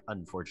shock,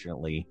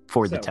 unfortunately,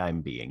 for the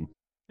time being.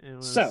 It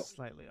was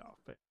slightly off,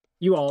 but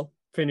you all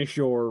finish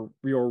your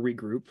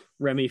regroup.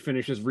 Remy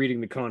finishes reading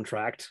the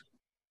contract,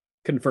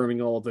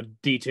 confirming all the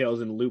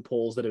details and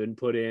loopholes that have been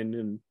put in,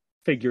 and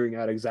figuring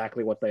out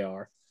exactly what they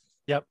are.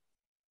 Yep.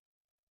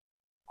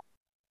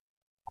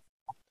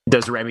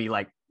 Does Remy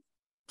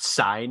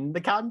sign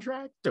the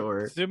contract,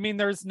 or assuming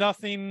there's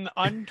nothing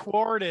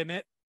untoward in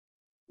it?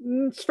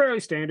 It's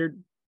fairly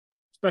standard,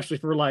 especially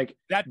for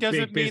that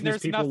doesn't mean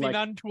there's people, nothing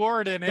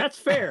untoward in it. That's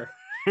fair.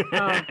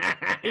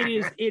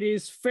 It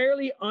is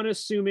fairly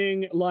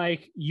unassuming,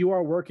 you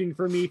are working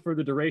for me for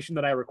the duration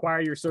that I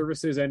require your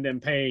services and am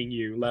paying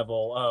you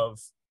level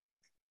of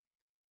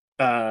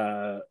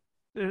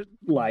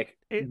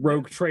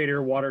rogue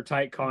trader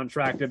watertight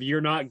contract of you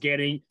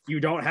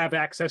don't have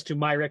access to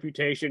my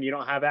reputation, you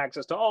don't have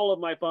access to all of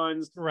my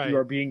funds, right? You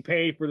are being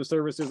paid for the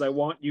services I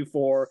want you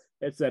for,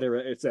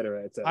 etc.,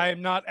 etc., etc. I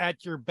am not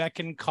at your beck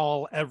and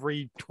call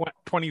every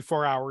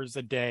 24 hours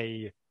a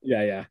day.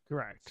 Yeah,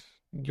 correct.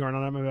 You're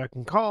not at my beck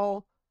and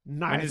call.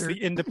 Neither is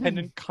the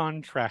independent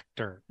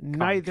contractor.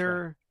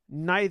 Neither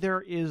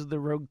is the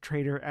rogue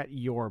trader at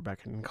your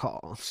beck and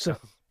call. So.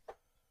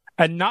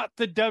 And not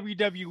the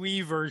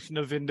WWE version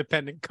of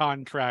independent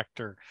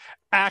contractor.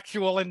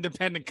 Actual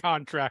independent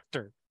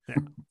contractor.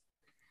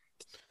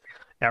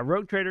 Yeah,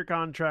 rogue trader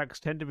contracts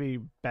tend to be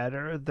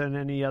better than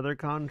any other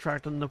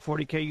contract in the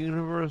 40K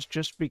universe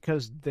just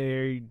because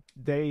they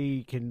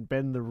can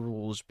bend the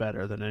rules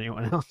better than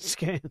anyone else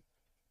can.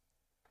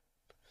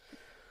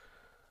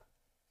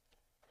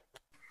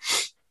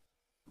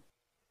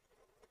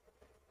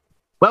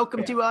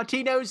 Welcome to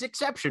Artino's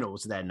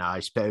Exceptionals, then,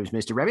 I suppose,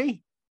 Mr.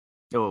 Remy.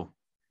 Oh,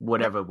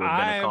 whatever we're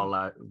going to call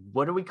it.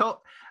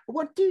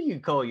 What do you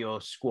call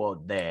your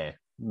squad there,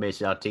 Miss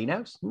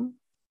Artinos?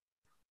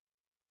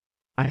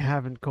 I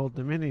haven't called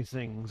them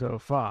anything so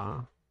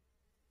far.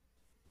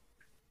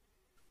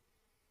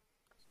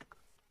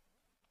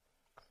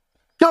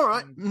 All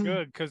right.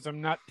 Good, because I'm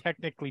not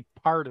technically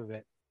part of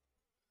it.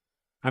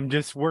 I'm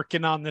just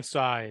working on the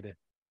side.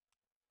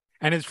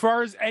 And as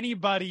far as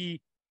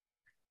anybody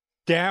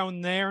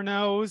down there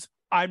knows,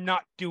 I'm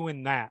not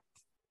doing that.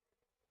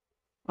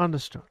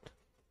 Understood.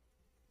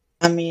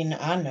 I mean,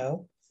 I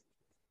know.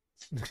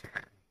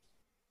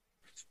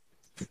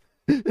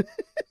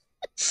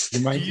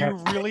 Do you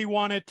really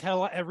want to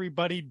tell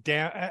everybody in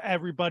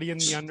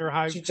the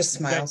Underhive she just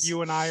smiles. that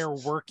you and I are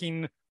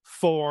working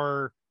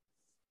for?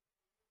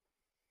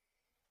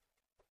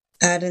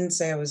 I didn't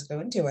say I was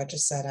going to. I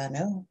just said I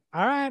know.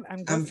 All right,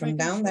 I'm from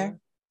down there.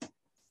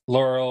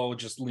 Laurel will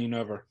just lean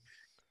over.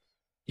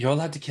 You're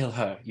allowed to kill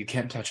her. You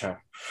can't touch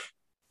her.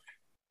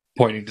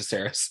 Pointing to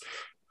Saris.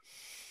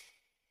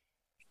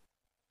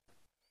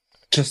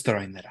 Just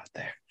throwing that out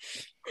there.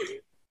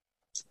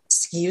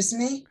 Excuse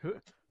me?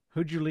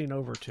 Who'd you lean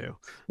over to?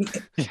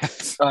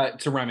 Yes.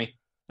 To Remy.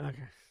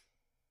 Okay.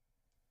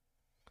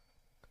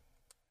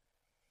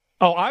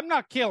 Oh, I'm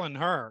not killing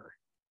her.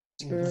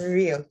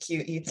 Real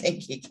cute. You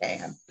think he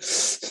can?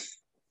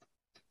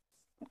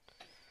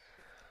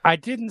 I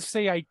didn't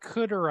say I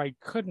could or I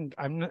couldn't.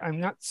 I'm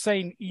not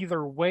saying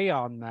either way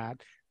on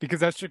that because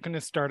that's just going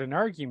to start an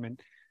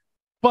argument.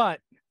 But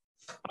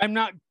I'm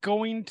not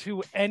going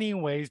to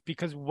anyways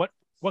because what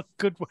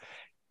good?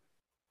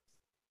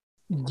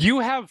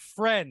 You have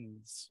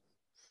friends.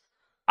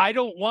 I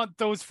don't want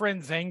those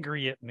friends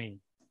angry at me.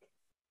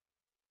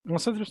 Well,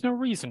 so there's no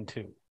reason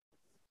to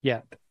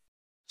yet.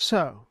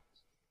 So,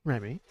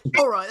 Remy,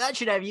 All right, that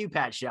should have you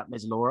patched up,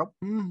 Miss Laura.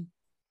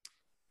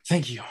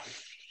 Thank you.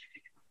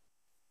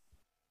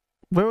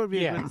 where would be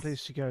a Yes. good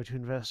place to go to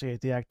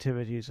investigate the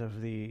activities of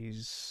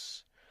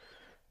these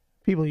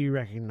people you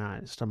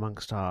recognized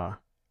amongst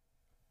our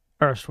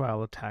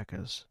erstwhile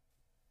attackers?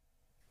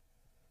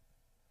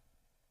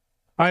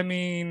 I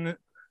mean,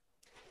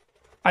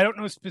 I don't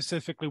know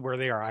specifically where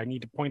they are. I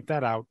need to point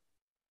that out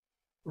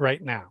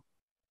right now.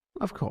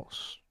 Of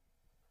course.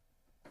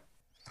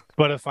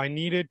 But if I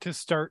needed to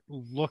start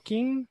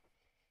looking,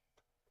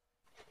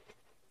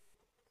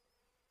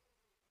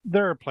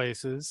 there are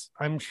places.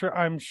 I'm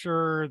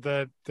sure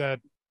that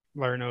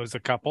Blair knows a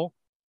couple.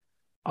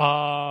 What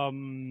I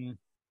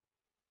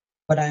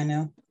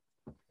know.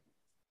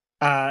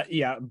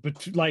 Yeah,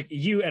 but like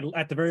you,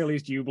 at the very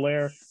least, you,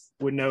 Blair,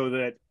 would know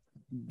that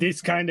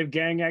this kind of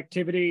gang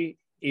activity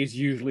is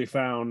usually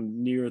found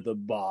near the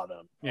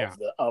bottom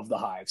of the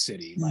hive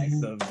city, like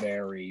the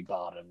very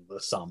bottom, the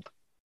sump,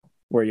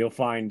 where you'll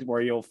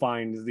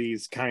find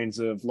these kinds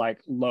of like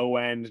low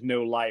end,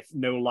 no life,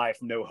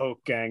 no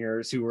hope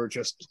gangers who are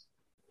just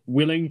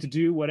willing to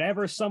do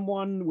whatever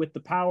someone with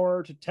the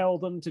power to tell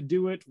them to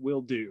do it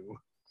will do.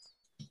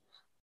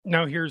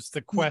 Now here's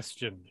the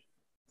question.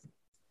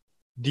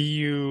 Do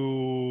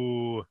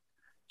you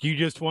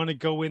just want to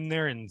go in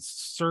there and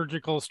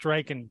surgical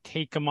strike and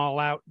take them all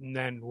out and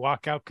then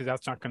walk out? Because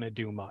that's not going to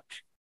do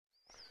much.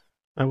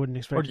 I wouldn't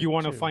expect. Or do you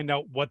want to to find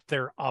out what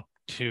they're up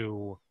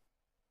to,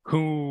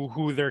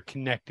 who they're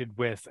connected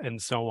with,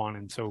 and so on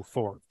and so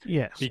forth?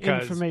 Yes,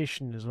 because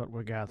information is what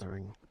we're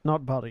gathering,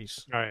 not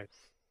bodies. All right.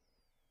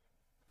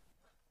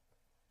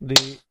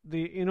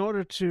 In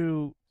order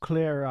to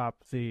clear up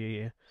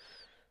the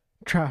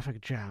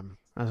traffic jam,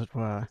 as it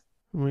were,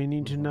 we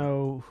need to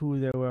know who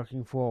they're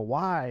working for,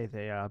 why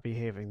they are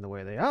behaving the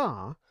way they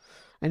are,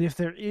 and if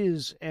there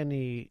is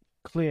any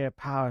clear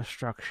power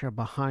structure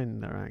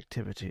behind their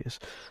activities.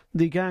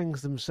 The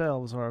gangs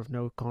themselves are of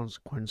no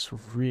consequence,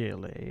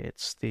 really.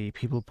 It's the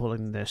people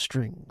pulling their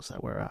strings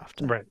that we're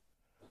after. Right.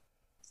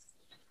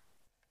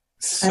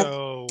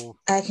 So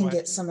I can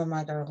get some of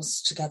my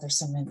girls to gather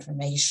some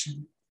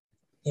information,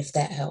 if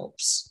that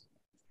helps.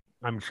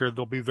 I'm sure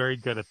they'll be very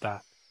good at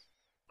that.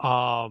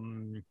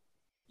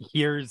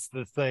 Here's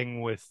the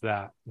thing with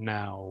that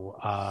now,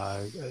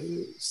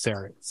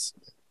 Saritz.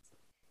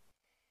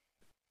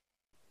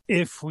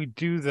 If we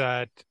do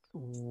that,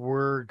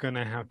 we're going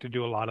to have to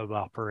do a lot of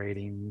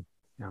operating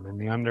down in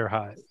the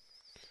Underhive.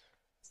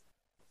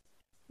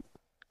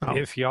 Oh.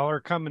 If y'all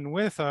are coming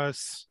with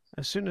us...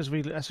 As soon as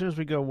we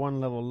go one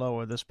level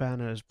lower, this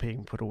banner is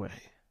being put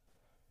away.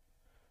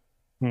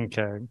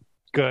 Okay,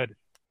 good.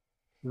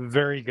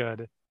 Very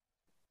good.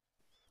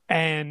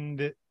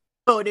 And...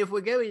 But if we're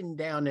going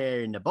down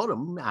there in the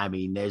bottom, I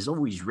mean, there's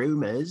always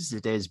rumors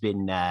that there's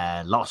been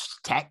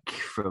lost tech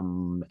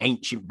from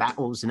ancient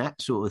battles and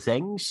that sort of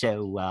thing.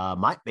 So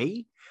might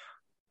be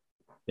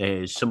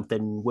there's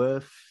something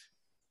worth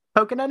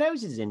poking our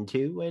noses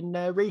into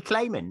and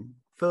reclaiming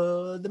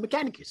for the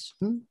Mechanicus.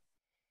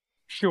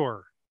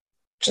 Sure.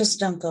 Just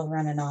don't go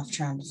running off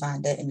trying to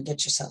find it and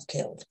get yourself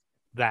killed.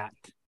 That.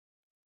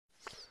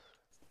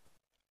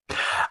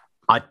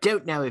 I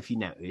don't know if you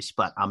noticed,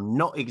 but I'm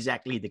not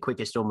exactly the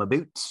quickest on my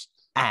boots.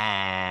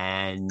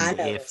 And I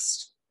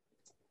noticed.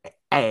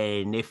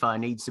 if I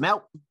need some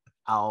help,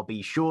 I'll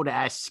be sure to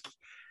ask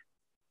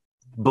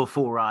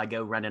before I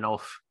go running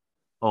off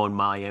on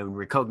my own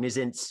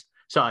recognizance.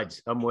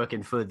 Besides, I'm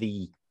working for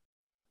the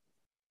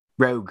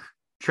rogue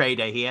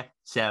trader here.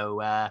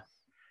 So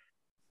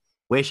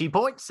where she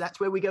points, that's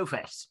where we go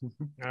first.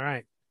 All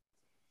right.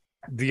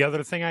 The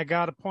other thing I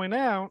got to point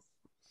out,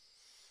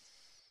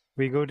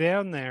 we go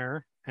down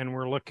there and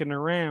we're looking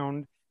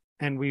around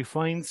and we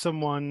find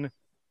someone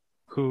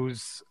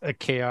who's a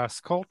chaos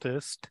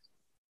cultist.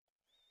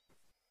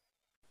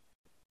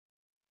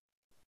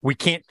 We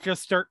can't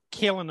just start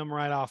killing them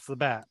right off the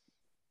bat.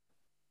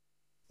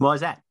 Why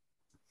is that?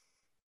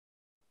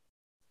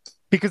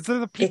 Because they're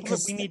the people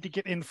that we need to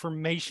get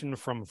information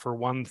from, for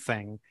one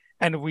thing.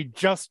 And if we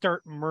just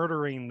start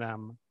murdering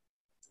them,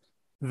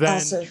 then...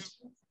 Also,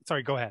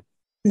 sorry, go ahead.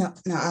 No,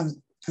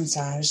 I'm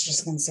sorry. I was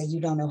just going to say,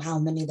 you don't know how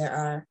many there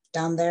are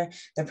down there.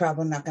 They're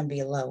probably not going to be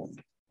alone.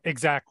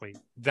 Exactly.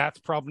 That's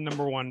problem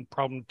number one.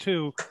 Problem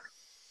two,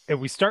 if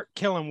we start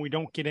killing, we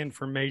don't get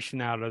information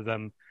out of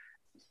them.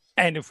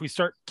 And if we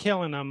start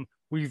killing them,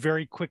 we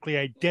very quickly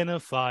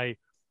identify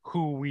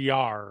who we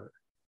are.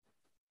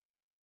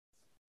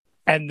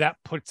 And that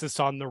puts us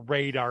on the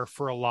radar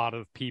for a lot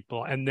of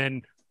people. And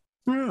then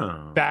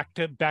back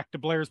to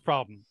Blair's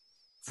problem.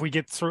 If we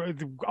get through,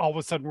 all of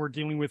a sudden we're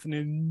dealing with an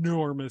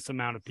enormous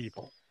amount of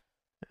people.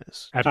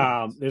 Yes.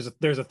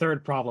 There's a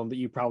third problem that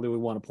you probably would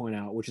want to point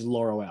out, which is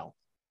Laurel.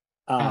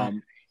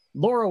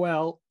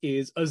 Laurel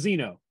is a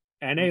Xeno,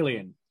 an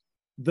alien.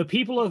 The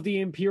people of the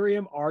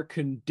Imperium are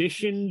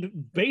conditioned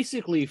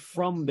basically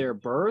from their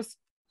birth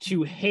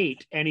to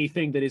hate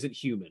anything that isn't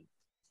human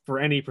for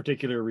any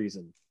particular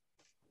reason.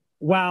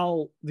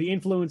 While the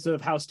influence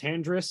of House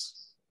Tandris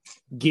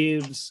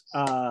gives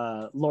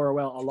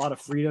Laurel a lot of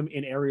freedom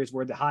in areas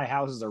where the high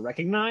houses are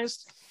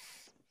recognized.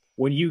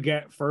 When you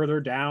get further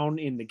down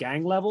in the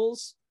gang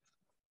levels,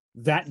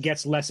 that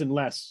gets less and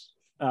less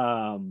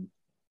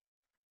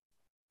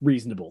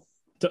reasonable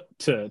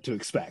to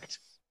expect.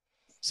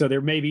 So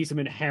there may be some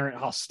inherent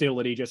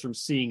hostility just from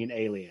seeing an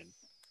alien.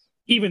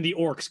 Even the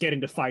orcs get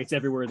into fights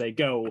everywhere they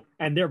go,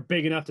 and they're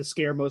big enough to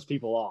scare most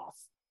people off.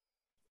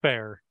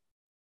 Fair.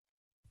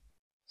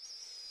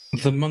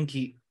 The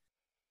monkey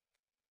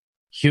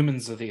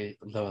humans of the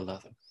lower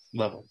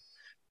level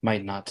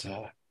might not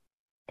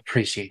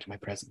appreciate my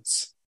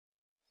presence.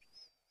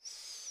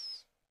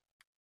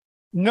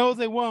 No,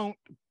 they won't,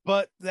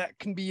 but that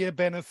can be a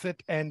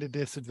benefit and a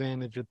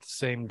disadvantage at the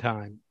same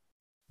time.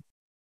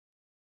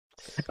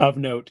 Of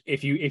note,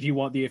 if you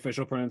want the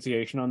official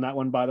pronunciation on that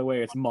one, by the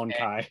way, it's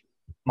Monkai.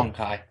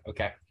 Monkai,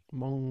 okay.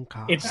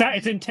 Monkai.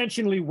 It's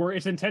intentionally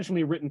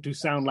written to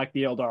sound like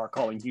the Eldar are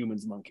calling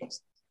humans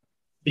monkeys,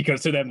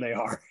 because to them they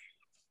are.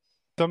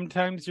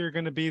 Sometimes you're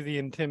going to be the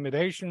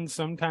intimidation.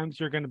 Sometimes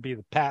you're going to be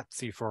the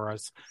patsy for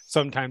us.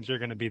 Sometimes you're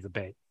going to be the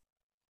bait.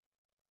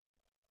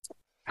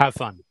 Have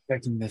fun.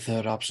 Expecting the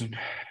third option.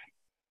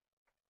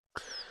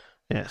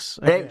 Yes.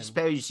 I don't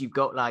suppose you've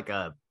got like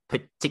a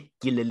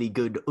particularly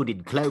good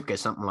hooded cloak or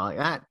something like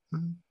that.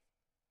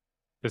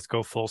 Just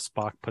go full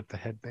Spock, put the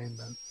headband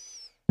on.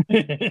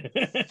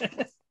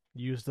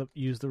 Use the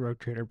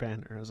rotator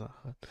banner as a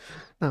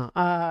no.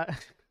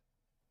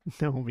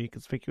 That won't be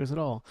conspicuous at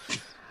all.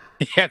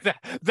 Yeah,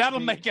 that'll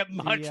make it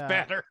much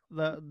better.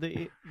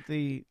 The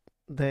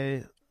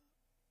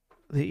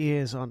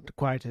ears aren't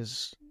quite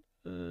as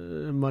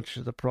much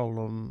of the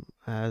problem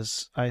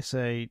as I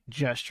say,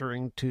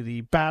 gesturing to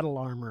the battle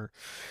armor.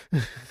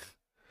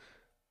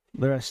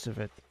 The rest of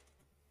it,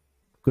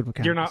 good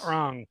mechanics. You're not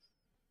wrong.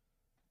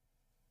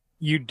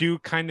 You do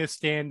kind of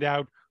stand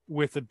out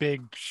with a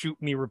big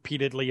 "shoot me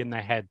repeatedly in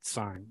the head"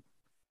 sign.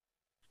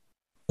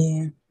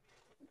 Yeah.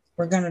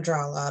 We're going to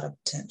draw a lot of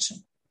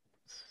attention.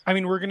 I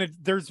mean,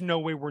 there's no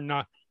way we're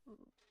not.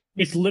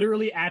 It's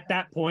literally at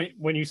that point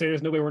when you say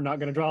there's no way we're not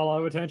going to draw a lot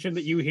of attention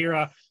that you hear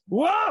a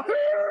wahoo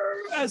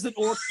as an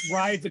orc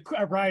rides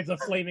a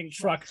flaming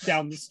truck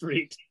down the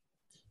street.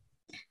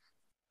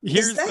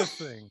 Here's the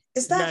thing.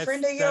 Is that a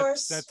friend of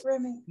yours,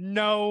 Remy?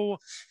 No,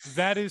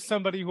 that is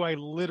somebody who I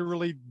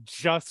literally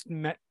just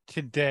met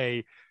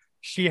today.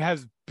 She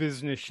has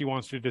business she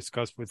wants to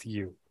discuss with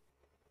you.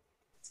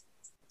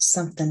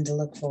 Something to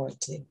look forward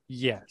to.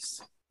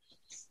 Yes.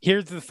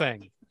 Here's the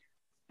thing.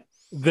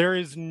 There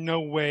is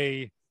no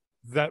way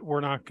that we're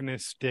not going to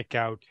stick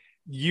out.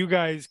 You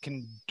guys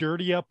can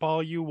dirty up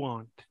all you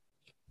want.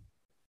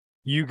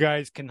 You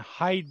guys can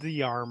hide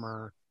the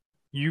armor.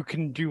 You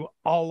can do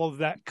all of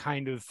that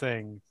kind of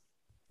thing.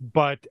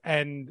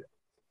 And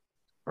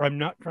I'm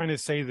not trying to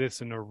say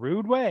this in a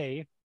rude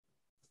way,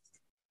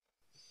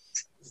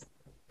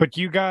 but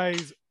you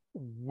guys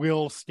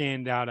will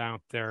stand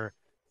out there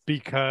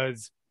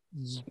because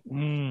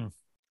I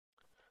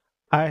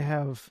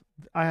have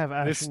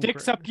the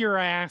sticks up your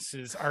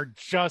asses are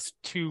just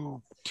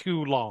too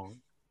long.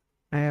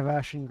 I have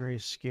ashen gray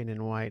skin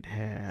and white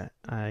hair.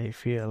 I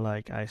feel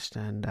like I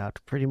stand out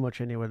pretty much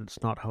anywhere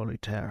that's not Holy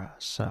Terra,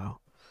 so.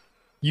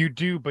 You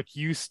do, but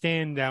you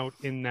stand out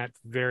in that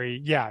very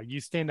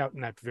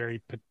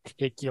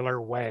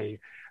particular way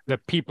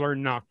that people are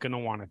not going to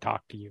want to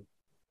talk to you.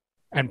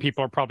 And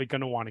people are probably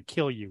going to want to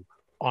kill you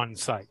on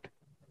sight.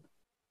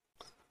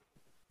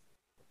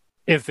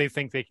 If they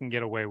think they can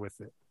get away with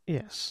it.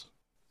 Yes.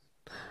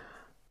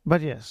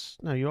 But yes,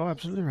 no, you're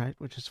absolutely right,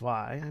 which is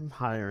why I'm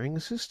hiring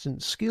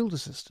assistants, skilled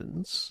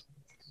assistants,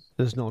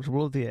 as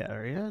knowledgeable of the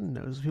area and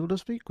knows people to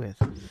speak with.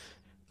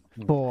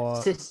 For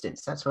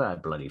Assistants, that's what I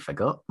bloody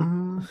forgot.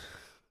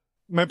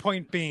 My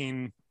point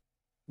being,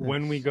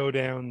 when we go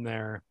down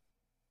there,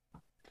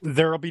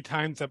 there'll be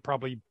times that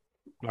probably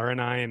Laura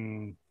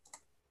and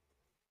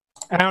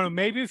I don't know,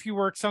 maybe if you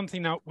work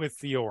something out with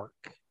the orc.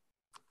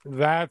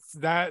 That's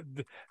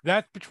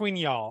between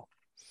y'all.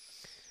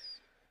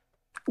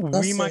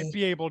 We might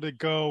be able to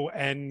go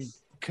and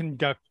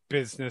conduct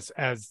business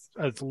as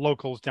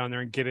locals down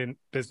there and get in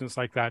business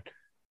like that.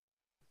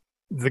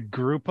 The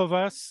group of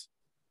us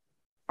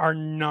are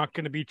not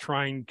going to be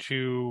trying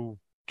to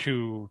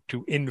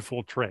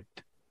infiltrate.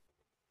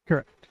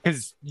 Correct.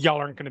 Because y'all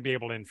aren't going to be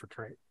able to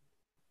infiltrate.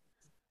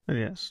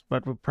 Yes,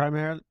 but the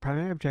primary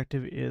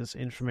objective is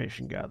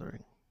information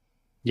gathering.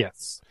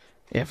 Yes.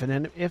 If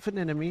an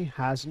enemy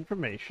has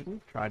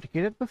information, try to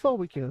get it before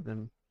we kill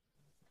them.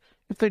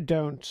 If they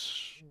don't,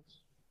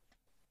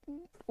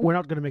 we're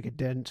not going to make a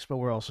dent, but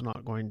we're also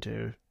not going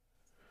to.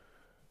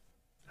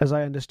 As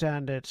I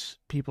understand it,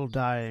 people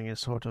dying is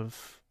sort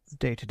of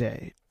day to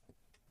day.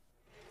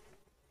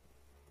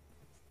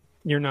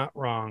 You're not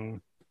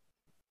wrong.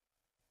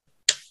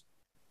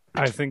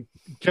 I think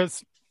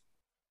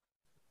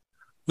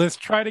let's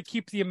try to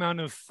keep the amount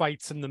of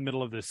fights in the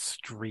middle of the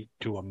street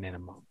to a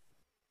minimum.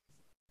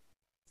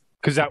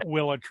 Because that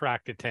will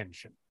attract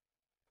attention.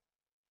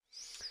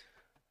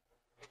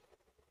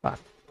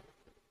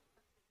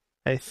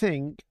 I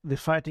think the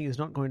fighting is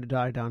not going to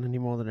die down any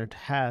more than it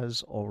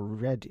has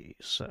already.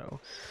 So,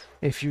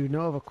 if you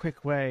know of a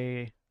quick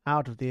way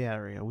out of the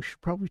area, we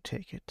should probably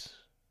take it.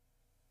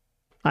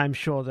 I'm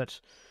sure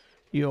that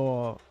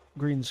your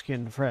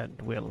green-skinned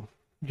friend will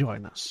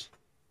join us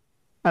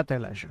at their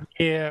leisure.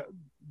 Yeah,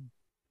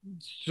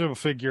 she'll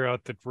figure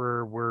out that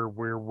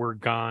we're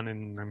gone,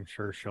 and I'm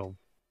sure she'll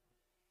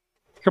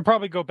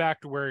probably go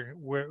back to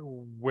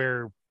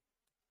where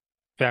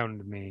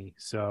found me.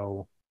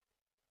 So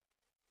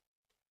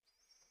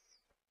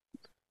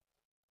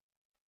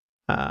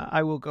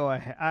I will go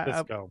ahead.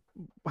 let's go.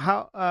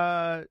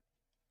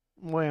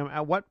 William,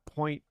 at what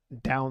point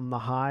down the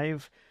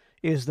hive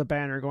is the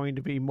banner going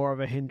to be more of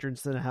a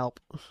hindrance than a help,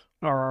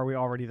 or are we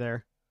already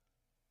there?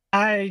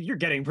 You're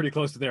getting pretty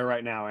close to there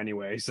right now,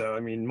 anyway. So I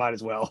mean, might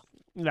as well.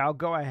 Yeah, I'll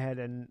go ahead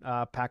and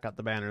pack up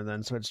the banner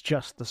then, so it's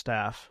just the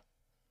staff.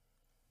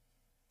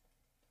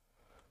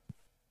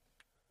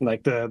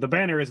 Like the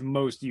banner is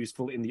most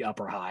useful in the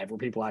upper hive, where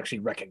people actually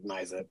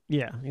recognize it.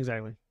 Yeah,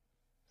 exactly.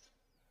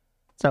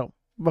 So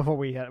before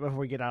we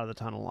get out of the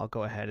tunnel, I'll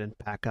go ahead and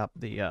pack up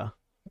the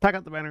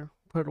banner,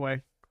 put it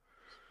away.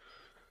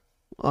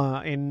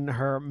 In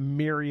her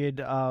myriad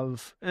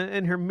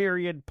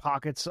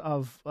pockets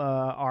of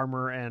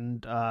armor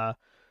and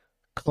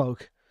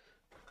cloak.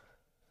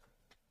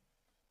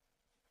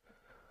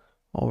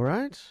 All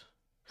right,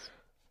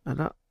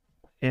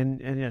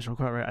 and yes, you're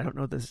quite right. I don't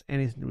know if there's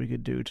anything we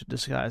could do to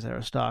disguise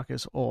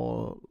Aristarchus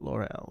or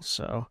Laurel,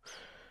 so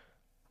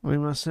we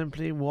must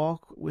simply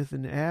walk with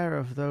an air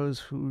of those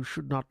who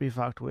should not be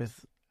fucked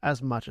with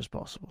as much as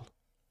possible.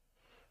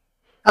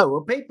 Oh,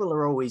 well, people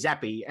are always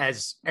happy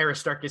as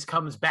Aristarchus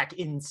comes back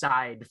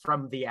inside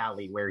from the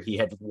alley where he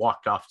had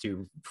walked off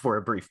to for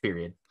a brief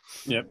period.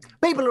 Yep.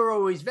 People are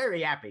always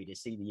very happy to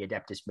see the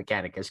Adeptus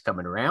Mechanicus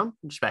coming around,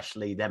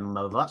 especially them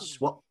of us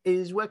what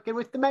is working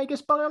with the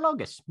Magus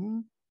Biologus.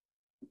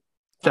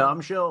 So I'm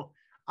sure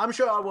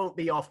I won't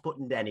be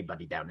off-putting to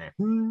anybody down there.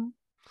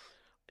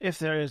 If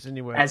there is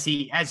anywhere. As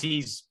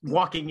he's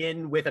walking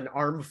in with an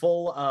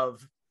armful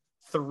of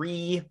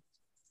 3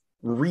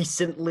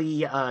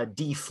 recently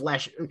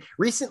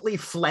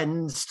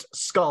flensed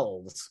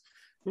skulls,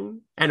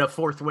 and a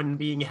 4th one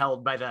being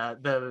held by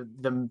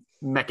the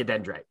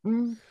mechadendrite.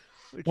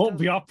 Won't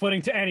be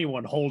off-putting to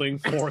anyone holding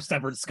 4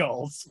 severed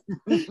skulls.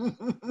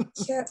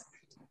 Yeah,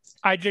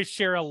 I just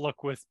share a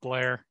look with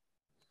Blair.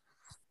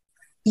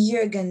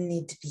 you're gonna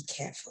need to be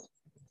careful,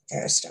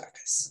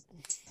 Aristarchus.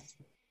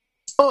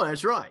 Oh,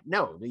 that's right.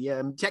 No,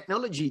 the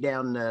technology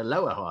down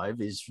Lower Hive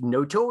is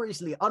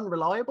notoriously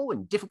unreliable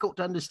and difficult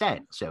to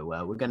understand. So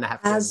we're going to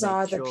have to. As make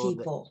are the sure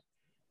people.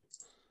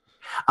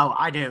 Oh,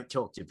 I don't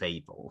talk to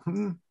people.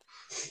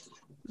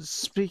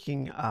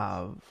 Speaking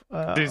of,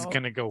 This is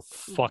gonna go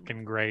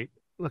fucking great.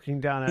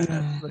 looking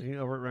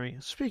over at Remy.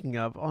 Speaking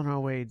of, on our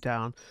way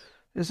down,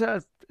 is there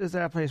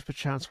a place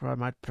perchance where I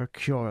might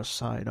procure a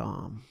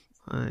sidearm?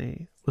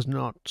 I was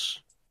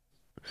not.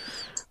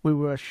 We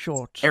were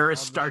short.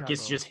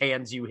 Aristarchus just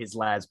hands you his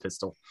las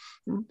pistol.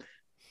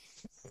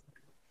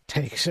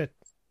 Takes it.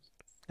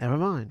 Never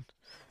mind.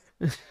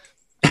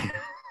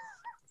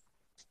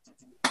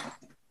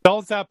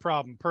 Solves that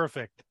problem.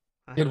 Perfect.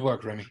 Good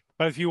work, Remy.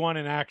 But if you want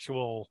an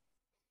actual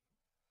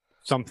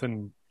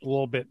something a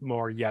little bit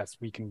more, yes,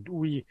 we can.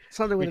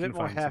 Something with a we bit can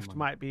more find heft someone.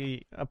 might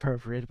be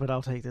appropriate, but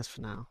I'll take this for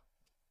now.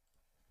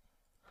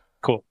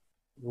 Cool.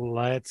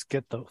 Let's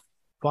get the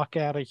fuck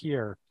out of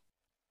here.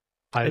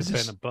 I've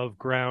been above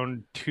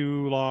ground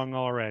too long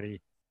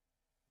already.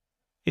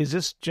 Is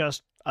this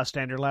just a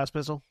standard las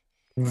pistol?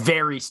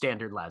 Very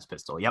standard las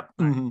pistol. Yep.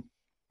 Mm-hmm.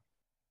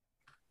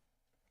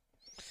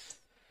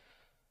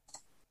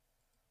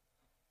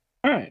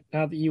 All right.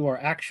 Now that you are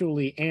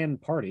actually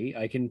and party,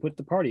 I can put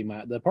the party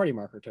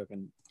marker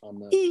token on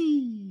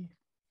the.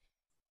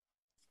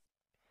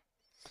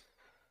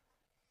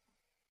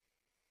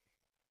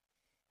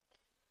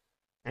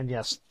 And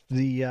yes,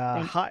 the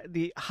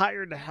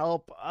hired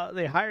help of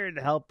the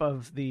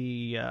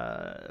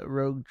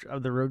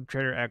rogue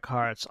trader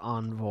Eckhart's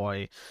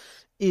envoy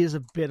is a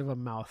bit of a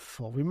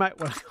mouthful. We might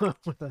want to come up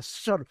with a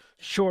sort of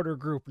shorter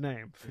group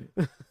name.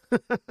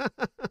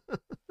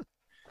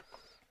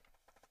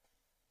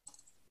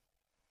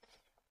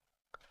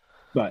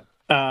 But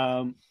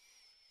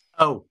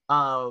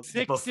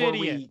Six before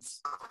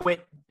idiots.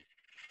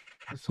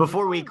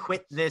 we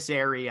quit this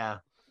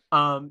area,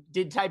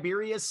 did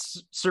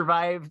Tiberius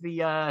survive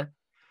the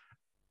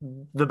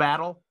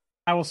battle?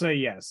 I will say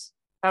yes.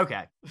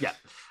 Okay, yeah.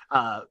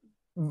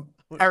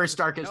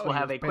 Aristarchus will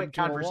have a quick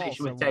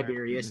conversation with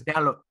Tiberius.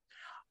 Now, look,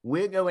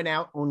 we're going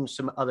out on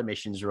some other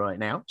missions right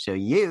now, so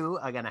you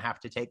are going to have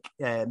to take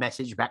a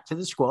message back to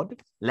the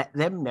squad. Let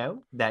them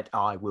know that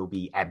I will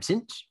be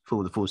absent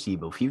for the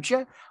foreseeable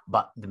future,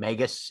 but the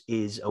Magus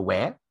is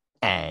aware,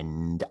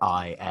 and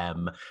I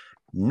am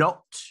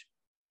not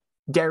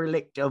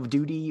derelict of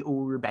duty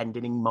or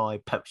abandoning my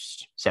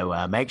post.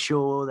 So make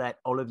sure that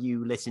all of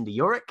you listen to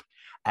Yorick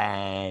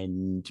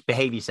and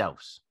behave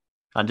yourselves.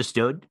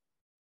 Understood?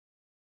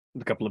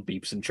 A couple of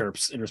beeps and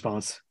chirps in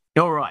response.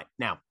 All right.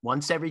 Now,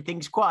 once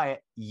everything's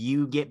quiet,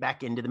 you get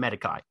back into the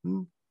Medikai.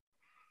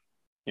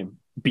 And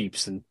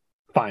beeps and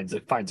finds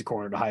a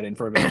corner to hide in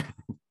for a minute.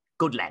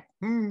 Good lad.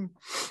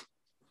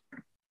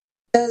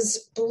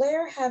 Does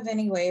Blair have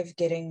any way of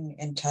getting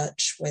in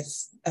touch with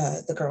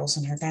the girls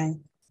in her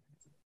gang?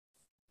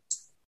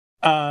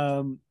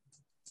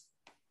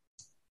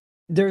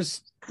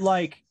 There's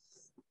like,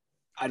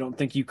 I don't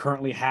think you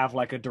currently have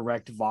like a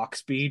direct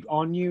Vox feed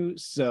on you,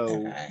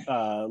 so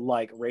Okay.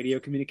 like radio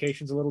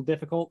communication's a little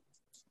difficult.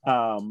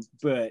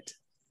 But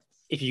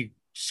if you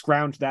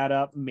scrounge that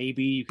up,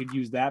 maybe you could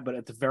use that. But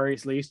at the very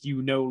least,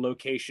 you know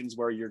locations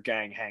where your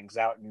gang hangs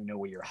out, and you know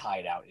where your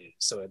hideout is.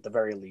 So at the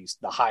very least,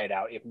 the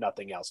hideout, if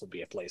nothing else, would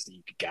be a place that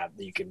you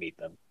could meet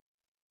them.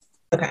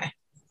 Okay.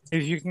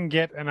 If you can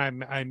get, and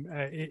I'm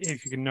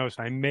if you can notice,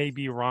 I may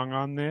be wrong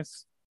on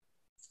this,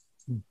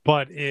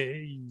 but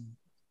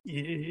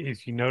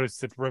if you notice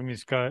that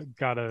Remy's got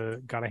a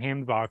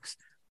handbox, as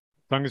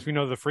long as we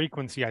know the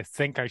frequency, I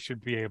think I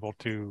should be able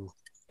to.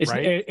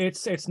 Right?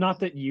 It's not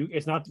that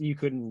you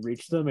couldn't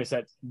reach them. It's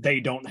that they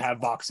don't have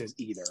boxes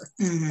either.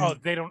 Mhm. Oh,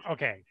 they don't.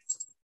 Okay,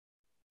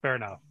 fair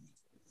enough.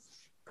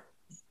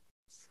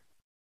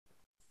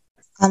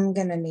 I'm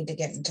gonna need to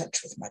get in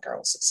touch with my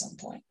girls at some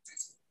point.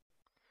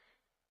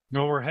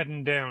 No, we're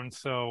heading down,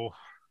 so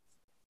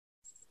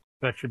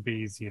that should be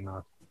easy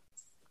enough.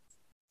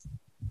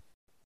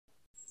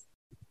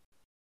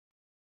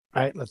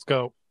 All right, let's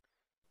go.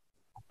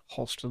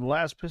 Holster the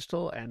last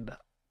pistol and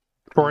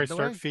Before I lead the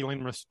start way.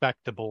 feeling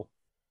respectable.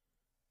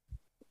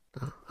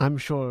 I'm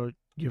sure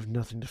you have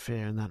nothing to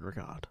fear in that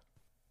regard.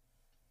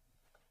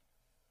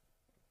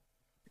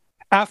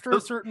 After a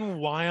certain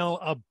while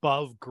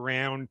above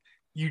ground,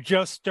 you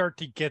just start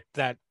to get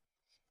that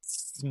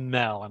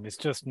smell, and it's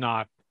just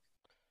not.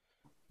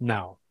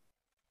 No.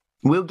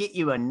 We'll get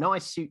you a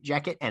nice suit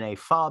jacket and a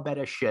far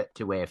better shirt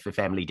to wear for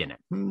family dinner.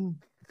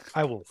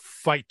 I will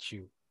fight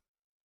you.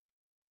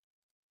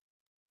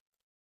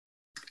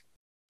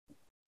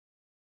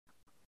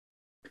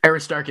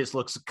 Aristarchus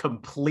looks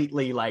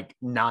completely like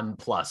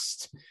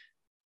nonplussed.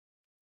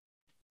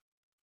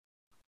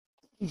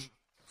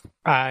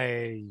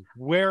 I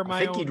wear my I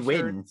think own you'd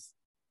shirt. win.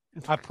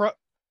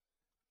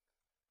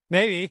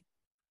 Maybe.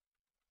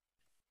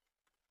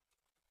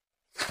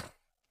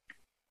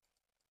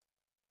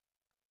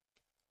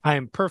 I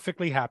am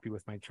perfectly happy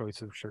with my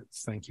choice of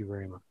shirts. Thank you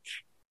very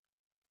much.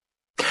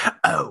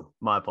 Oh,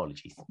 my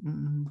apologies.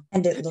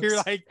 And it looks You're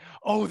like,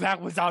 oh, that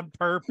was on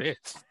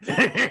purpose.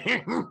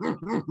 I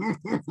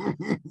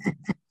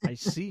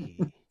see.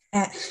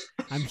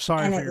 I'm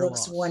sorry and for it your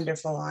looks loss.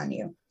 wonderful on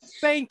you.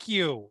 Thank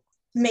you.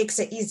 Makes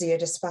it easier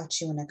to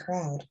spot you in a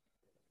crowd.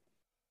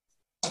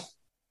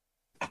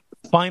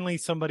 Finally,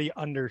 somebody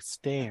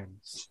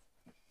understands.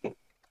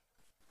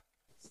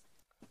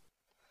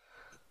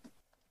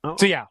 Oh,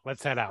 So yeah,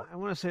 let's head out. I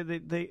want to say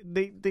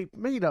they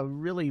made a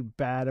really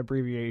bad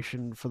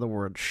abbreviation for the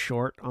word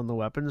short on the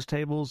weapons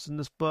tables in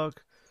this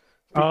book.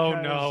 Oh,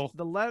 because no.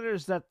 The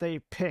letters that they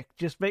pick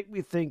just make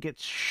me think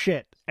it's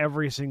shit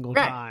every single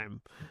Right.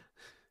 time.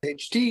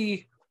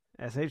 HT.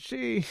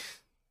 SHG.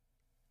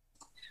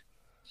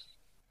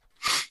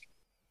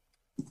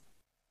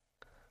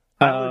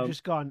 I would have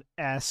just gone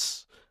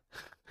S.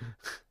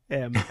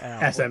 ML.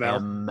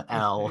 SML.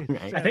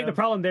 ML. I think the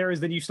problem there is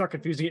that you start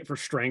confusing it for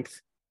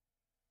strength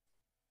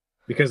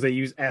because they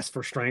use S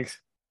for strength.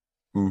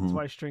 That's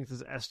why strength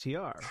is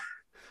STR.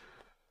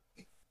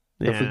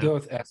 If we Yeah. go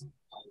with S,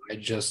 I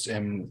just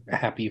am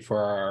happy for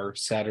our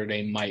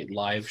Saturday Might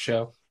live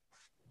show.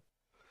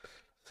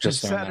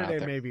 Just throwing that out Saturday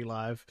there. maybe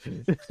live.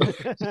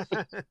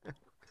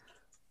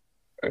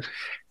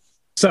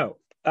 So,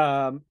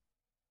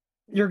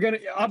 you're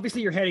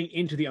heading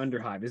into the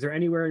Underhive. Is there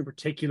anywhere in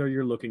particular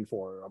you're looking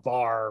for? A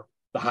bar,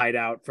 the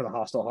hideout for the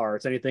Hostile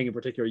Hearts, anything in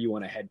particular you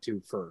want to head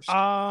to first?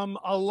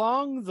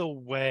 Along the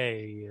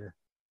way,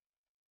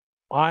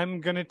 I'm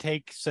gonna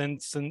take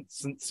since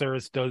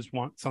Saris does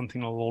want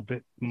something a little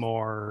bit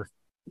more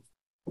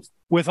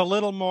with a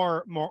little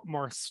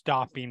more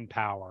stopping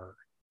power.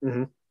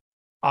 Mhm.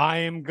 I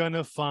am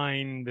gonna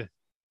find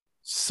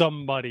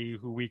somebody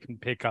who we can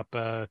pick up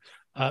a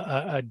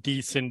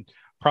decent,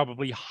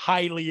 probably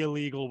highly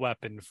illegal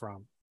weapon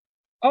from.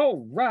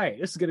 Oh, right.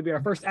 This is going to be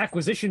our first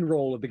acquisition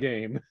roll of the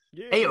game.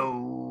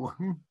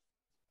 Heyo.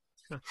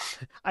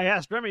 I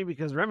asked Remy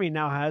because Remy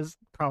now has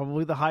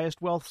probably the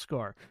highest wealth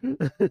score.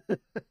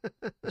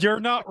 You're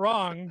not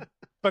wrong,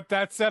 but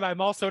that said, I'm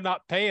also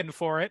not paying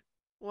for it.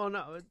 Well,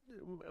 no.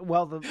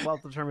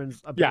 Wealth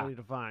determines ability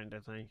to find, I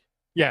think.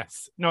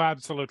 Yes. No,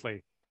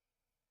 absolutely.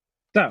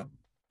 So,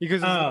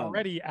 Because it's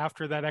already,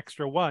 after that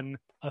extra one,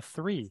 a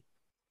 3.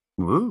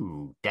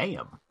 Ooh,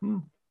 damn.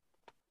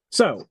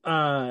 So,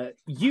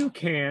 you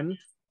can,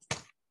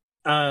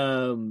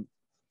 I'm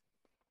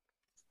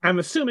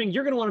assuming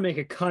you're going to want to make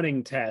a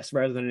cunning test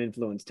rather than an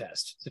influence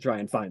test to try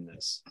and find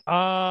this.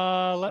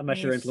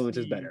 Unless your influence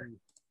is better.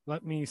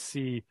 Let me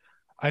see.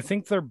 I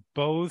think they're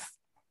both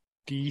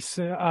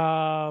decent.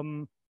 Let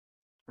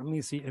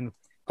me see.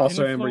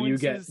 Also, remember you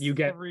Influence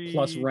get is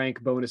plus 3.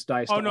 rank bonus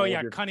dice. Oh to no, all yeah,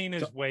 of your, cunning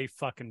is to- way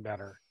fucking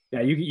better.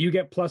 yeah, you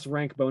get plus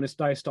rank bonus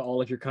dice to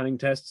all of your cunning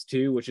tests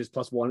too, which is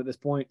plus 1 at this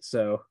point.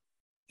 So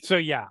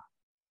Yeah,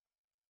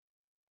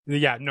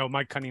 no,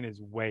 my cunning is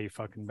way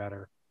fucking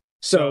better.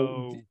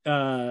 so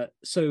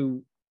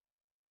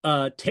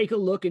take a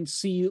look and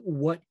see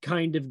what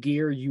kind of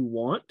gear you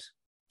want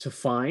to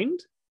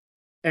find,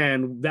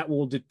 and that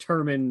will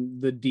determine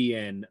the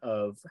DN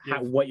of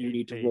what you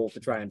need to roll to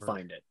try and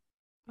find it.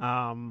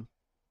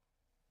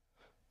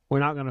 We're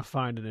not going to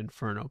find an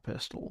Inferno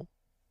pistol.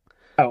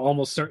 Oh,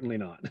 almost certainly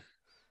not.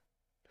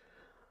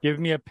 Give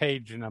me a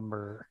page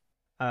number.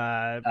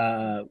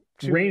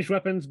 Ranged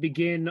weapons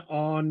begin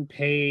on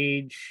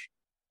page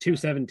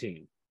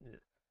 217.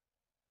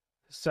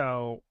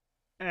 So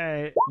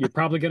you're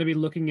probably going to be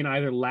looking in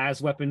either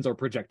las weapons or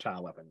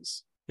projectile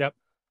weapons. Yep.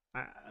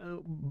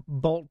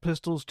 Bolt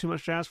pistols too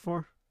much to ask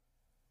for?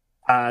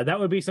 That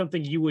would be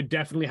something you would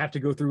definitely have to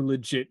go through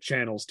legit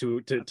channels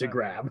to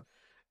grab.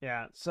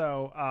 Yeah.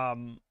 So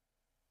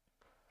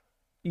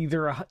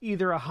either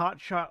a hot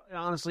shot,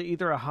 honestly,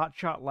 either a hot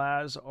shot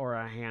las or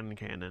a hand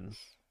cannon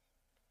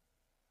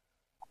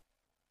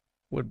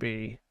would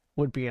be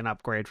an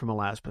upgrade from a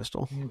las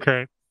pistol.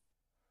 Okay.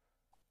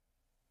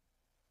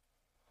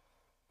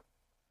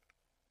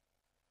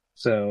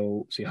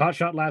 So, see, hot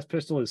shot las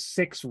pistol is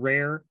 6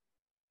 rare,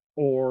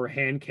 or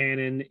hand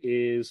cannon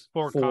is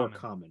 4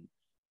 common.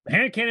 The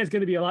hand cannon is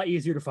going to be a lot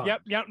easier to find.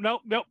 Yep.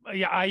 Nope.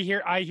 Yeah, I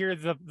hear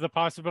the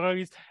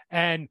possibilities,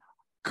 and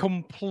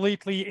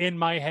completely in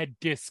my head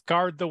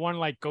discard the one,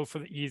 like go for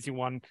the easy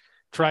one.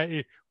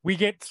 We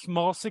get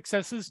small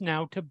successes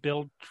now to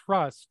build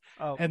trust,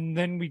 and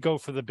then we go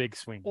for the big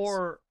swings.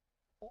 Or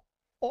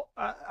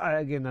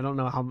again, I don't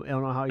know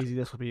how easy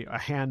this would be. A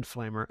hand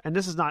flamer, and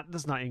this is not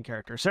in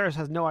character. Saris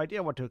has no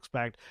idea what to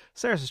expect.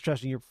 Saris is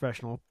trusting your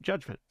professional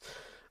judgment.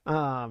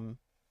 Fair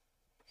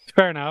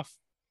enough.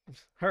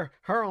 Her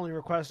only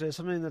request is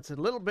something that's hits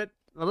a little bit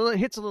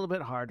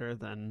harder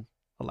than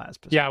a las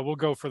pistol. Yeah, we'll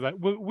go for that.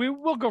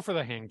 We'll go for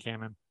the hand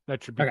cannon.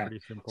 That should be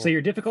pretty simple. So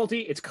your difficulty,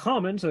 it's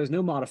common, so there's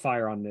no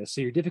modifier on this.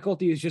 So your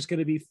difficulty is just going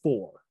to be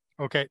 4.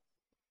 Okay.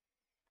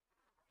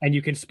 And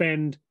you can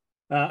spend,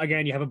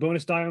 again, you have a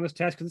bonus die on this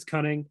test because it's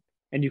cunning,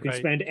 and you can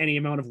spend any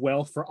amount of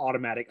wealth for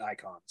automatic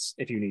icons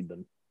if you need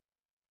them.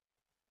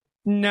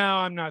 No,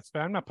 I'm not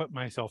putting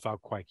myself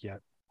out quite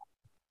yet.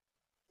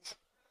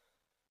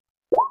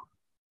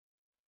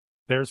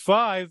 There's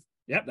 5.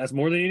 Yep, that's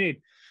more than you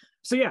need.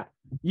 So yeah,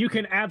 you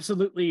can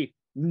absolutely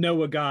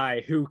know a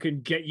guy who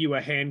can get you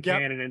a hand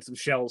cannon and some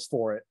shells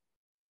for it.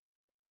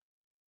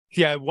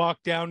 Yeah,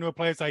 walk down to a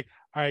place like,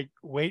 all right,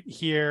 wait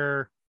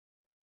here,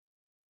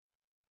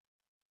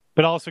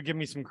 but also give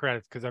me some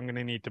credits because I'm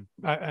gonna need to.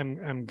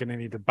 I'm gonna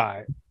need to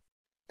buy it.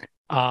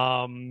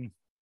 And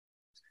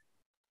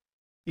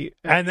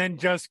then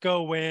just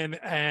go in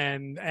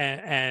and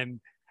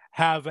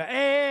have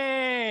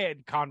a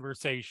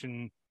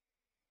conversation.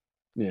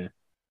 Yeah.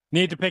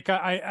 Need to pick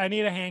up. I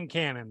need a hand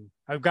cannon.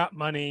 I've got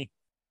money.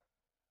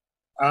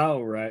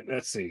 Oh, right.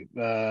 Let's see.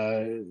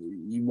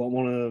 You won't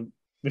want to.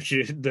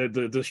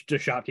 The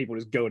shopkeeper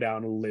just go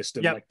down a list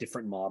of like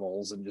different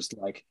models and just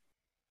like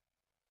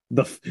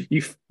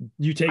you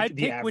take I'd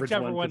the pick average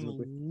whichever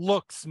one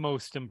looks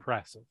most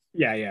impressive.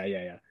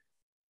 Yeah.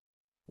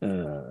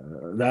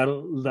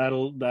 That'll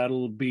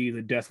be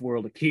the Death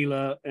World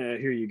Aquila.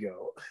 Here you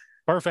go.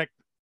 Perfect.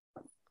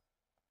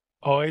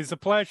 Always a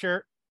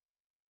pleasure.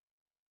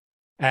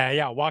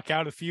 Walk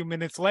out a few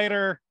minutes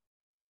later.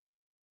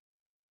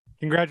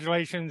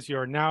 Congratulations,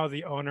 you're now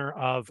the owner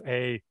of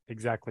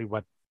exactly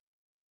what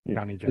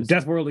Johnny just the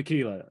Death World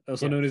Aquila,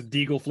 also known as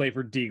Deagle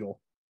flavored Deagle.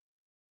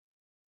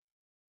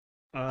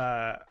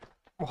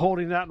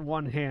 Holding that in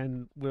one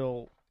hand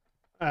will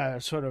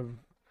sort of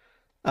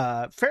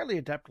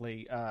fairly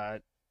adeptly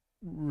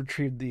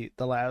retrieve the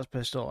las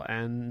pistol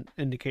and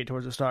indicate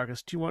towards the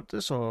Starkus. Do you want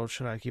this, or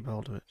should I keep a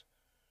hold of it?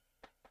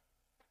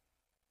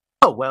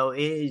 Oh, well, it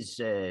is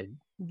a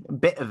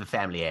bit of a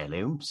family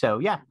heirloom, so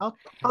yeah, I'll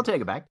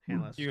take it back.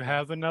 Do you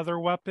have another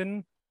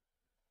weapon?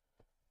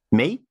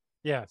 Me?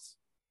 Yes.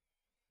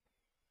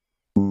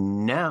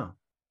 No.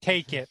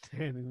 Take it.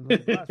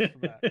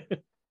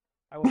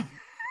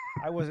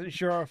 I wasn't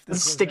sure if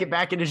this stick it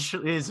back in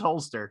his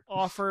holster.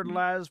 Offered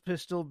las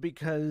pistol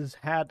because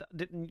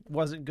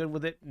wasn't good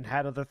with it and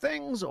had other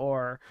things,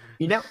 or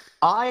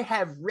I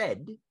have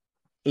read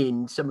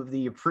in some of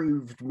the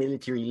approved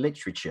military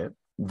literature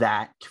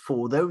that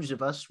for those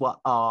of us what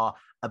are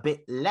a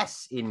bit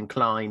less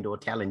inclined or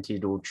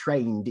talented or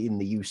trained in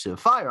the use of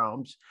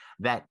firearms,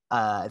 that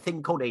a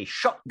thing called a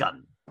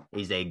shotgun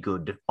is a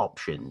good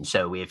option.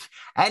 So if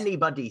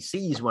anybody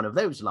sees one of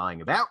those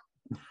lying about,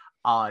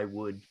 I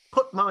would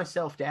put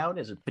myself down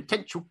as a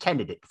potential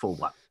candidate for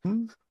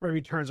one.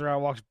 Ruby turns around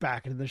and walks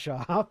back into the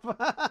shop.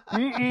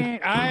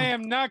 I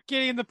am not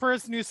getting the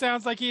person who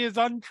sounds like he is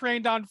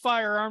untrained on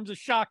firearms a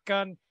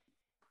shotgun.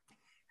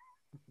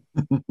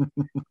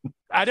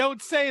 I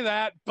don't say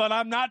that, but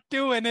I'm not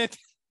doing it.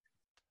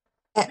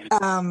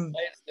 Um,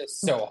 Why is this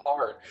so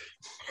hard?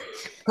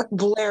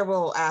 Blair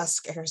will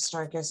ask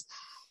Aristarchus,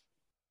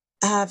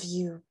 have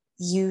you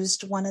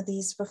used one of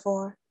these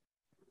before?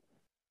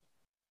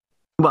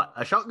 What,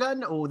 a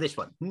shotgun or this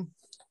one?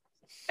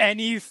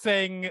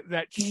 Anything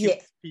that shoots Yeah.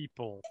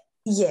 people.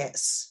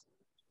 Yes.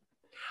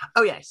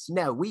 Oh yes,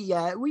 no,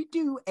 we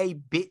do a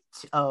bit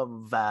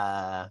of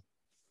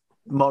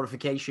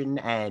modification,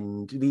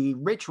 and the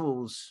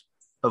rituals,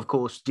 of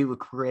course, do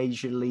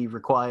occasionally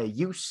require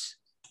use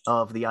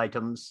of the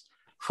items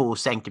for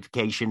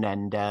sanctification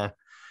and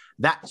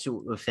that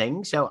sort of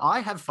thing. So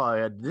I have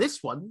fired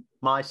this one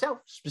myself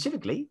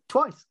specifically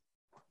twice.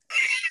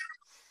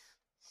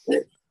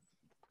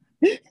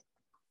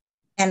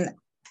 And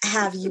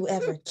have you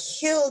ever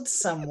killed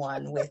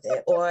someone with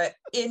it or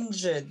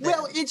injured them?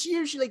 Well, it's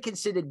usually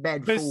considered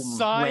bad form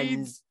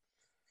Besides,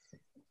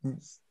 when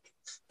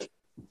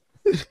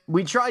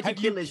we try to Have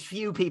you- kill as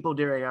few people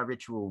during our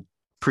ritual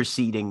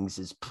proceedings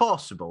as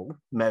possible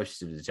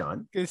most of the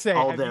time. I say,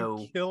 Although-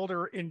 have you killed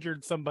or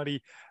injured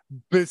somebody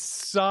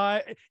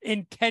beside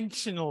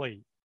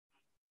intentionally?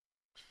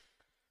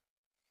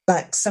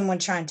 Like someone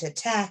trying to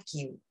attack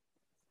you.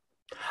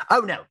 Oh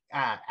no,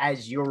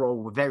 as you're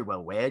all very well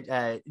aware,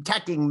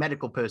 attacking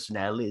medical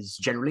personnel is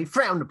generally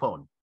frowned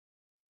upon.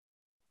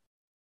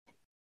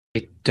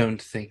 I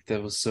don't think they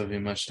will serve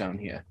you much down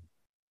here.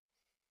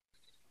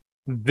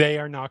 They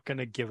are not going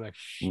to give a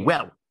shit.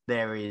 Well,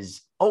 there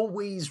is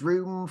always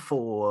room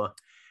for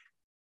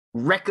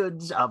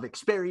records of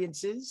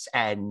experiences,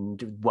 and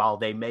while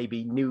they may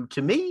be new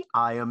to me,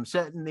 I am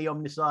certain the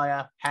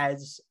Omnissiah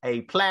has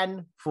a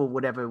plan for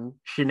whatever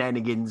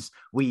shenanigans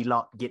we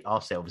lot get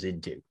ourselves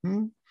into.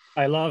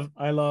 I love,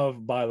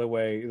 by the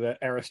way, that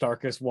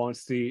Aristarchus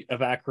wants the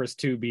Evacris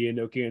to be a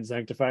Nokian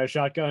Sanctifier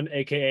shotgun,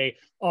 aka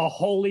a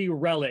holy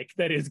relic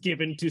that is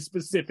given to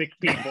specific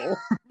people.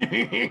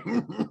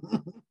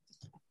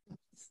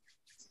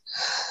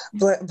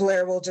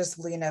 Blair will just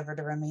lean over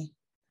to Remy.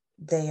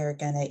 They are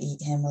gonna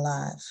eat him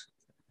alive.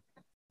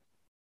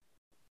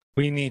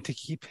 We need to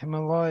keep him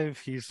alive.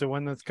 He's the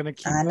one that's going to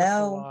keep I us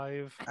know.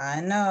 alive. I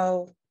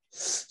know.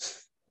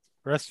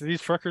 The rest of these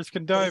truckers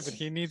can die, but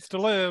he needs to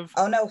live.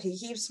 Oh no, he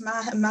keeps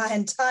my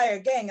entire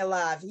gang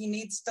alive. He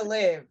needs to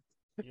live.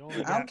 You only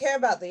I don't got, care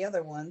about the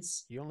other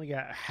ones. you only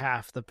got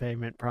half the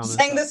payment promised.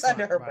 Saying up this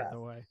under front, her by breath. the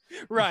way.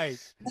 Right.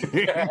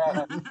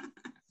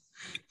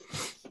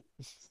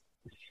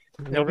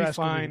 The He'll be rest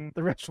will fine.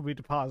 the rest will be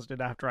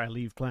deposited after I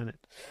leave planet.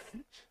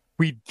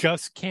 We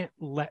just can't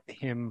let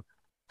him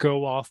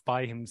go off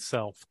by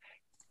himself.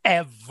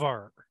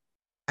 Ever.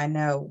 I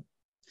know.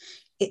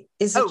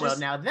 Is it Oh, well, just...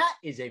 now that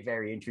is a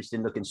very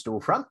interesting looking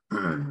storefront.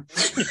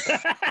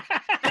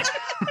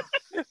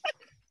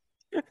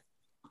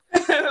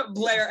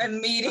 Blair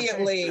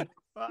immediately.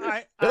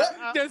 Just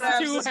grabs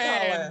two his collar.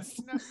 hands.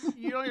 No,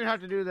 you don't even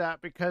have to do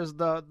that because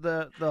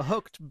the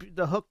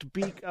hooked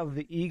beak of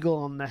the eagle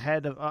on the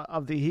head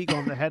of the eagle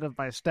on the head of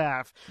my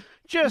staff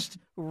just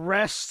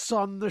rests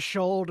on the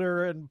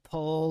shoulder and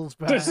pulls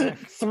back. There's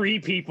 3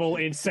 people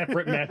in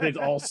separate methods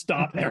all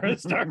stop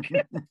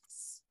Aristarchus.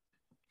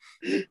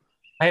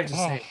 I have to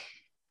say,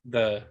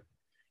 the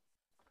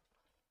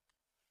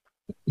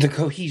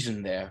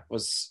cohesion there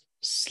was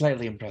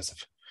slightly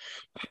impressive.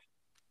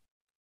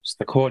 Just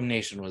the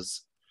coordination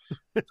was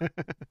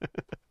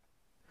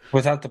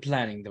without the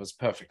planning, that was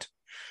perfect.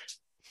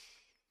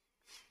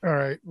 All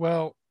right.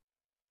 Well,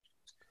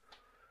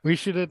 we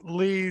should at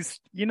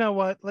least, you know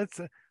what? Let's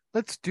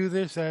do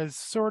this as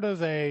sort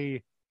of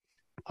a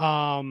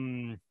primer.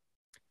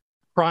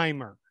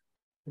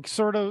 Like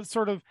sort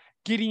of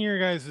getting your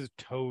guys'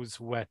 toes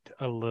wet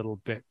a little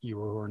bit. You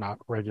who are not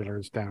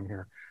regulars down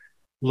here.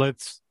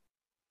 Let's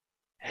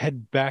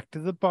head back to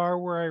the bar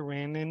where I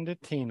ran into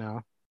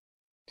Tina.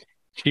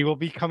 She will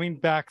be coming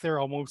back there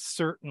almost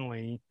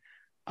certainly.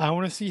 I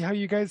want to see how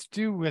you guys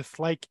do with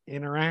like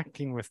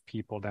interacting with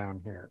people down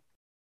here.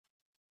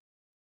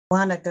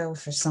 Want to go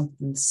for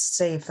something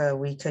safer?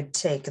 We could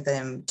take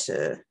them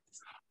to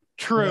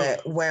True.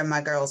 where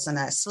my girls and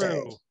I stay.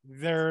 True.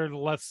 There's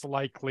less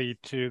likely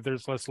to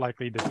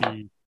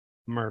be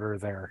murder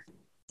there.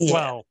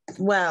 Yeah.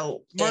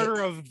 Well,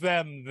 murder of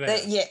them there.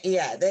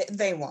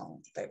 They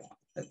won't. They won't.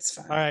 It's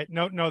fine. All right.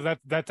 No,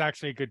 that's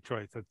actually a good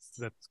choice.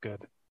 That's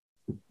good.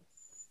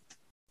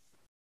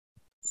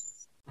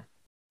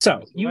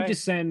 So you Right.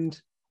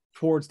 descend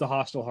towards the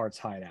Hostile Hearts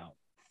hideout.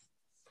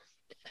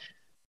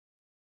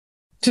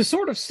 To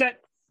sort of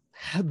set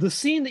the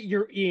scene that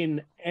you're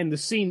in and the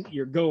scene that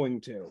you're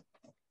going to,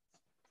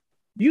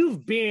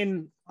 you've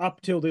been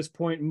up till this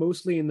point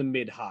mostly in the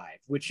mid-hive,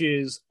 which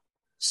is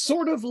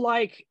sort of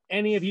like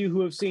any of you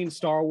who have seen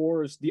Star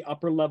Wars, the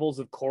upper levels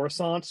of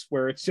Coruscant,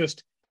 where it's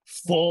just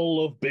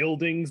full of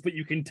buildings, but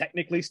you can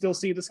technically still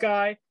see the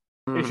sky.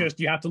 It's just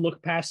you have to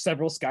look past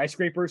several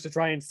skyscrapers to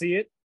try and see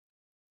it.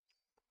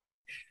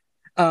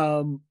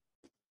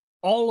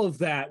 All of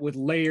that with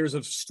layers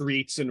of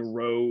streets and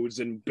roads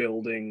and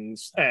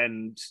buildings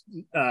and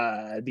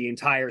the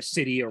entire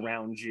city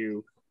around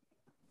you.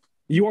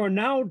 You are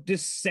now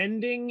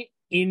descending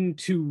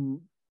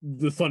into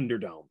the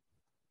Thunderdome.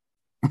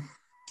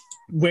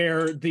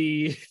 where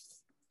the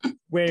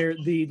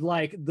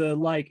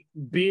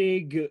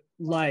big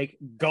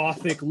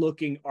gothic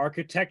looking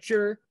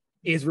architecture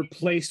is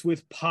replaced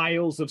with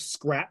piles of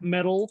scrap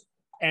metal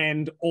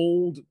and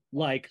old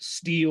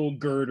steel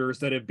girders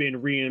that have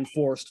been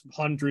reinforced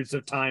hundreds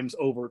of times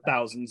over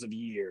thousands of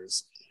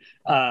years.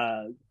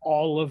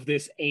 All of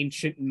this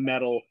ancient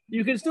metal.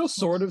 You can still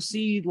sort of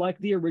see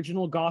the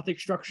original Gothic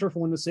structure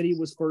from when the city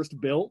was first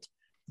built,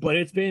 but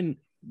it's been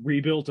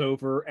rebuilt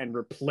over and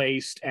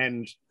replaced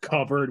and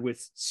covered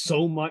with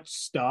so much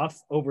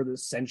stuff over the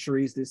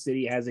centuries this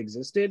city has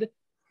existed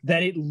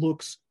that it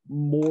looks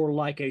more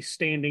like a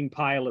standing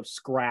pile of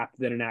scrap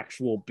than an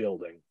actual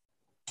building.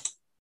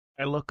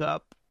 I look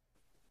up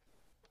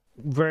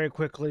very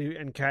quickly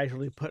and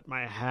casually put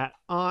my hat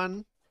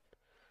on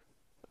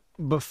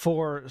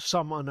before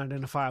some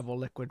unidentifiable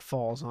liquid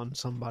falls on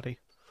somebody.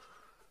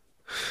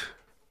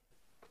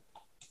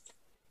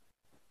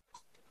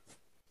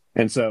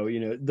 And so,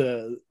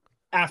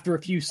 after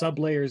a few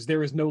sublayers,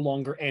 there is no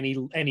longer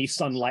any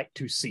sunlight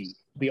to see.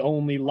 The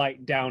only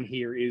light down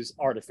here is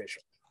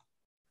artificial.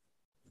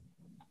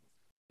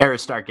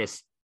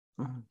 Aristarchus.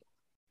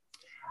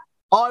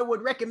 I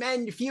would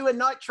recommend fewer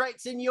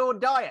nitrates in your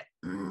diet.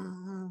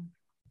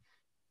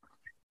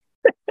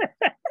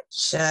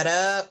 Shut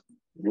up.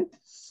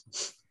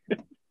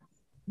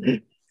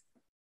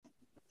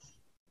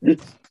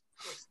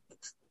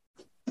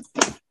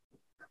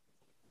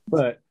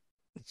 But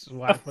This is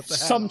why I put the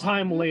hat on.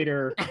 sometime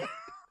later,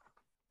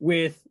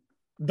 with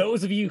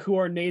those of you who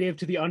are native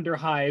to the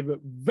Underhive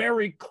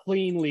very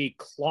cleanly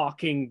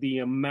clocking the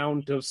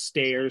amount of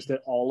stairs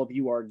that all of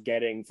you are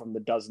getting from the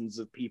dozens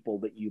of people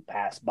that you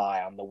pass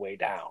by on the way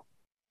down.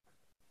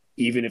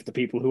 Even if the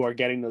people who are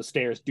getting those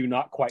stairs do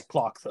not quite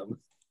clock them.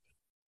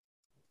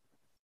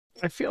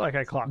 I feel like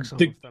I clocked some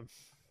The- of them.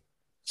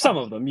 Some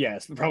of them,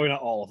 yes, but probably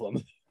not all of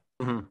them.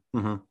 Mm-hmm,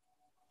 mm-hmm.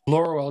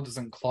 Laurel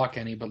doesn't clock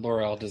any, but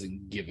Laurel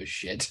doesn't give a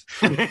shit.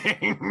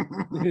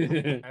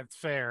 That's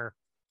fair.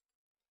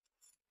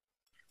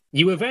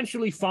 You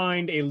eventually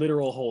find a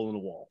literal hole in the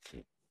wall.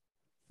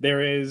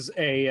 There is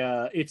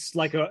it's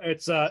like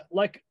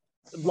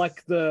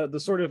the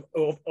sort of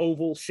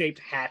oval shaped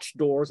hatch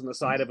doors on the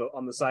side of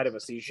a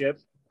sea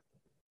ship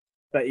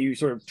that you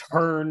sort of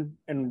turn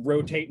and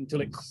rotate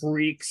until it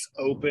creaks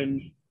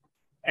open.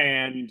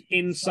 And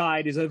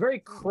inside is a very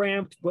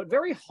cramped but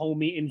very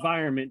homey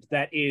environment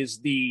that is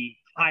the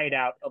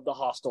hideout of the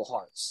Hostile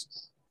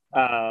Hearts.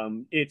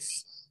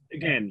 It's,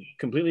 again,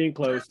 completely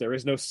enclosed. There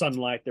is no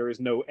sunlight. There is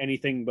no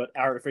anything but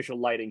artificial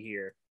lighting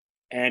here.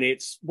 And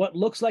it's what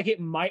looks like it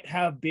might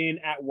have been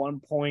at one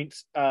point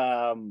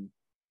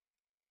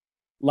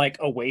like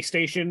a way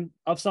station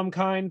of some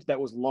kind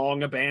that was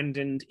long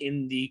abandoned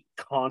in the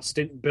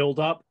constant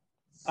buildup.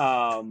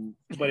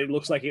 But it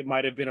looks like it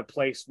might have been a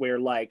place where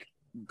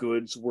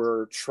goods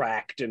were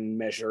tracked and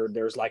measured.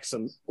 There's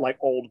some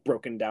old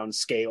broken down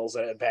scales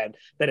that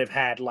have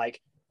had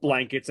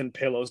blankets and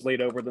pillows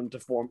laid over them to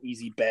form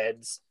easy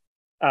beds.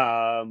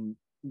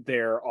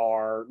 There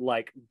are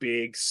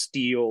big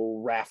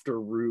steel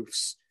rafter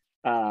roofs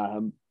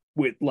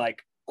with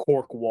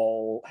cork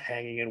wall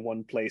hanging in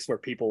one place where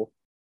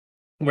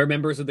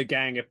members of the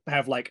gang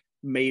have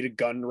made a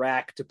gun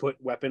rack to put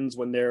weapons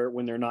when they're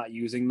not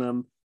using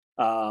them.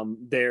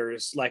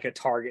 There's a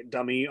target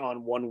dummy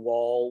on one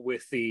wall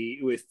with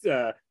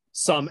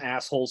some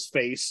asshole's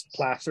face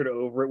plastered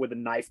over it with a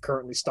knife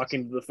currently stuck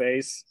into the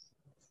face.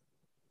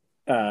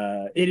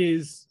 It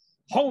is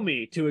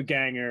homey to a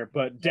ganger,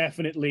 but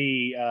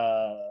definitely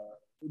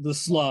the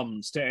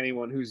slums to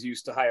anyone who's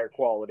used to higher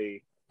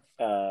quality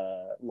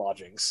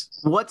lodgings.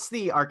 What's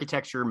the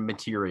architecture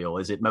material?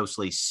 Is it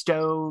mostly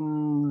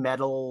stone,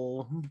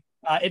 metal?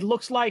 It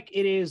looks like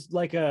it is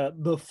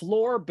the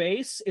floor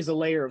base is a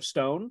layer of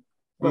stone,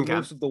 but Okay.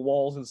 most of the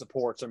walls and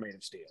supports are made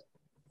of steel.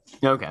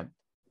 Okay.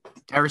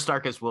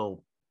 Aristarchus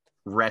will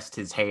rest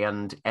his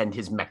hand and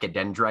his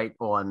mechadendrite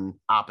on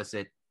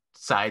opposite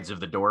sides of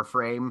the door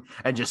frame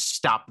and just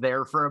stop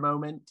there for a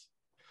moment.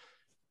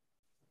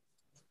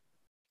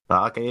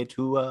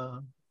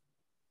 Pacetua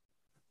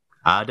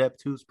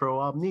Adeptus pro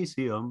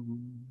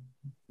omnisium.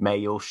 May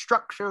your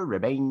structure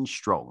remain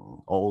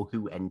strong, all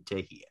who enter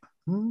here.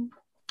 And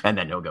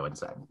then he'll go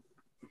inside.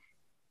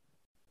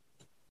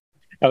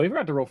 Oh, we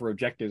forgot to roll for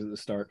objectives at the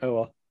start. Oh,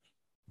 well.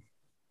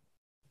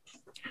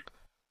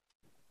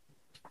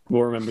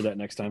 We'll remember that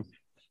next time.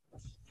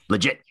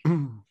 Legit.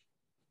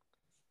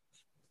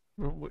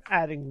 We're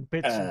adding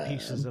bits and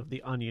pieces of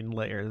the onion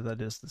layer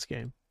that is this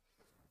game.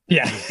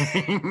 Yeah.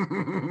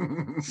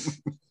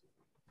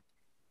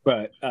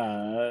 But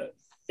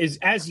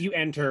as you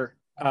enter,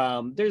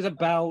 there's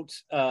about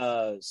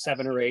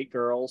 7 or 8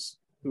 girls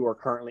who are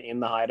currently in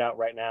the hideout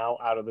right now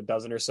out of the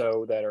dozen or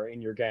so that are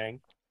in your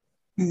gang.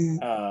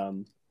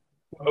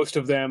 Most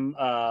of them,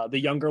 the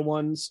younger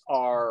ones,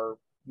 are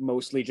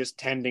mostly just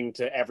tending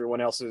to everyone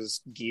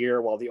else's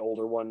gear, while the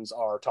older ones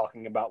are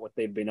talking about what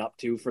they've been up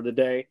to for the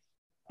day.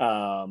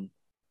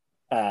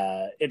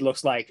 It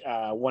looks like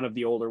one of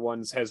the older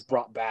ones has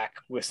brought back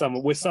with some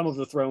of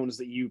the thrones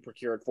that you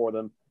procured for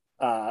them.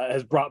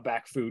 has brought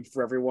back food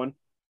for everyone.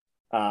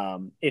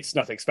 It's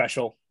nothing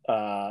special.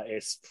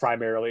 It's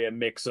primarily a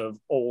mix of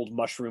old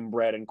mushroom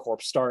bread and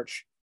corpse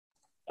starch.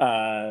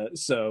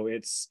 So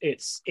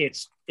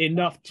it's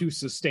enough to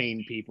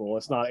sustain people.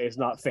 It's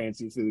not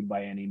fancy food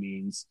by any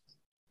means.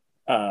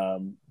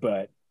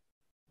 But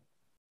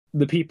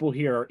the people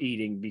here are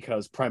eating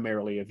because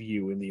primarily of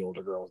you and the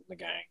older girls in the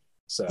gang.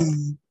 So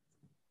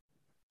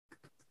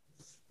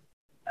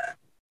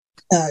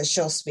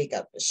she'll speak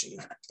up as she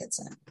gets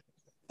in.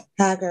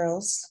 Hi,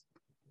 girls.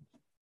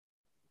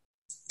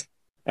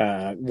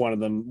 one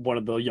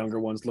of the younger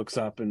ones looks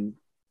up and,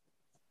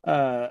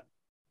 hi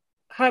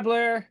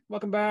Blair,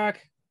 welcome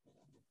back.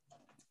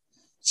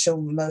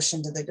 She'll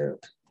motion to the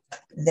group.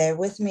 They're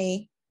with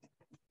me.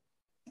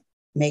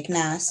 Make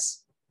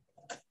nice.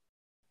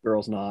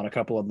 Girls nod. A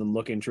couple of them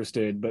look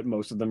interested, but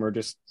most of them are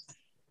just.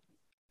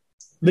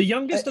 The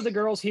youngest of the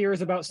girls here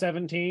is about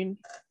 17.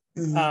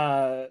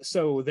 Mhm.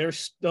 So there's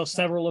still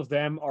several of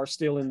them are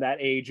still in that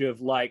age of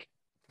like,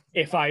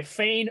 if I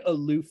feign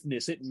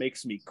aloofness, it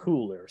makes me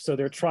cooler. So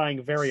they're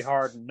trying very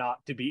hard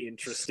not to be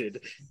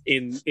interested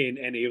in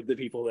any of the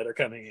people that are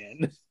coming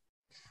in.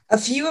 A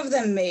few of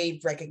them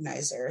may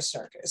recognize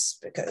Aristarchus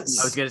because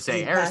I was going to say,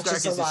 he patches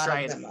Aristarchus is a lot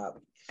trying. of them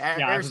up.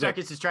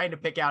 Aristarchus is trying to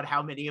pick out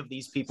how many of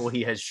these people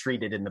he has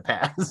treated in the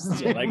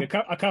past. Yeah, like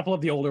a couple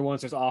of the older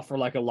ones just offer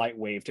like a light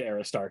wave to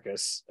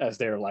Aristarchus as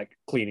they're like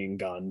cleaning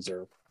guns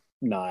or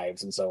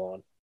knives and so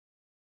on.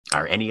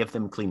 Are any of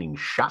them cleaning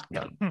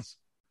shotguns?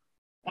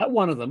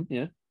 One of them,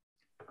 yeah.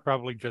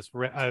 Probably just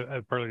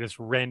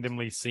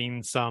randomly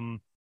seen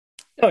some.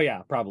 Oh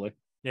yeah, probably.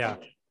 Yeah.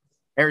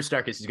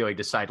 Aristarchus is going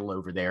to sidle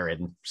over there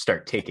and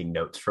start taking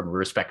notes from a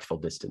respectful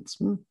distance.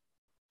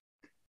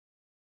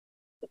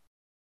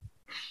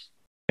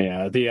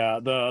 Yeah,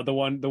 the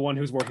one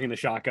who's working the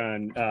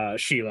shotgun,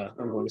 Sheila,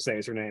 I'm going to say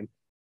is her name,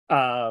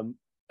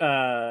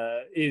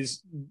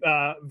 is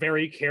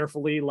very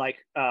carefully like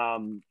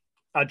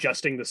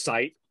adjusting the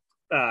sight.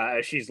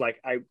 She's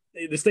like,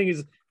 this thing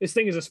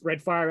is a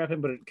spread fire weapon,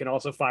 but it can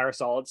also fire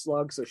solid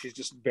slugs. So she's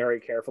just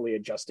very carefully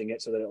adjusting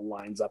it so that it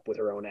lines up with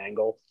her own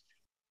angle.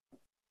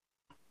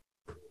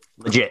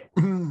 Legit.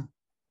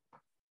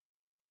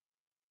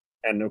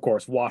 And of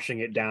course, washing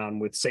it down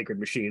with sacred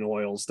machine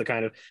oils, the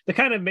kind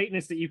of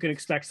maintenance that you can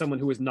expect someone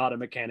who is not a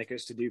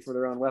mechanicus to do for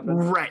their own weapon.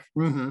 Right.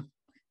 Mm-hmm.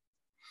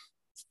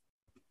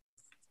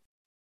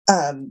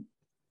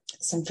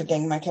 So I'm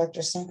forgetting my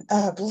character's name.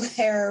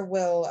 Blair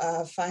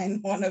will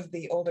find one of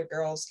the older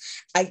girls.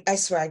 I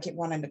swear I keep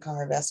wanting to call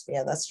her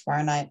Vespia. That's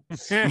tomorrow night.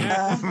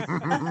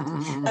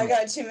 I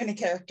got too many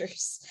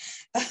characters.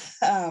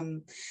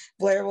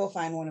 Blair will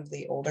find one of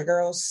the older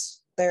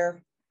girls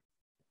there,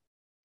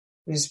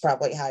 who's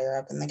probably higher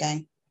up in the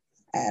gang,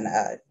 and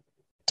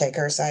take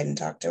her aside and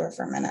talk to her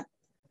for a minute.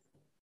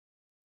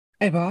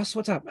 Hey, boss,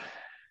 what's up?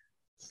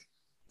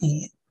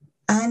 Yeah.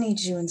 I need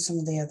you and some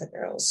of the other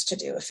girls to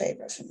do a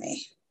favor for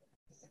me.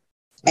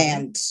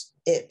 And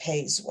it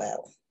pays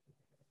well.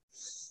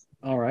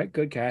 All right,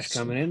 good cash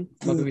coming in.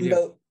 What do we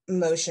do?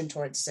 Motion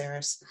towards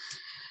Saris.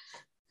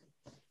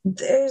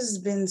 There's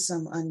been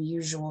some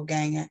unusual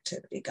gang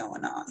activity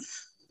going on.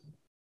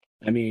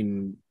 I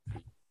mean,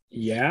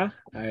 yeah,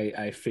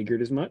 I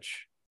figured as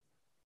much.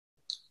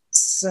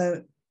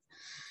 So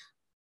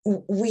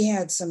we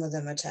had some of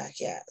them attack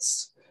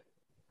Yaz.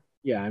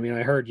 Yeah, I mean,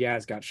 I heard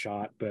Yaz got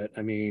shot, but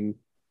I mean,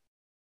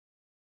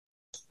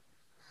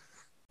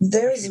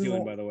 there's what's she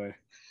doing, by the way?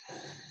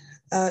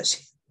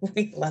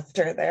 We left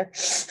her there.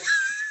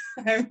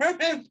 I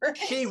remember.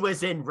 She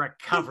was in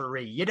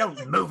recovery. You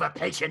don't move a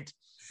patient.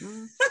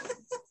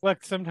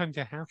 Look, sometimes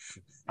you have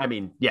to. I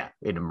mean, yeah,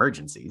 in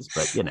emergencies,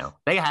 but you know,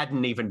 they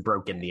hadn't even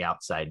broken the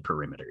outside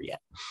perimeter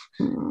yet.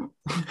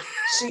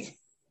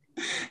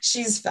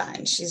 She's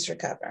fine. She's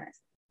recovering.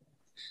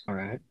 All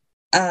right.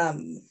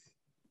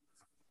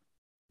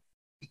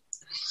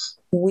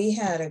 We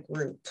had a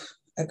group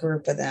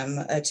of them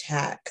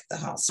attack the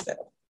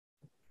hospital.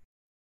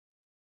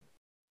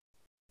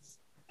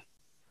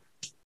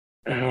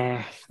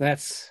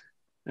 That's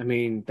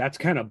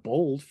kind of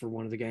bold for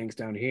one of the gangs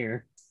down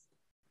here.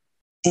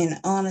 And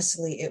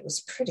honestly, it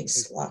was pretty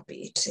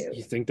sloppy too.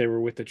 You think they were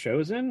with the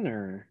Chosen,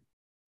 or?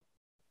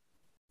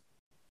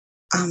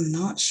 I'm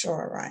not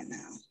sure right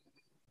now.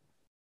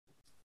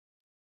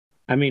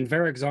 I mean,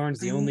 Varric Zarn's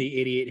the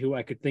only idiot who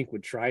I could think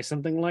would try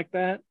something like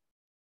that.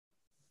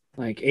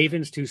 Like,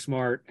 Avon's too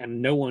smart,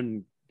 and no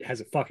one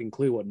has a fucking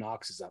clue what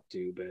Nox is up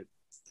to, but...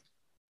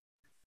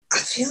 I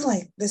feel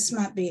like this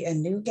might be a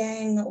new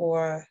gang,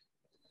 or...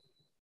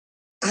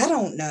 I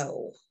don't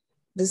know.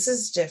 This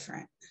is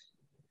different.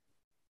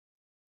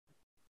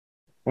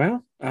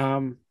 Well,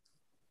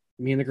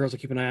 me and the girls will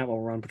keep an eye out while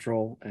we're on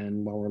patrol,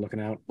 and while we're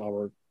looking out, while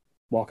we're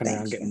walking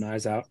around, getting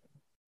eyes out.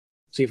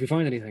 See if we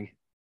find anything.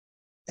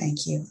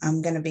 Thank you.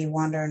 I'm going to be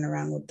wandering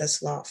around with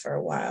this law for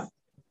a while.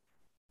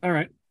 All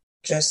right.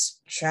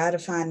 Just try to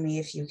find me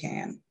if you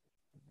can.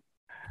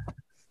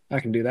 I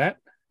can do that.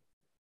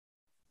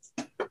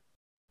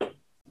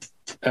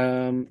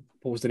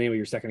 What was the name of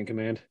your second in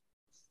command?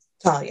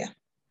 Talia.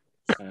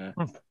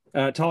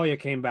 Talia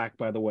came back,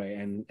 by the way,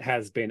 and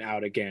has been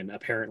out again.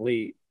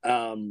 Apparently,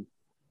 an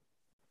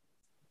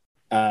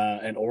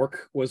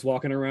orc was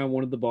walking around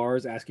one of the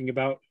bars asking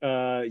about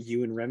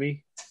you and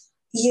Remy.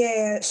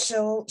 Yeah,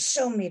 she'll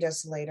meet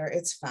us later.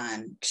 It's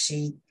fine.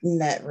 She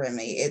met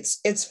Remy.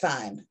 It's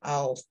fine.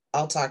 I'll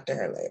talk to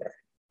her later.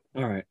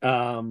 All right.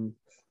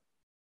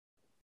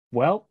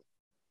 Well,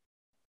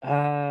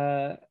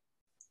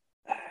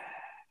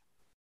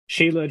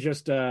 Sheila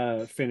just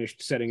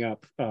finished setting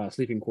up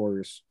sleeping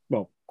quarters.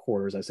 Well,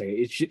 quarters, I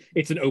say.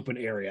 It's an open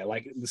area.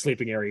 Like the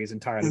sleeping area is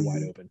entirely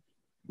wide open.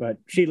 But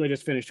Sheila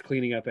just finished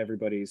cleaning up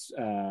everybody's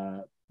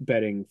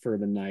bedding for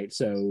the night.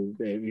 So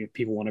if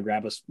people want to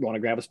grab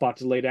a spot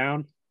to lay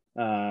down,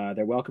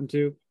 they're welcome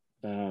to.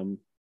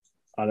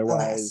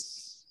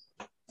 Otherwise,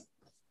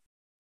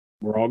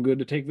 we're all good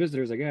to take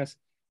visitors, I guess.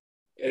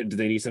 Do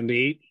they need something to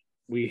eat?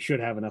 We should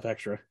have enough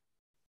extra.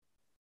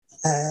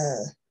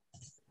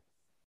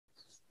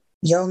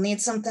 You'll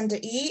need something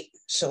to eat?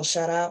 She'll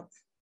shut out.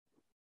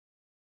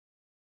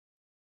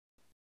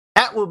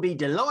 That will be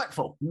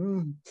delightful.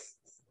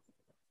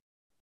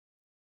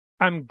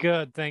 I'm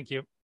good, thank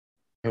you.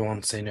 I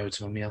won't say no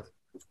to a meal.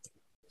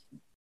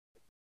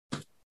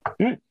 All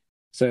right.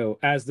 So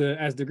as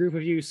the group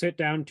of you sit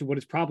down to what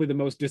is probably the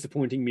most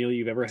disappointing meal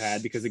you've ever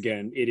had, because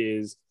again, it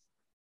is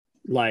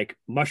like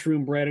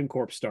mushroom bread and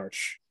corpse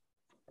starch.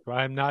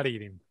 I'm not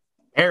eating.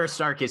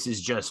 Aristarchus is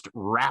just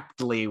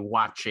raptly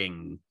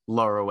watching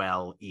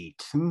Laurel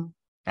eat,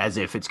 as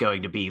if it's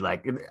going to be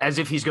as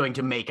if he's going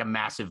to make a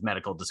massive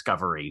medical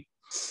discovery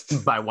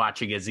by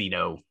watching a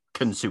Xeno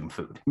consume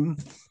food.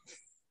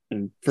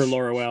 And for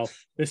Laurel,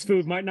 this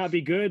food might not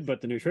be good,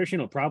 but the nutrition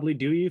will probably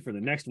do you for the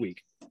next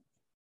week.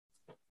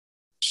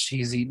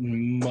 She's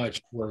eaten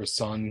much worse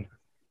on.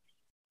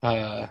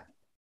 I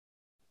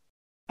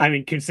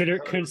mean,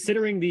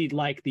 considering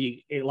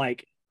the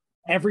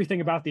everything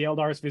about the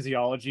Eldar's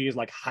physiology is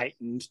like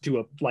heightened to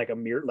a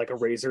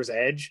razor's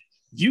edge.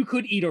 You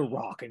could eat a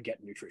rock and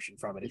get nutrition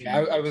from it.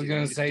 I was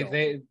going to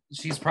say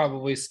she's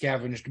probably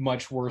scavenged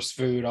much worse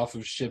food off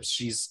of ships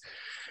she's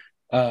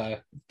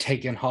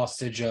taken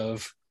hostage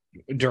of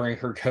during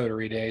her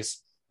coterie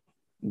days.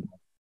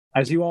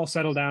 As you all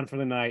settle down for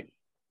the night,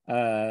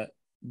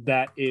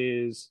 that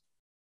is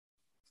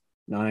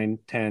 9,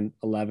 10,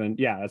 11.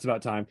 Yeah, that's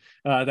about time.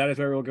 That is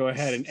where we'll go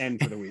ahead and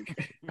end for the week.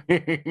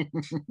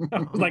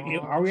 Like,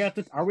 are we at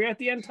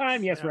the end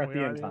time? Yes, we're at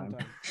the end time.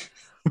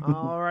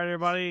 All right,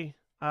 everybody.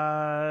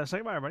 Say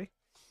goodbye, everybody.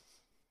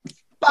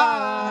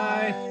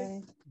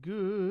 Bye.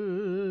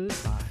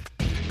 Goodbye.